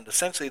 And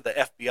essentially, the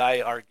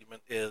FBI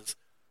argument is,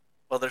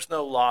 well, there's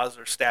no laws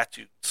or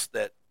statutes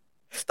that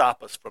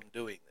stop us from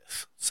doing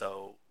this,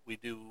 so we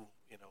do,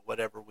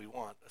 whatever we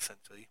want,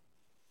 essentially.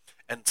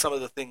 And some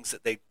of the things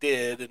that they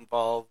did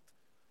involved,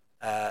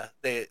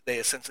 they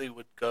essentially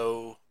would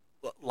go,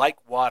 like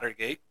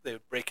Watergate, they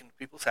would break into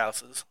people's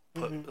houses,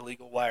 put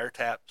illegal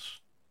wiretaps,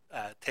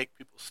 take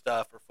people's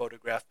stuff or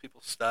photograph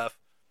people's stuff.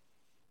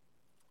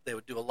 They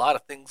would do a lot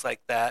of things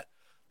like that.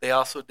 They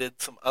also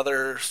did some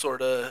other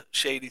sort of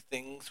shady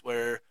things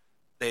where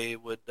they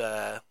would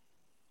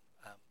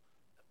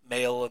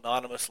mail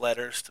anonymous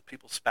letters to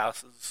people's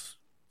spouses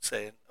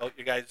saying, "Oh,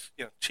 your guy's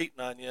cheating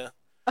on you,"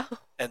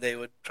 and they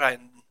would try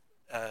and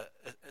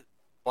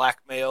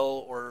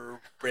blackmail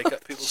or break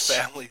up people's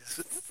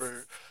families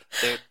for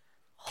they would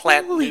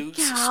plant news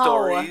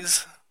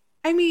stories.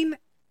 I mean,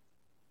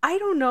 I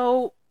don't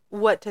know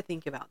what to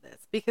think about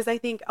this because I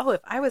think,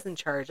 if I was in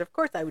charge, of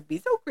course I would be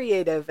so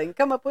creative and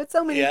come up with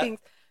so many things.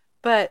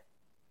 But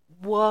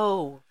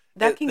whoa,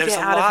 that can get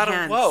out of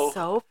hand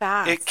so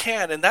fast. It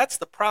can, and that's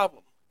the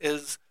problem.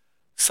 Is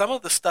some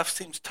of the stuff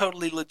seems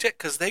totally legit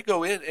because they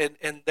go in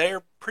and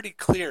they're pretty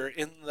clear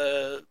in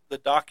the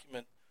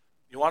document.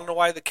 You want to know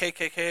why the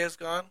KKK is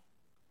gone?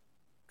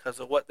 Because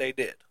of what they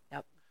did.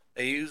 Yep.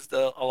 They used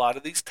a lot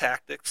of these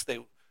tactics.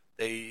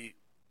 They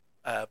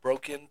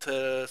broke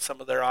into some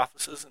of their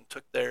offices and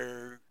took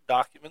their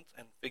documents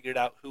and figured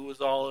out who was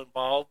all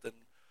involved and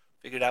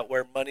figured out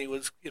where money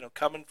was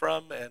coming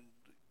from, and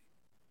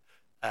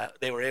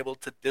they were able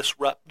to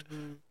disrupt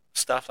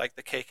stuff like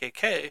the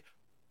KKK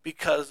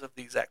because of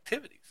these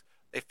activities.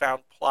 They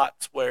found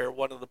plots where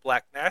one of the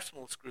black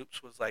nationalist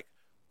groups was like,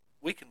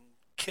 we can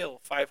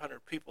kill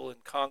 500 people in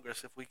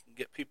Congress if we can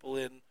get people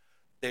in.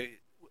 They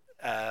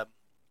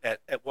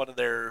at one of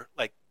their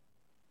like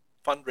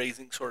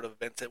fundraising sort of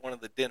events at one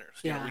of the dinners.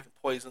 We can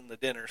poison the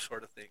dinner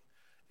sort of thing.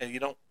 And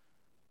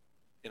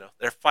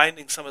they're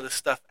finding some of this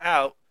stuff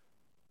out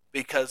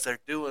because they're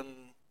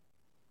doing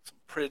some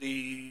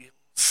pretty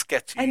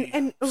sketchy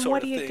and sort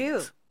what of do you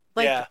things. do?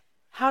 Like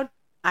how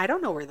I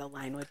don't know where the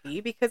line would be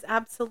because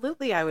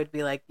absolutely I would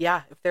be like,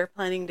 if they're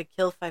planning to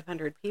kill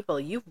 500 people,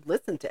 you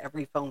listen to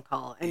every phone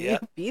call and you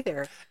be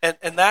there.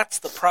 And that's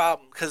the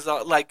problem because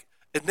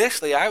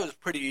initially I was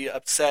pretty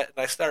upset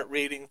and I started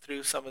reading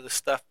through some of the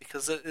stuff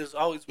because it is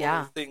always one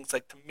of the things,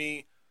 like to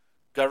me,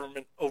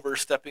 government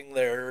overstepping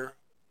their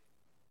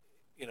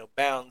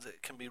bounds,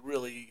 it can be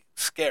really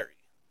scary.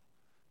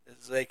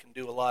 Is they can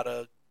do a lot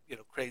of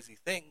crazy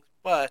things,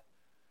 but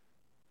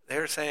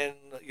they're saying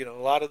a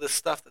lot of the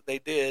stuff that they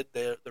did,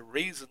 the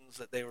reasons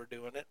that they were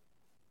doing it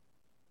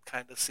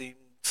kind of seemed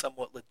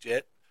somewhat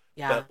legit.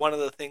 But one of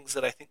the things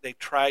that I think they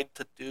tried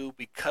to do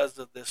because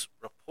of this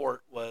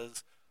report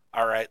was,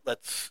 all right,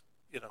 let's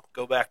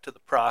go back to the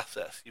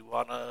process. You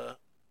want a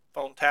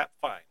phone tap?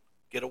 Fine,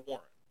 get a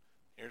warrant.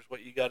 Here's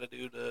what you got to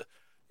do to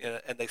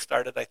and they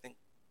started, I think,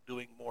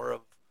 doing more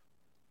of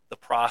the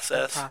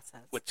process.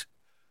 Which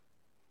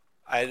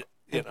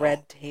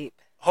red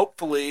tape.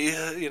 Hopefully,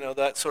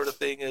 that sort of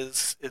thing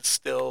is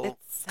still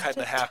kind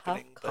of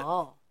happening. Tough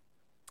call.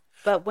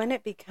 But when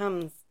it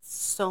becomes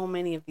so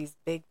many of these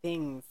big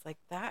things like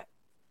that,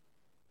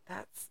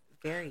 that's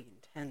very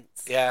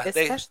intense. Yeah,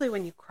 especially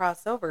when you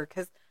cross over.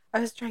 Because I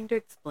was trying to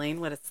explain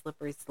what a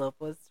slippery slope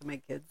was to my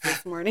kids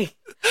this morning,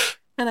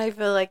 and I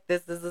feel like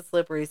this is a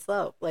slippery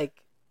slope.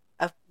 Like,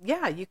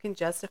 you can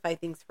justify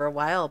things for a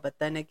while, but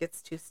then it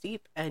gets too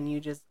steep, and you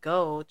just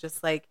go.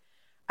 Just like,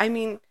 I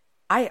mean,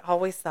 I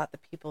always thought the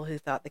people who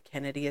thought the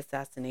Kennedy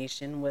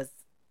assassination was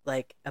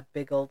like a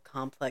big old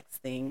complex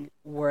thing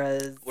were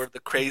the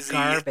crazy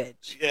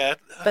garbage. Yeah.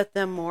 But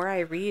the more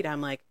I read,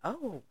 I'm like,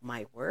 oh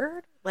my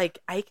word! Like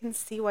I can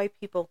see why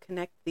people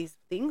connect these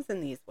things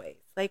in these ways.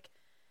 Like,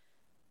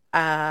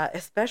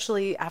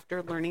 especially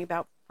after learning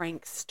about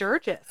Frank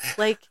Sturgis.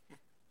 Like,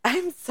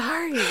 I'm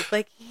sorry.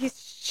 Like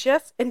he's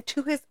just, and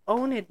to his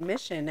own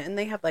admission, and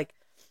they have like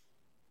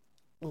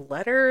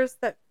letters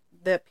that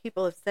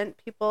people have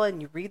sent people,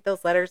 and you read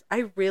those letters.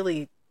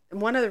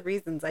 One of the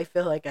reasons I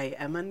feel like I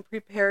am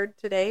unprepared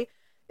today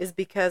is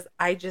because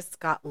I just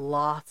got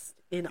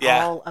lost in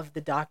all of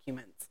the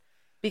documents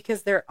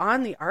because they're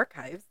on the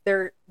archives.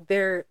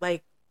 They're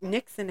like,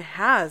 Nixon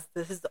has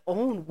his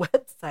own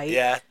website.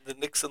 Yeah, the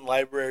Nixon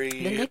Library.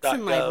 The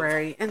Nixon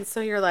Library. And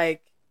so you're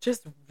like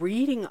just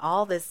reading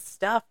all this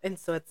stuff, and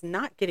so it's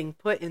not getting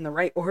put in the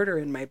right order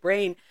in my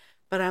brain,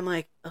 but I'm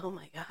like, oh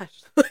my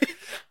gosh.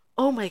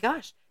 Oh my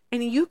gosh.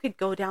 And you could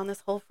go down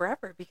this hole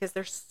forever because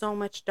there's so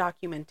much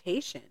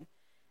documentation.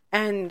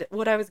 And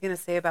what I was going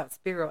to say about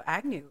Spiro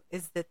Agnew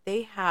is that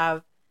they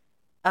have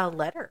a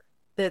letter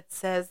that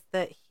says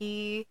that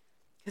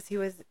because he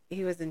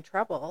was in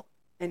trouble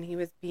and he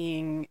was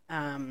being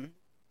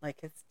like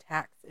his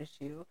tax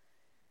issue,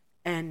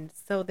 and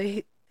so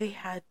they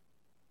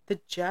the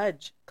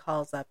judge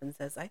calls up and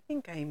says, I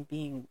think I'm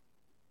being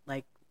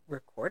like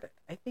recorded.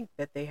 I think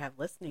that they have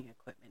listening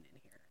equipment in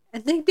here.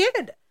 And they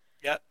did.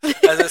 Yeah.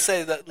 As I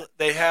say, that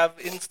they have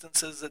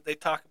instances that they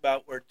talk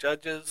about where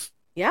judges,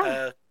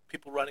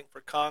 people running for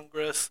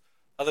Congress,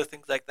 other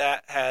things like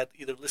that, had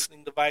either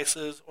listening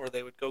devices, or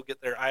they would go get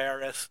their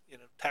IRS,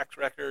 tax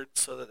records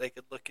so that they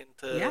could look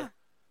into,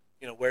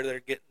 where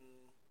they're getting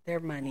their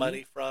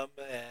money from.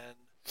 And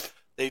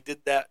they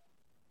did that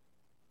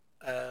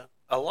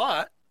a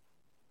lot.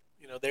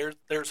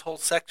 There's whole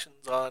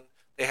sections on,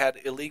 they had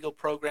illegal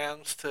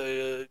programs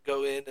to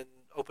go in and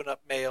open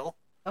up mail.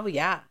 Oh,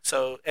 yeah.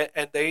 So,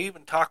 and they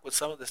even talk with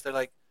some of this. They're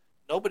like,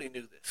 nobody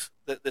knew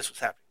that this was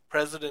happening. The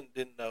president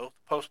didn't know.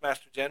 The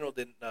postmaster general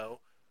didn't know.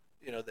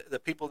 The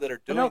people that are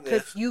doing this. No,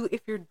 because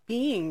if you're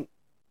being,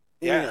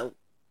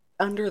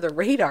 under the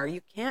radar,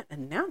 you can't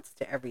announce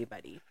to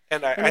everybody.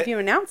 And if you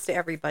announce to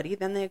everybody,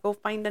 then they go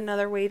find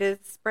another way to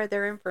spread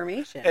their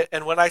information.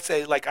 And when I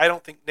say, like, I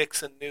don't think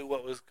Nixon knew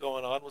what was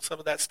going on with some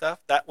of that stuff.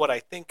 What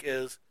I think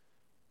is,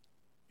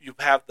 you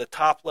have the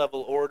top level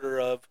order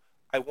of,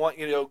 I want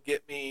you to go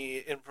get me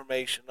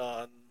information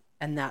on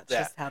and that's that.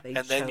 Just how they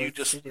and then you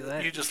just to do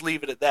it. You just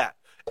leave it at that,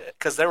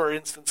 because there were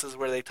instances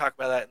where they talk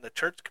about that in the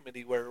church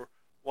committee where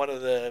one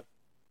of the,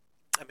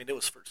 it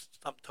was for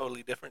something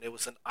totally different. It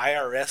was an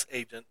IRS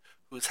agent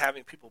who was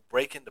having people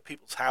break into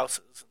people's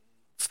houses and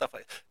stuff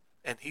like that.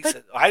 And he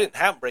said, I didn't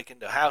have them break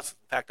into houses.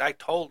 In fact, I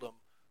told them,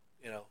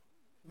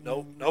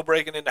 no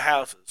breaking into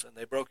houses, and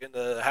they broke into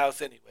the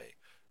house anyway.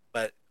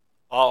 But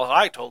all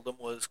I told them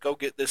was, go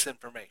get this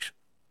information.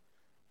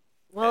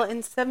 Well, in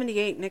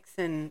 1978,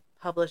 Nixon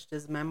published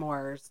his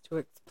memoirs to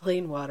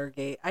explain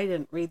Watergate. I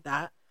didn't read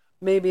that.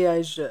 Maybe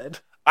I should.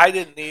 I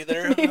didn't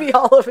either. Maybe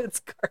all of it's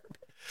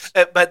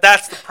garbage. But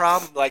that's the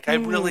problem. Like, I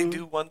really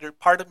do wonder.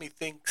 Part of me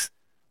thinks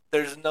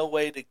there's no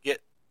way to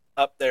get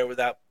up there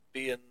without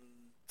being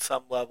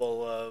some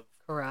level of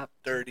corrupt,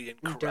 dirty and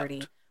corrupt.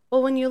 Dirty.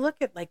 Well, when you look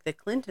at, like, the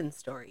Clinton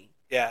story.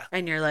 Yeah.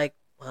 And you're like,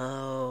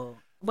 whoa.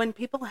 When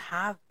people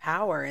have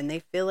power and they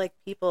feel like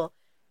people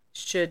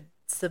should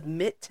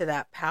submit to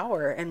that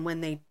power, and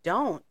when they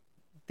don't,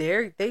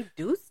 they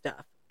do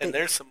stuff. And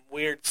there's some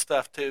weird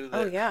stuff too.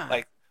 That,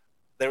 like,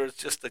 there was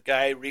just a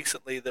guy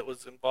recently that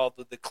was involved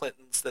with the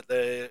Clintons that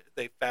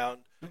they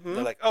found. Mm-hmm.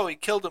 They're like, oh, he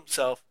killed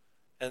himself,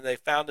 and they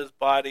found his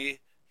body.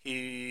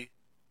 He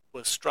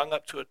was strung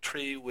up to a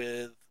tree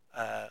with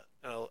an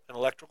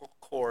electrical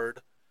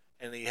cord,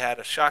 and he had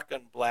a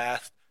shotgun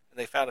blast, and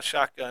they found a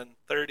shotgun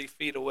 30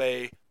 feet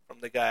away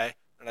from the guy.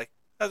 They're like,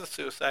 that's a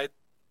suicide.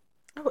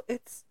 Oh,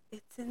 it's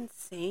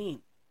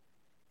insane.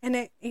 And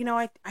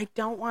I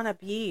don't want to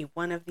be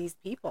one of these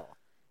people.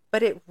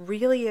 But it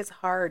really is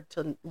hard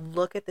to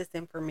look at this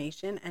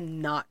information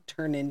and not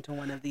turn into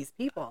one of these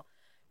people.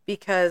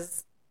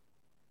 Because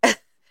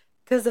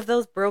of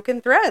those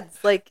broken threads.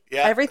 Like,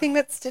 everything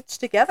that's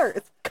stitched together,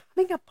 it's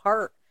coming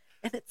apart.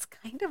 And it's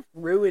kind of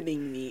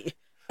ruining me.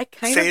 I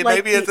kind of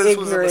like maybe this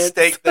was a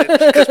mistake then.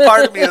 Because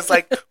part of me is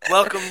like,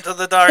 welcome to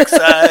the dark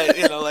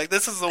side. Like,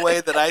 this is the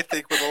way that I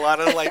think with a lot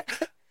of, like,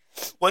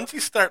 once you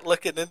start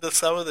looking into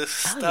some of this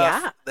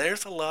stuff,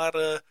 there's a lot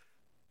of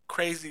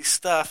crazy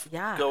stuff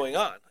going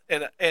on,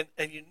 and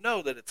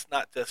that it's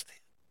not just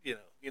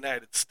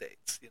United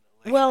States.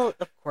 Like, well,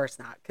 of course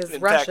not, because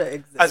Russia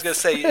exists. I was going to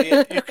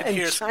say you can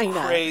hear some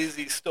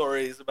crazy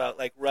stories about,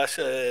 like,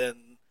 Russia,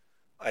 and,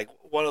 like,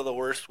 one of the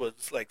worst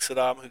was, like,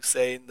 Saddam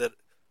Hussein. That,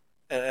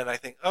 and I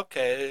think,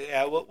 okay,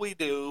 yeah, what we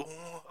do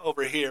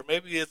over here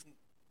maybe isn't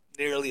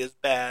nearly as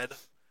bad.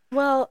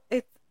 Well,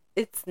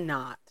 it's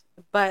not,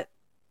 but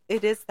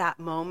it is that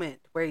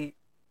moment where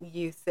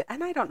you sit,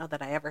 and I don't know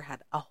that I ever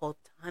had a whole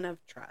ton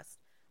of trust.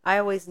 I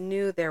always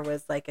knew there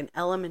was, like, an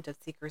element of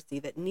secrecy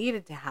that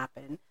needed to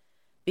happen,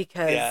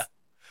 because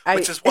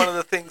which is one of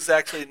the things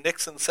actually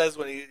Nixon says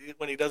when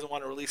he doesn't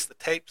want to release the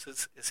tapes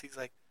is he's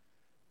like,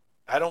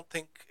 I don't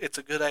think it's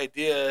a good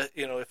idea,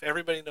 if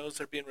everybody knows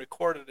they're being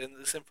recorded and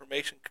this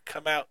information could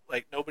come out,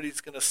 like,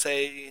 nobody's going to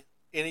say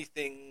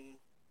anything,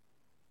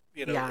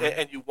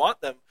 and you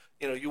want them.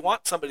 You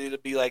want somebody to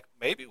be like,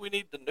 maybe we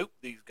need to nuke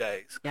these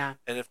guys. Yeah.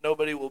 And if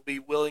nobody will be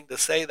willing to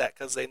say that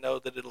because they know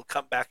that it'll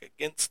come back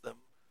against them,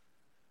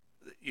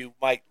 you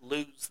might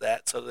lose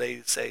that. So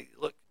they say,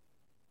 look,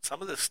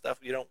 some of this stuff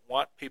you don't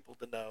want people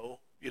to know.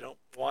 You don't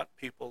want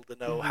people to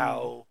know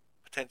how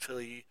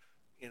potentially,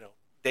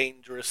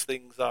 dangerous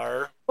things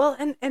are. Well,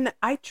 and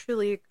I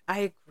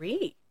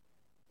agree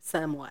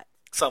somewhat.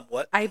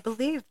 Somewhat. I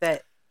believe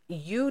that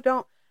you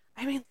don't.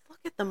 I mean, look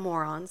at the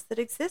morons that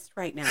exist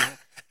right now.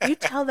 You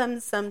tell them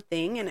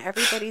something and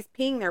everybody's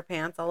peeing their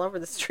pants all over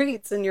the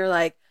streets, and you're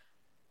like,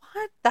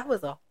 what? That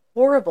was a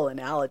horrible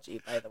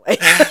analogy, by the way.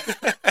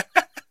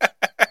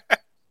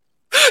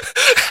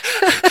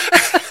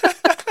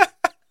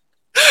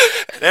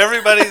 And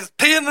everybody's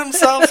peeing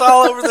themselves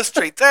all over the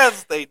streets,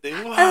 as they do.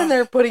 And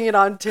they're putting it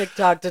on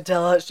TikTok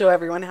to show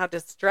everyone how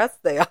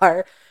distressed they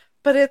are.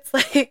 But it's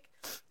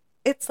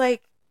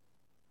like,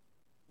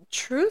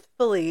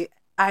 truthfully,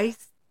 I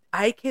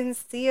can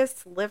see a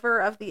sliver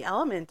of the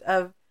element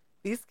of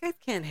these guys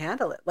can't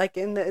handle it. Like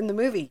in the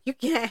movie, you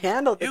can't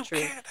handle the You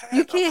truth. can't You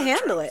handle can't the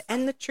handle truth. it.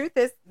 And the truth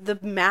is, the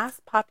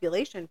mass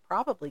population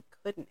probably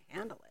couldn't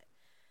handle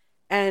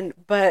it.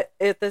 But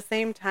at the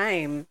same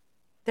time,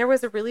 there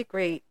was a really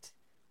great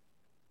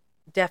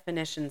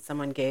definition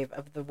someone gave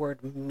of the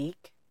word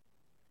meek,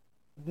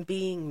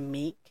 being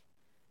meek.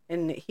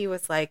 And he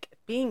was like,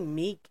 being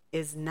meek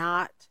is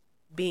not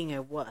being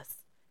a wuss.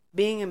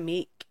 Being a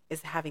meek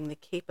is having the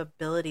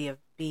capability of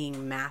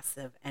being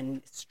massive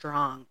and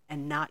strong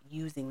and not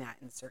using that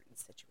in certain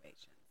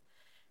situations.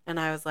 And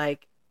I was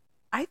like,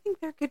 I think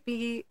there could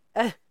be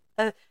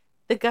the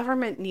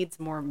government needs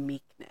more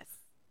meekness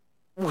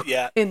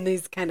Yeah. in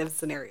these kind of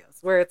scenarios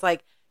where it's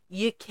like,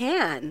 you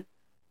can,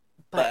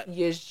 but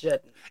you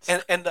shouldn't.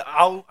 And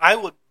I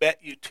would bet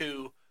you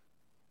too,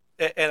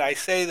 and I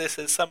say this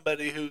as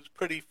somebody who's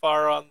pretty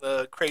far on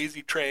the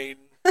crazy train.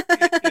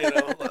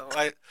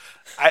 I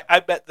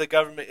bet the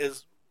government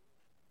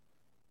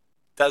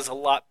does a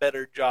lot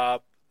better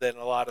job than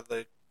a lot of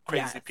the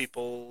crazy Yes.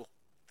 people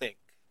think.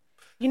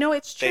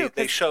 It's true.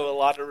 They show a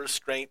lot of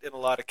restraint in a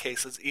lot of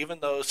cases, even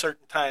though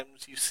certain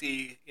times you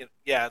see,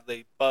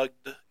 they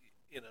bugged,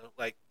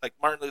 like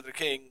Martin Luther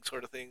King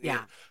sort of thing.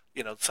 Yeah.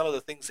 Some of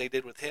the things they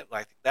did with him,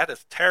 I think that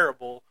is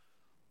terrible.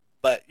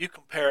 But you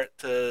compare it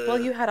to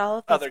you had all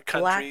of other Black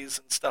countries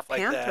and stuff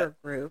like Panther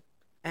that. group,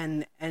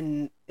 and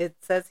it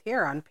says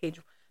here on page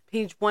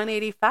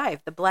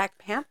 185, the Black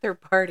Panther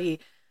Party,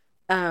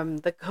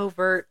 the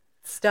covert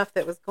stuff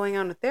that was going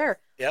on with there.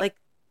 Yep. Like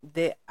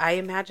I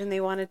imagine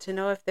they wanted to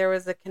know if there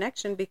was a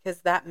connection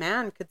because that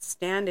man could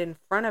stand in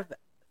front of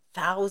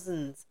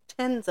thousands,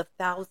 tens of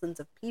thousands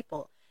of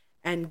people,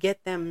 and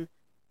get them,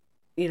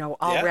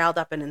 all riled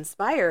up and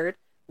inspired.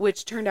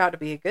 Which turned out to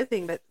be a good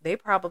thing, but they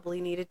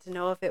probably needed to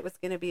know if it was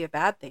going to be a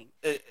bad thing.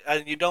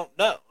 And you don't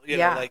know,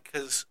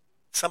 because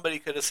somebody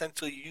could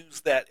essentially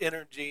use that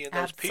energy in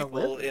those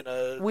people in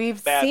a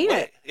We've bad seen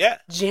way. It. Yeah.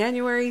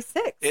 January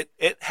 6th.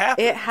 It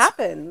happens. It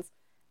happens.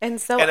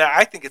 And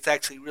I think it's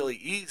actually really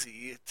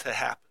easy to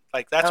happen.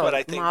 Like, that's what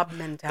I think. Mob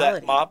mentality.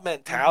 That mob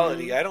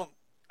mentality. Mm-hmm.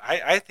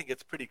 I think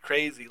it's pretty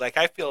crazy. Like,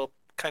 I feel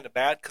kind of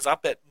bad because I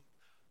bet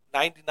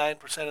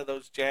 99% of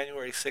those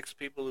January 6th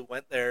people who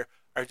went there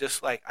are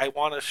just like, I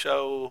want to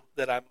show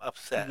that I'm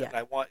upset. Yeah. And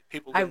I want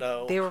people to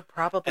know. They were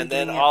probably and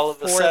then doing all it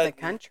of a for sudden, the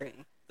country.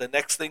 The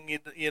next thing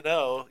you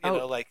know,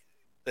 like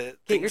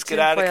things get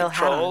out of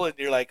control, and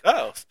you're like,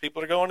 oh,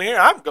 people are going here,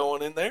 I'm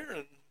going in there,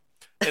 and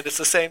it's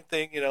the same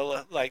thing,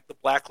 like the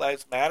Black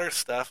Lives Matter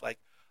stuff. Like,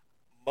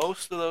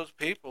 most of those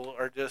people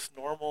are just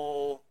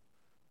normal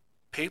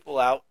people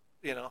out.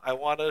 I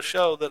want to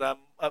show that I'm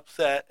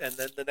upset, and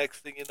then the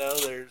next thing you know,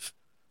 there's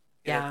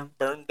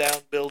burned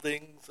down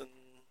buildings. And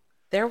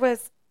there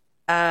was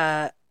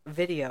a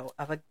video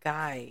of a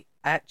guy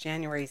at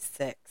January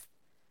 6th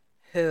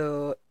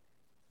who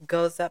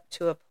goes up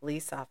to a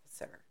police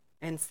officer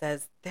and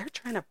says, they're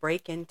trying to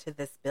break into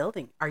this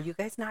building. Are you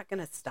guys not going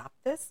to stop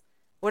this?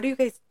 What are you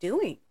guys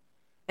doing?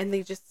 And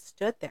they just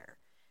stood there.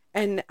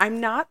 And I'm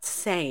not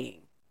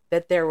saying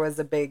that there was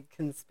a big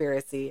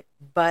conspiracy,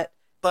 but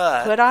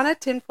put on a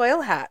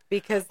tinfoil hat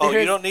because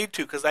you don't need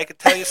to, because I could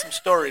tell you some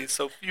stories.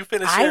 So you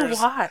finish yours.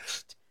 I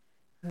watched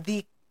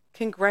the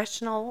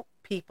congressional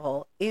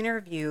people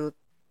interview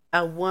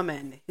a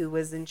woman who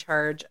was in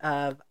charge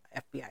of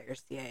FBI or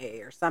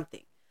CIA or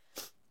something.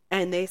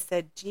 And they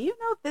said, do you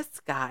know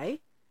this guy?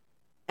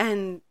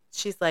 And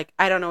she's like,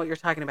 I don't know what you're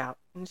talking about.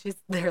 And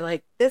they're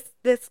like,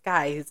 this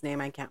guy whose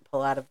name I can't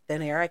pull out of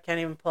thin air. I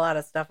can't even pull out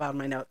of stuff out of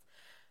my notes.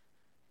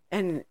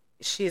 And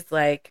she's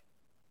like,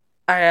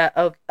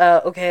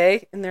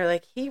 okay. And they're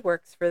like, he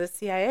works for the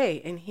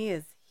CIA and he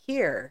is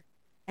here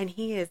and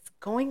he is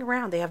going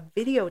around. They have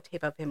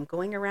videotape of him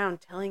going around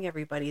telling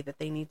everybody that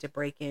they need to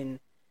break in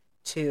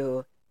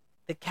to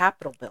the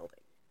Capitol building.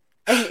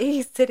 And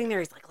he's sitting there.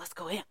 He's like, let's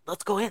go in.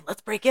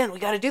 Let's break in. We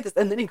got to do this.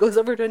 And then he goes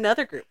over to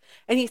another group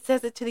and he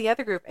says it to the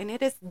other group. And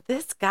it is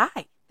this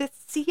guy, this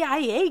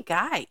CIA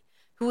guy,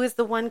 who is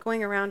the one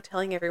going around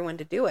telling everyone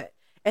to do it.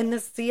 And the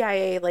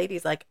CIA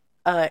lady's like,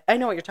 I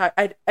know what you're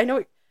talking. I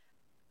know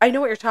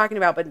what you're talking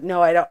about, but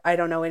no, I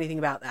don't know anything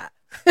about that.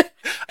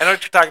 I know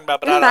what you're talking about,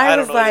 but I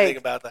don't know anything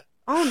about that.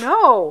 Oh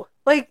no!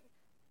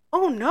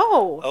 Oh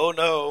no! Oh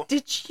no!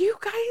 Did you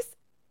guys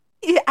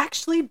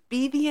actually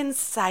be the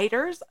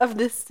inciters of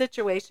this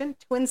situation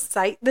to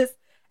incite this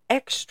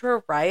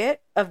extra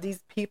riot of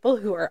these people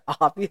who are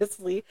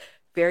obviously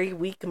very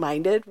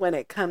weak-minded when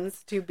it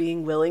comes to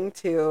being willing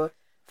to,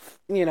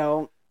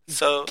 get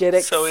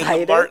excited? So in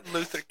the Martin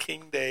Luther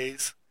King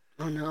days,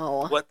 oh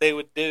no, what they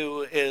would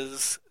do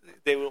is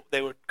they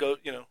would go,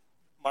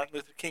 Martin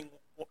Luther King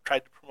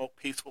tried to promote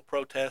peaceful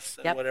protests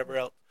and whatever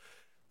else.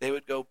 They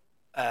would go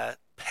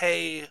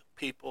pay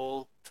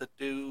people to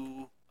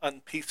do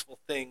unpeaceful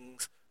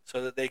things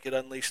so that they could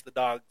unleash the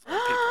dogs on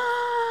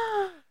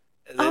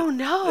people. Oh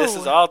no! This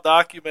is all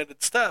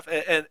documented stuff,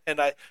 and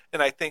I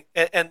think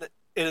and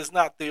it is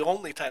not the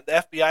only time.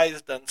 The FBI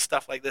has done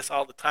stuff like this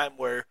all the time,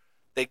 where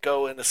they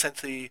go and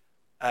essentially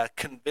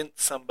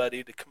convince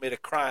somebody to commit a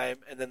crime,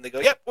 and then they go,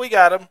 "Yep, we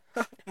got him,"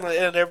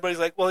 and everybody's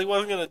like, "Well, he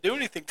wasn't going to do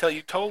anything till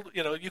you told,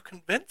 you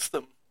convinced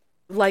them."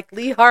 Like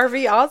Lee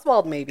Harvey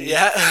Oswald, maybe.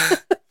 Yeah.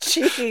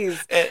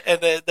 Jeez.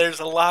 And there's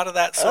a lot of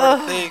that sort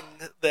of thing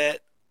that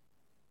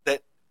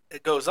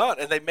it goes on,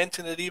 and they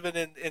mention it even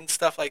in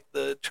stuff like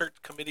the church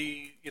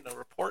committee,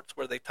 reports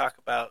where they talk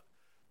about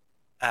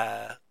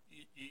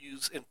you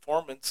use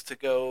informants to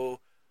go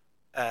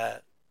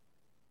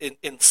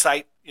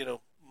incite,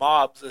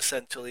 mobs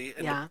essentially,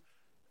 and Yeah.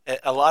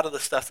 a lot of the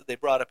stuff that they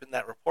brought up in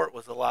that report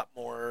was a lot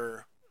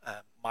more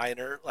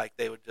minor. Like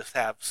they would just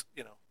have,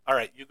 all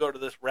right, you go to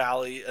this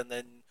rally, and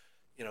then,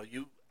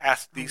 you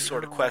ask these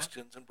sort of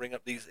questions and bring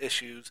up these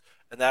issues,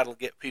 and that'll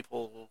get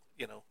people,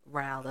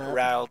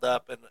 riled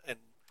up,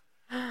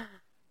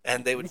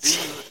 and they would do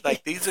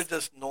like these are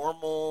just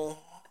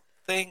normal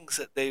things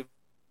that they've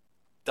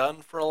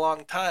done for a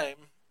long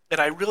time,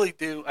 and I'm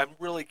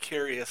really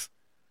curious.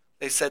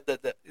 They said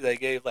that they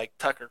gave like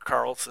Tucker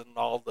Carlson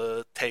all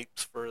the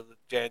tapes for the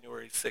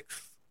January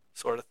 6th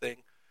sort of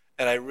thing,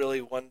 and I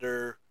really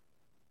wonder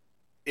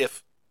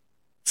if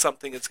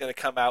something is going to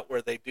come out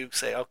where they do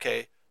say,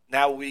 okay,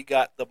 now we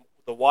got the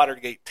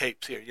Watergate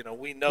tapes here.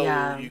 We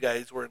know you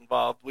guys were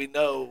involved. We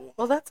know.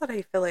 Well, that's what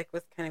I feel like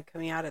was kind of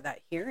coming out of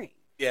that hearing.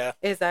 Yeah.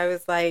 Is I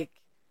was like,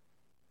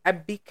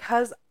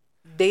 because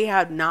they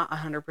had not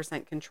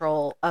 100%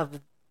 control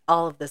of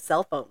all of the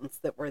cell phones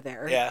that were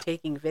there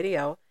taking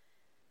video.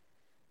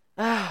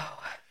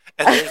 Oh.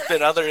 And there's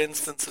been other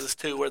instances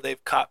too where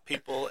they've caught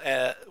people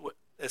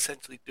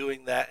essentially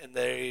doing that, and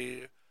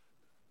they've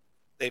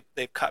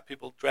caught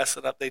people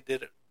dressing up. They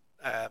did it.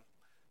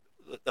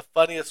 The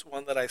funniest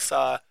one that I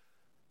saw,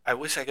 I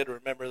wish I could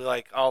remember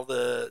like all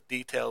the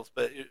details,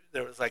 but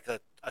there was like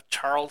a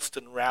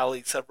Charleston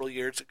rally several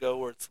years ago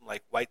where some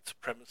like white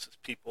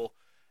supremacist people,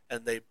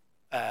 and they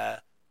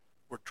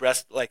were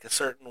dressed like a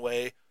certain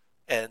way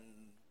and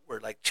were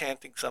like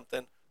chanting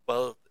something.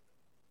 Well,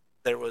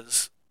 there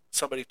was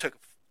somebody took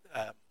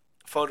a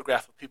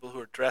photograph of people who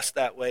were dressed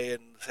that way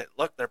and said,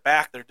 "Look, they're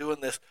back. They're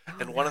doing this."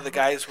 And one of the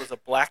guys was a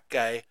black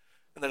guy,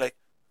 and they're like,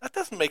 "That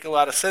doesn't make a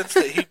lot of sense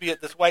that he'd be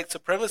at this white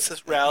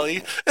supremacist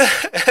rally."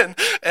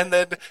 and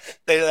then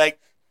they like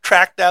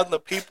tracked down the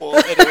people,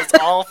 and it was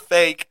all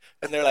fake.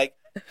 And they're like,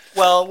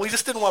 "Well, we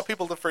just didn't want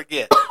people to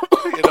forget.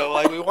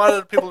 Like we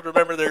wanted people to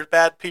remember there's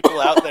bad people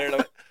out there."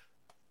 Like,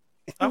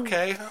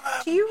 okay.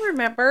 Do you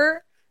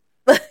remember,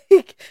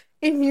 like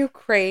in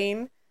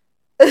Ukraine,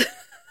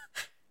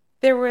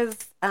 there was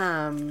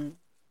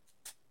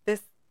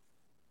this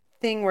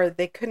thing where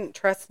they couldn't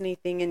trust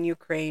anything in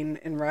Ukraine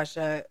and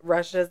Russia.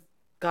 Russia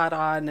got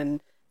on,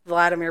 and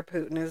Vladimir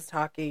Putin is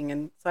talking,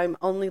 and so I'm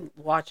only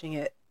watching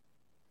it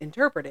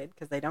interpreted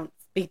because I don't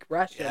speak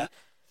Russian. Yeah.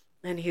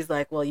 And he's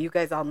like, "Well, you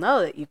guys all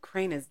know that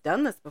Ukraine has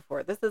done this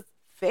before. This is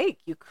fake.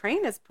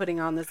 Ukraine is putting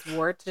on this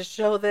war to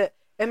show that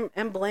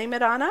and blame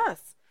it on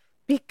us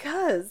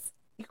because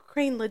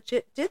Ukraine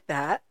legit did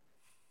that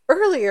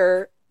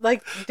earlier,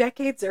 like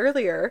decades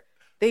earlier.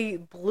 They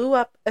blew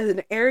up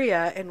an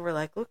area and were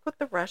like, look what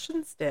the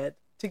Russians did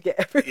to get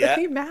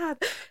everybody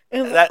mad."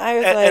 And I was like,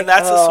 and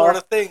that's the sort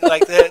of thing.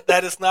 Like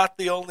that is not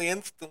the only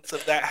instance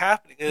of that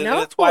happening. And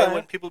it's why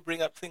when people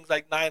bring up things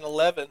like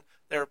 9/11,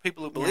 there are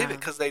people who believe it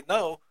because they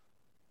know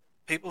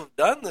people have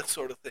done this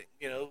sort of thing.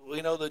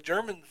 We know the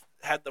Germans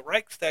had the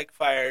Reichstag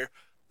fire.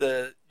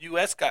 The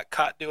U.S. got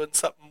caught doing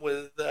something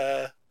with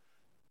that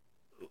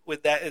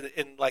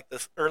in like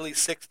the early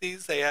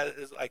 60s. They had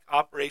like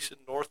Operation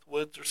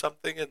Northwoods or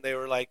something, and they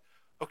were like,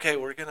 okay,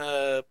 we're going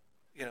to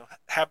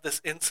have this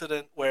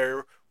incident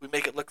where we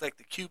make it look like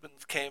the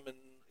Cubans came and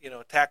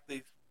attacked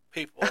these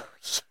people. Oh,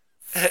 yes.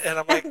 And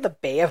I'm like, the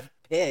Bay of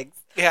Pigs.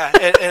 Yeah,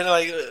 and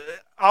like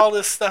all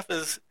this stuff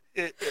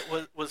it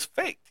was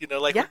faked.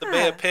 Like with the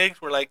Bay of Pigs,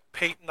 we're like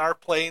painting our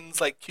planes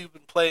like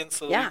Cuban planes,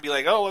 so we'd be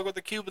like, oh, look what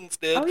the Cubans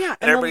did. Oh, yeah.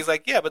 And everybody's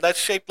like, yeah, but that's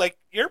shaped like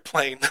your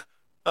plane.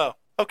 Oh,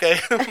 okay,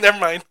 never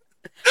mind.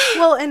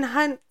 Well, and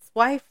Hunt's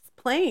wife's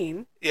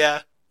plane.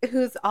 Yeah.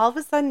 Who's all of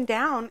a sudden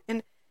down,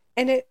 and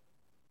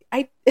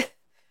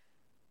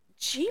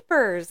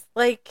jeepers,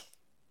 like,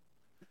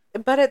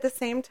 but at the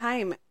same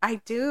time,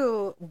 I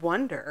do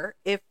wonder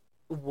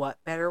what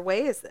better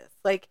way is this?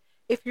 Like,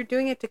 if you're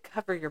doing it to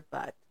cover your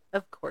butt,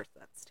 of course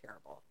that's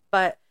terrible.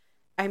 But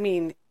I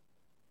mean,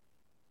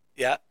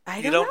 yeah,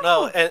 I don't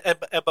know. And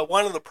but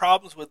one of the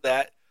problems with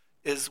that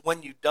is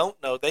when you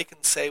don't know, they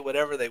can say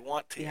whatever they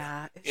want to.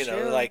 Yeah,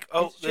 true. Like,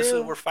 oh,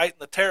 we're fighting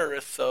the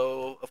terrorists,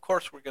 so of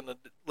course we're going to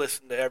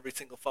listen to every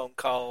single phone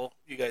call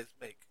you guys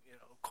make.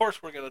 Of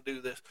course we're going to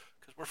do this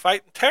because we're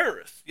fighting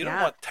terrorists. You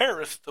don't want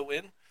terrorists to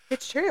win.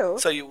 It's true.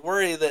 So you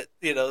worry that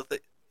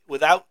that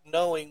without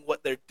knowing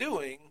what they're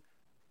doing,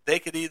 they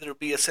could either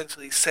be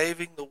essentially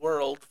saving the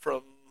world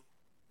from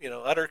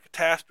utter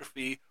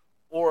catastrophe,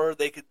 or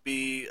they could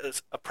be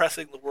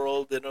oppressing the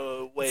world in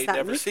a way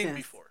never seen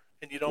before.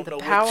 And you don't know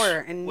power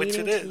and which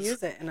needing it is. To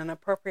use it in an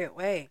appropriate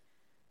way.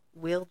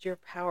 Wield your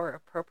power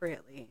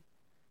appropriately,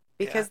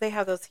 because they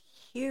have those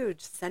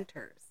huge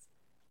centers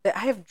that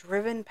I have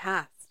driven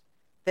past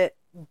that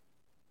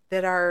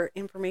that are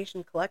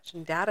information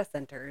collection data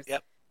centers.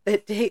 Yep.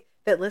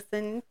 That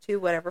listen to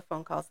whatever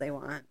phone calls they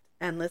want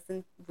and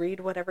read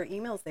whatever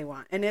emails they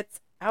want, and it's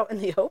out in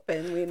the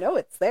open. We know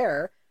it's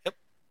there. Yep.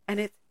 And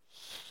it's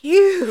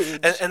huge.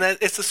 And that,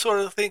 it's the sort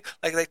of thing,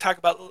 like they talk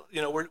about,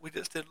 we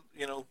just did,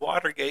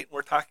 Watergate, and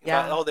we're talking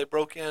about, they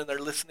broke in, they're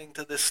listening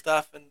to this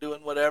stuff and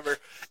doing whatever,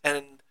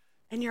 and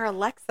your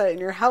Alexa in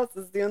your house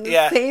is doing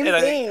the same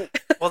thing.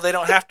 Well, they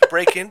don't have to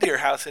break into your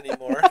house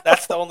anymore.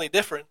 That's the only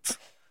difference.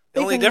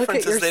 The only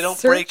difference is they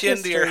don't break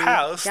into your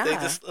house. Yeah. They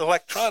just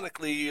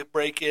electronically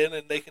break in,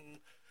 and they can,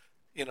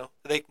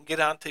 they can get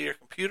onto your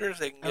computers.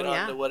 They can get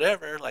onto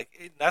whatever.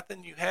 Like,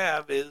 nothing you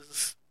have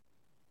is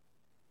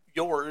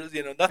yours.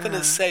 Nothing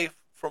is safe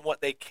from what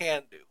they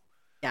can do.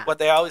 Yeah. What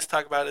they always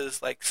talk about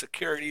is, like,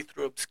 security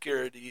through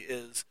obscurity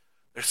is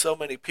there's so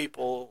many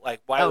people,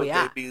 like, why would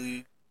they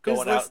be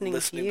going out and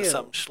listening to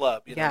some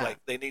schlub? Like,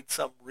 they need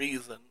some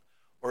reason,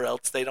 or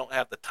else they don't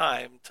have the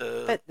time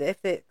to... But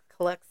if it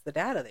collects the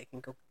data, they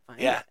can go find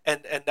it. Yeah,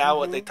 and now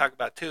what they talk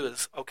about, too,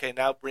 is, okay,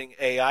 now bring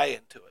AI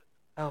into it.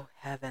 Oh,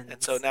 heavens.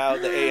 And so now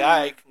the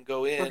AI can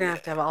go in... We're going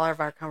to have all of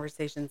our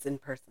conversations in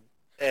person.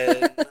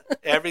 And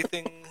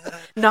everything...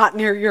 Not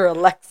near your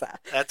Alexa.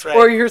 That's right.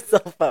 Or your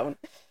cell phone.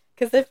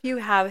 Because if you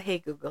have Hey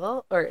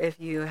Google, or if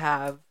you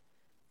have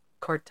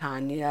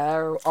Cortana,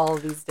 or all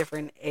these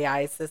different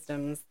AI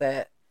systems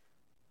that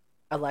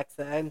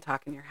Alexa and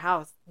talk in your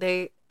house,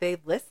 they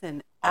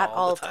listen at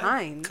all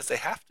times. Because they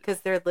have to.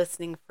 Because they're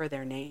listening for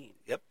their name.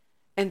 Yep.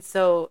 And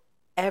so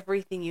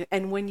everything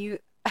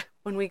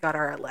when we got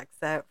our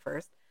Alexa at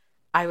first,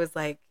 I was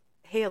like,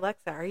 hey,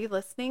 Alexa, are you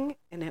listening?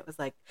 And it was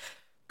like,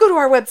 go to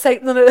our website.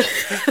 And then I was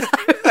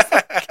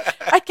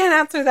like, I can't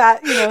answer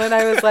that, and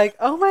I was like,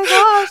 oh my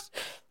gosh.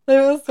 It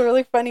was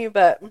really funny,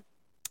 but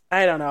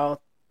I don't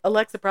know.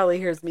 Alexa probably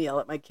hears me yell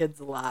at my kids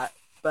a lot,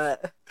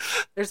 but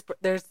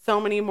there's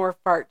so many more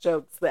fart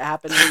jokes that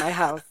happen in my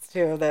house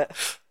too that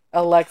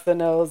Alexa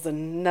knows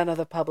and none of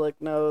the public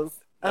knows.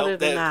 Other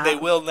than that, they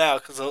will now,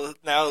 because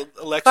now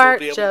Alexa fart will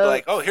be able to be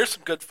like, oh, here's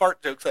some good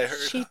fart jokes I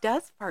heard. She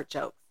does fart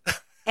jokes,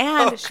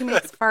 and she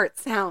makes fart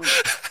sounds.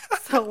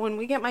 So when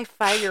we get my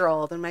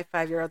 5-year-old, and my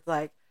 5-year-old's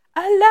like,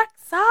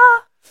 Alexa,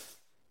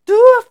 do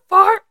a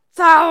fart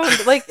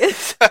sound. Like,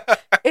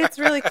 it's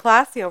really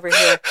classy over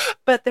here,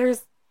 but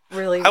there's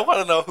really... I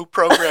want to know who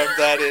programmed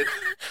that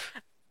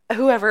in.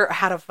 Whoever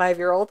had a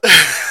 5-year-old.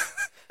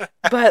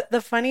 But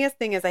the funniest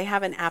thing is I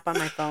have an app on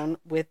my phone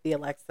with the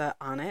Alexa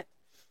on it,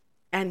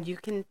 and you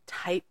can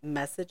type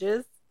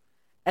messages,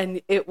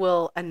 and it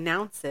will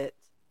announce it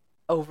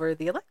over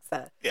the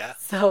Alexa. Yeah.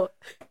 So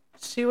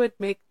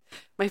my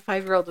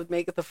 5-year-old would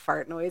make the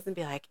fart noise and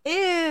be like, ew,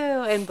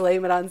 and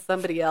blame it on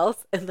somebody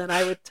else. And then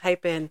I would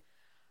type in,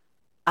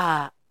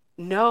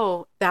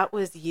 no, that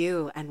was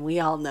you, and we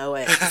all know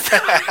it.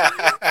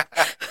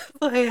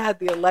 So I had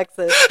the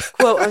Alexa,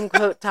 quote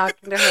unquote,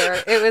 talking to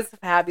her. It was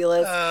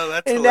fabulous. Oh,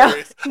 that's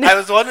hilarious. I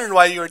was wondering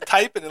why you were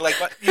typing it. Like,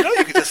 what? You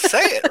could just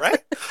say it,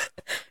 right?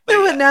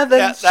 But now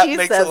that she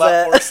makes says a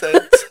lot more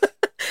sense.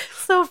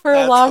 So for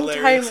a long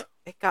time,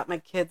 it got my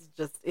kids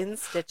just in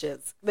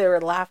stitches. They were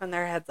laughing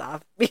their heads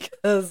off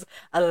because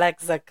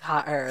Alexa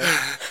caught her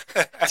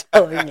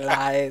telling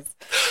lies.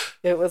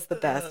 It was the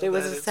best. It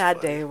was a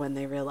sad day when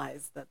they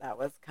realized that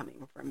was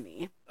coming from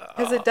me.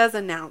 Because it does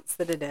announce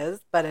that it is,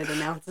 but it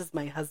announces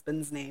my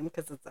husband's name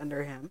because it's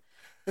under him.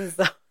 And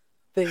so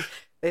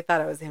they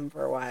thought it was him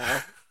for a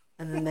while.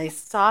 And then they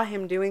saw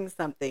him doing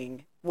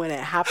something when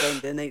it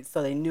happened, and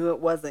so they knew it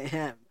wasn't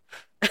him.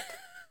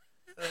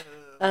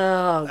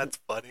 That's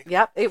funny.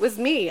 Yep, it was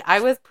me.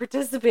 I was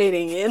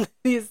participating in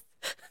this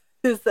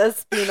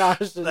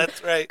espionage.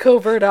 That's right.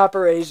 Covert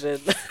operation.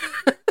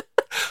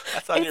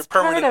 That's on your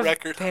permanent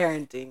record.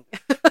 Parenting.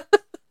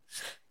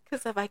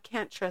 Because if I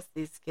can't trust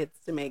these kids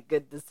to make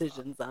good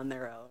decisions on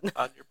their own.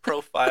 On your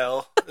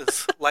profile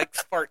is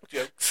likes fart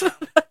jokes.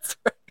 That's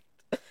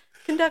right.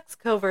 Conducts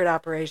covert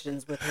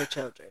operations with her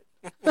children.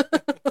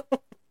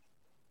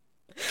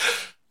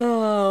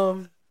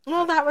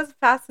 Well, that was a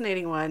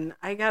fascinating one.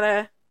 I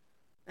gotta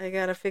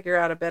figure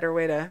out a better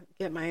way to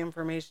get my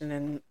information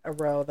in a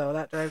row, though.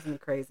 That drives me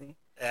crazy.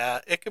 Yeah,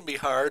 it can be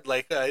hard.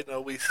 Like, I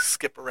know we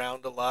skip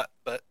around a lot,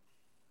 but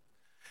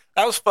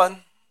that was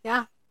fun.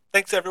 Yeah.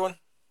 Thanks, everyone.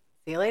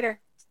 See you later.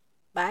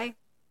 Bye.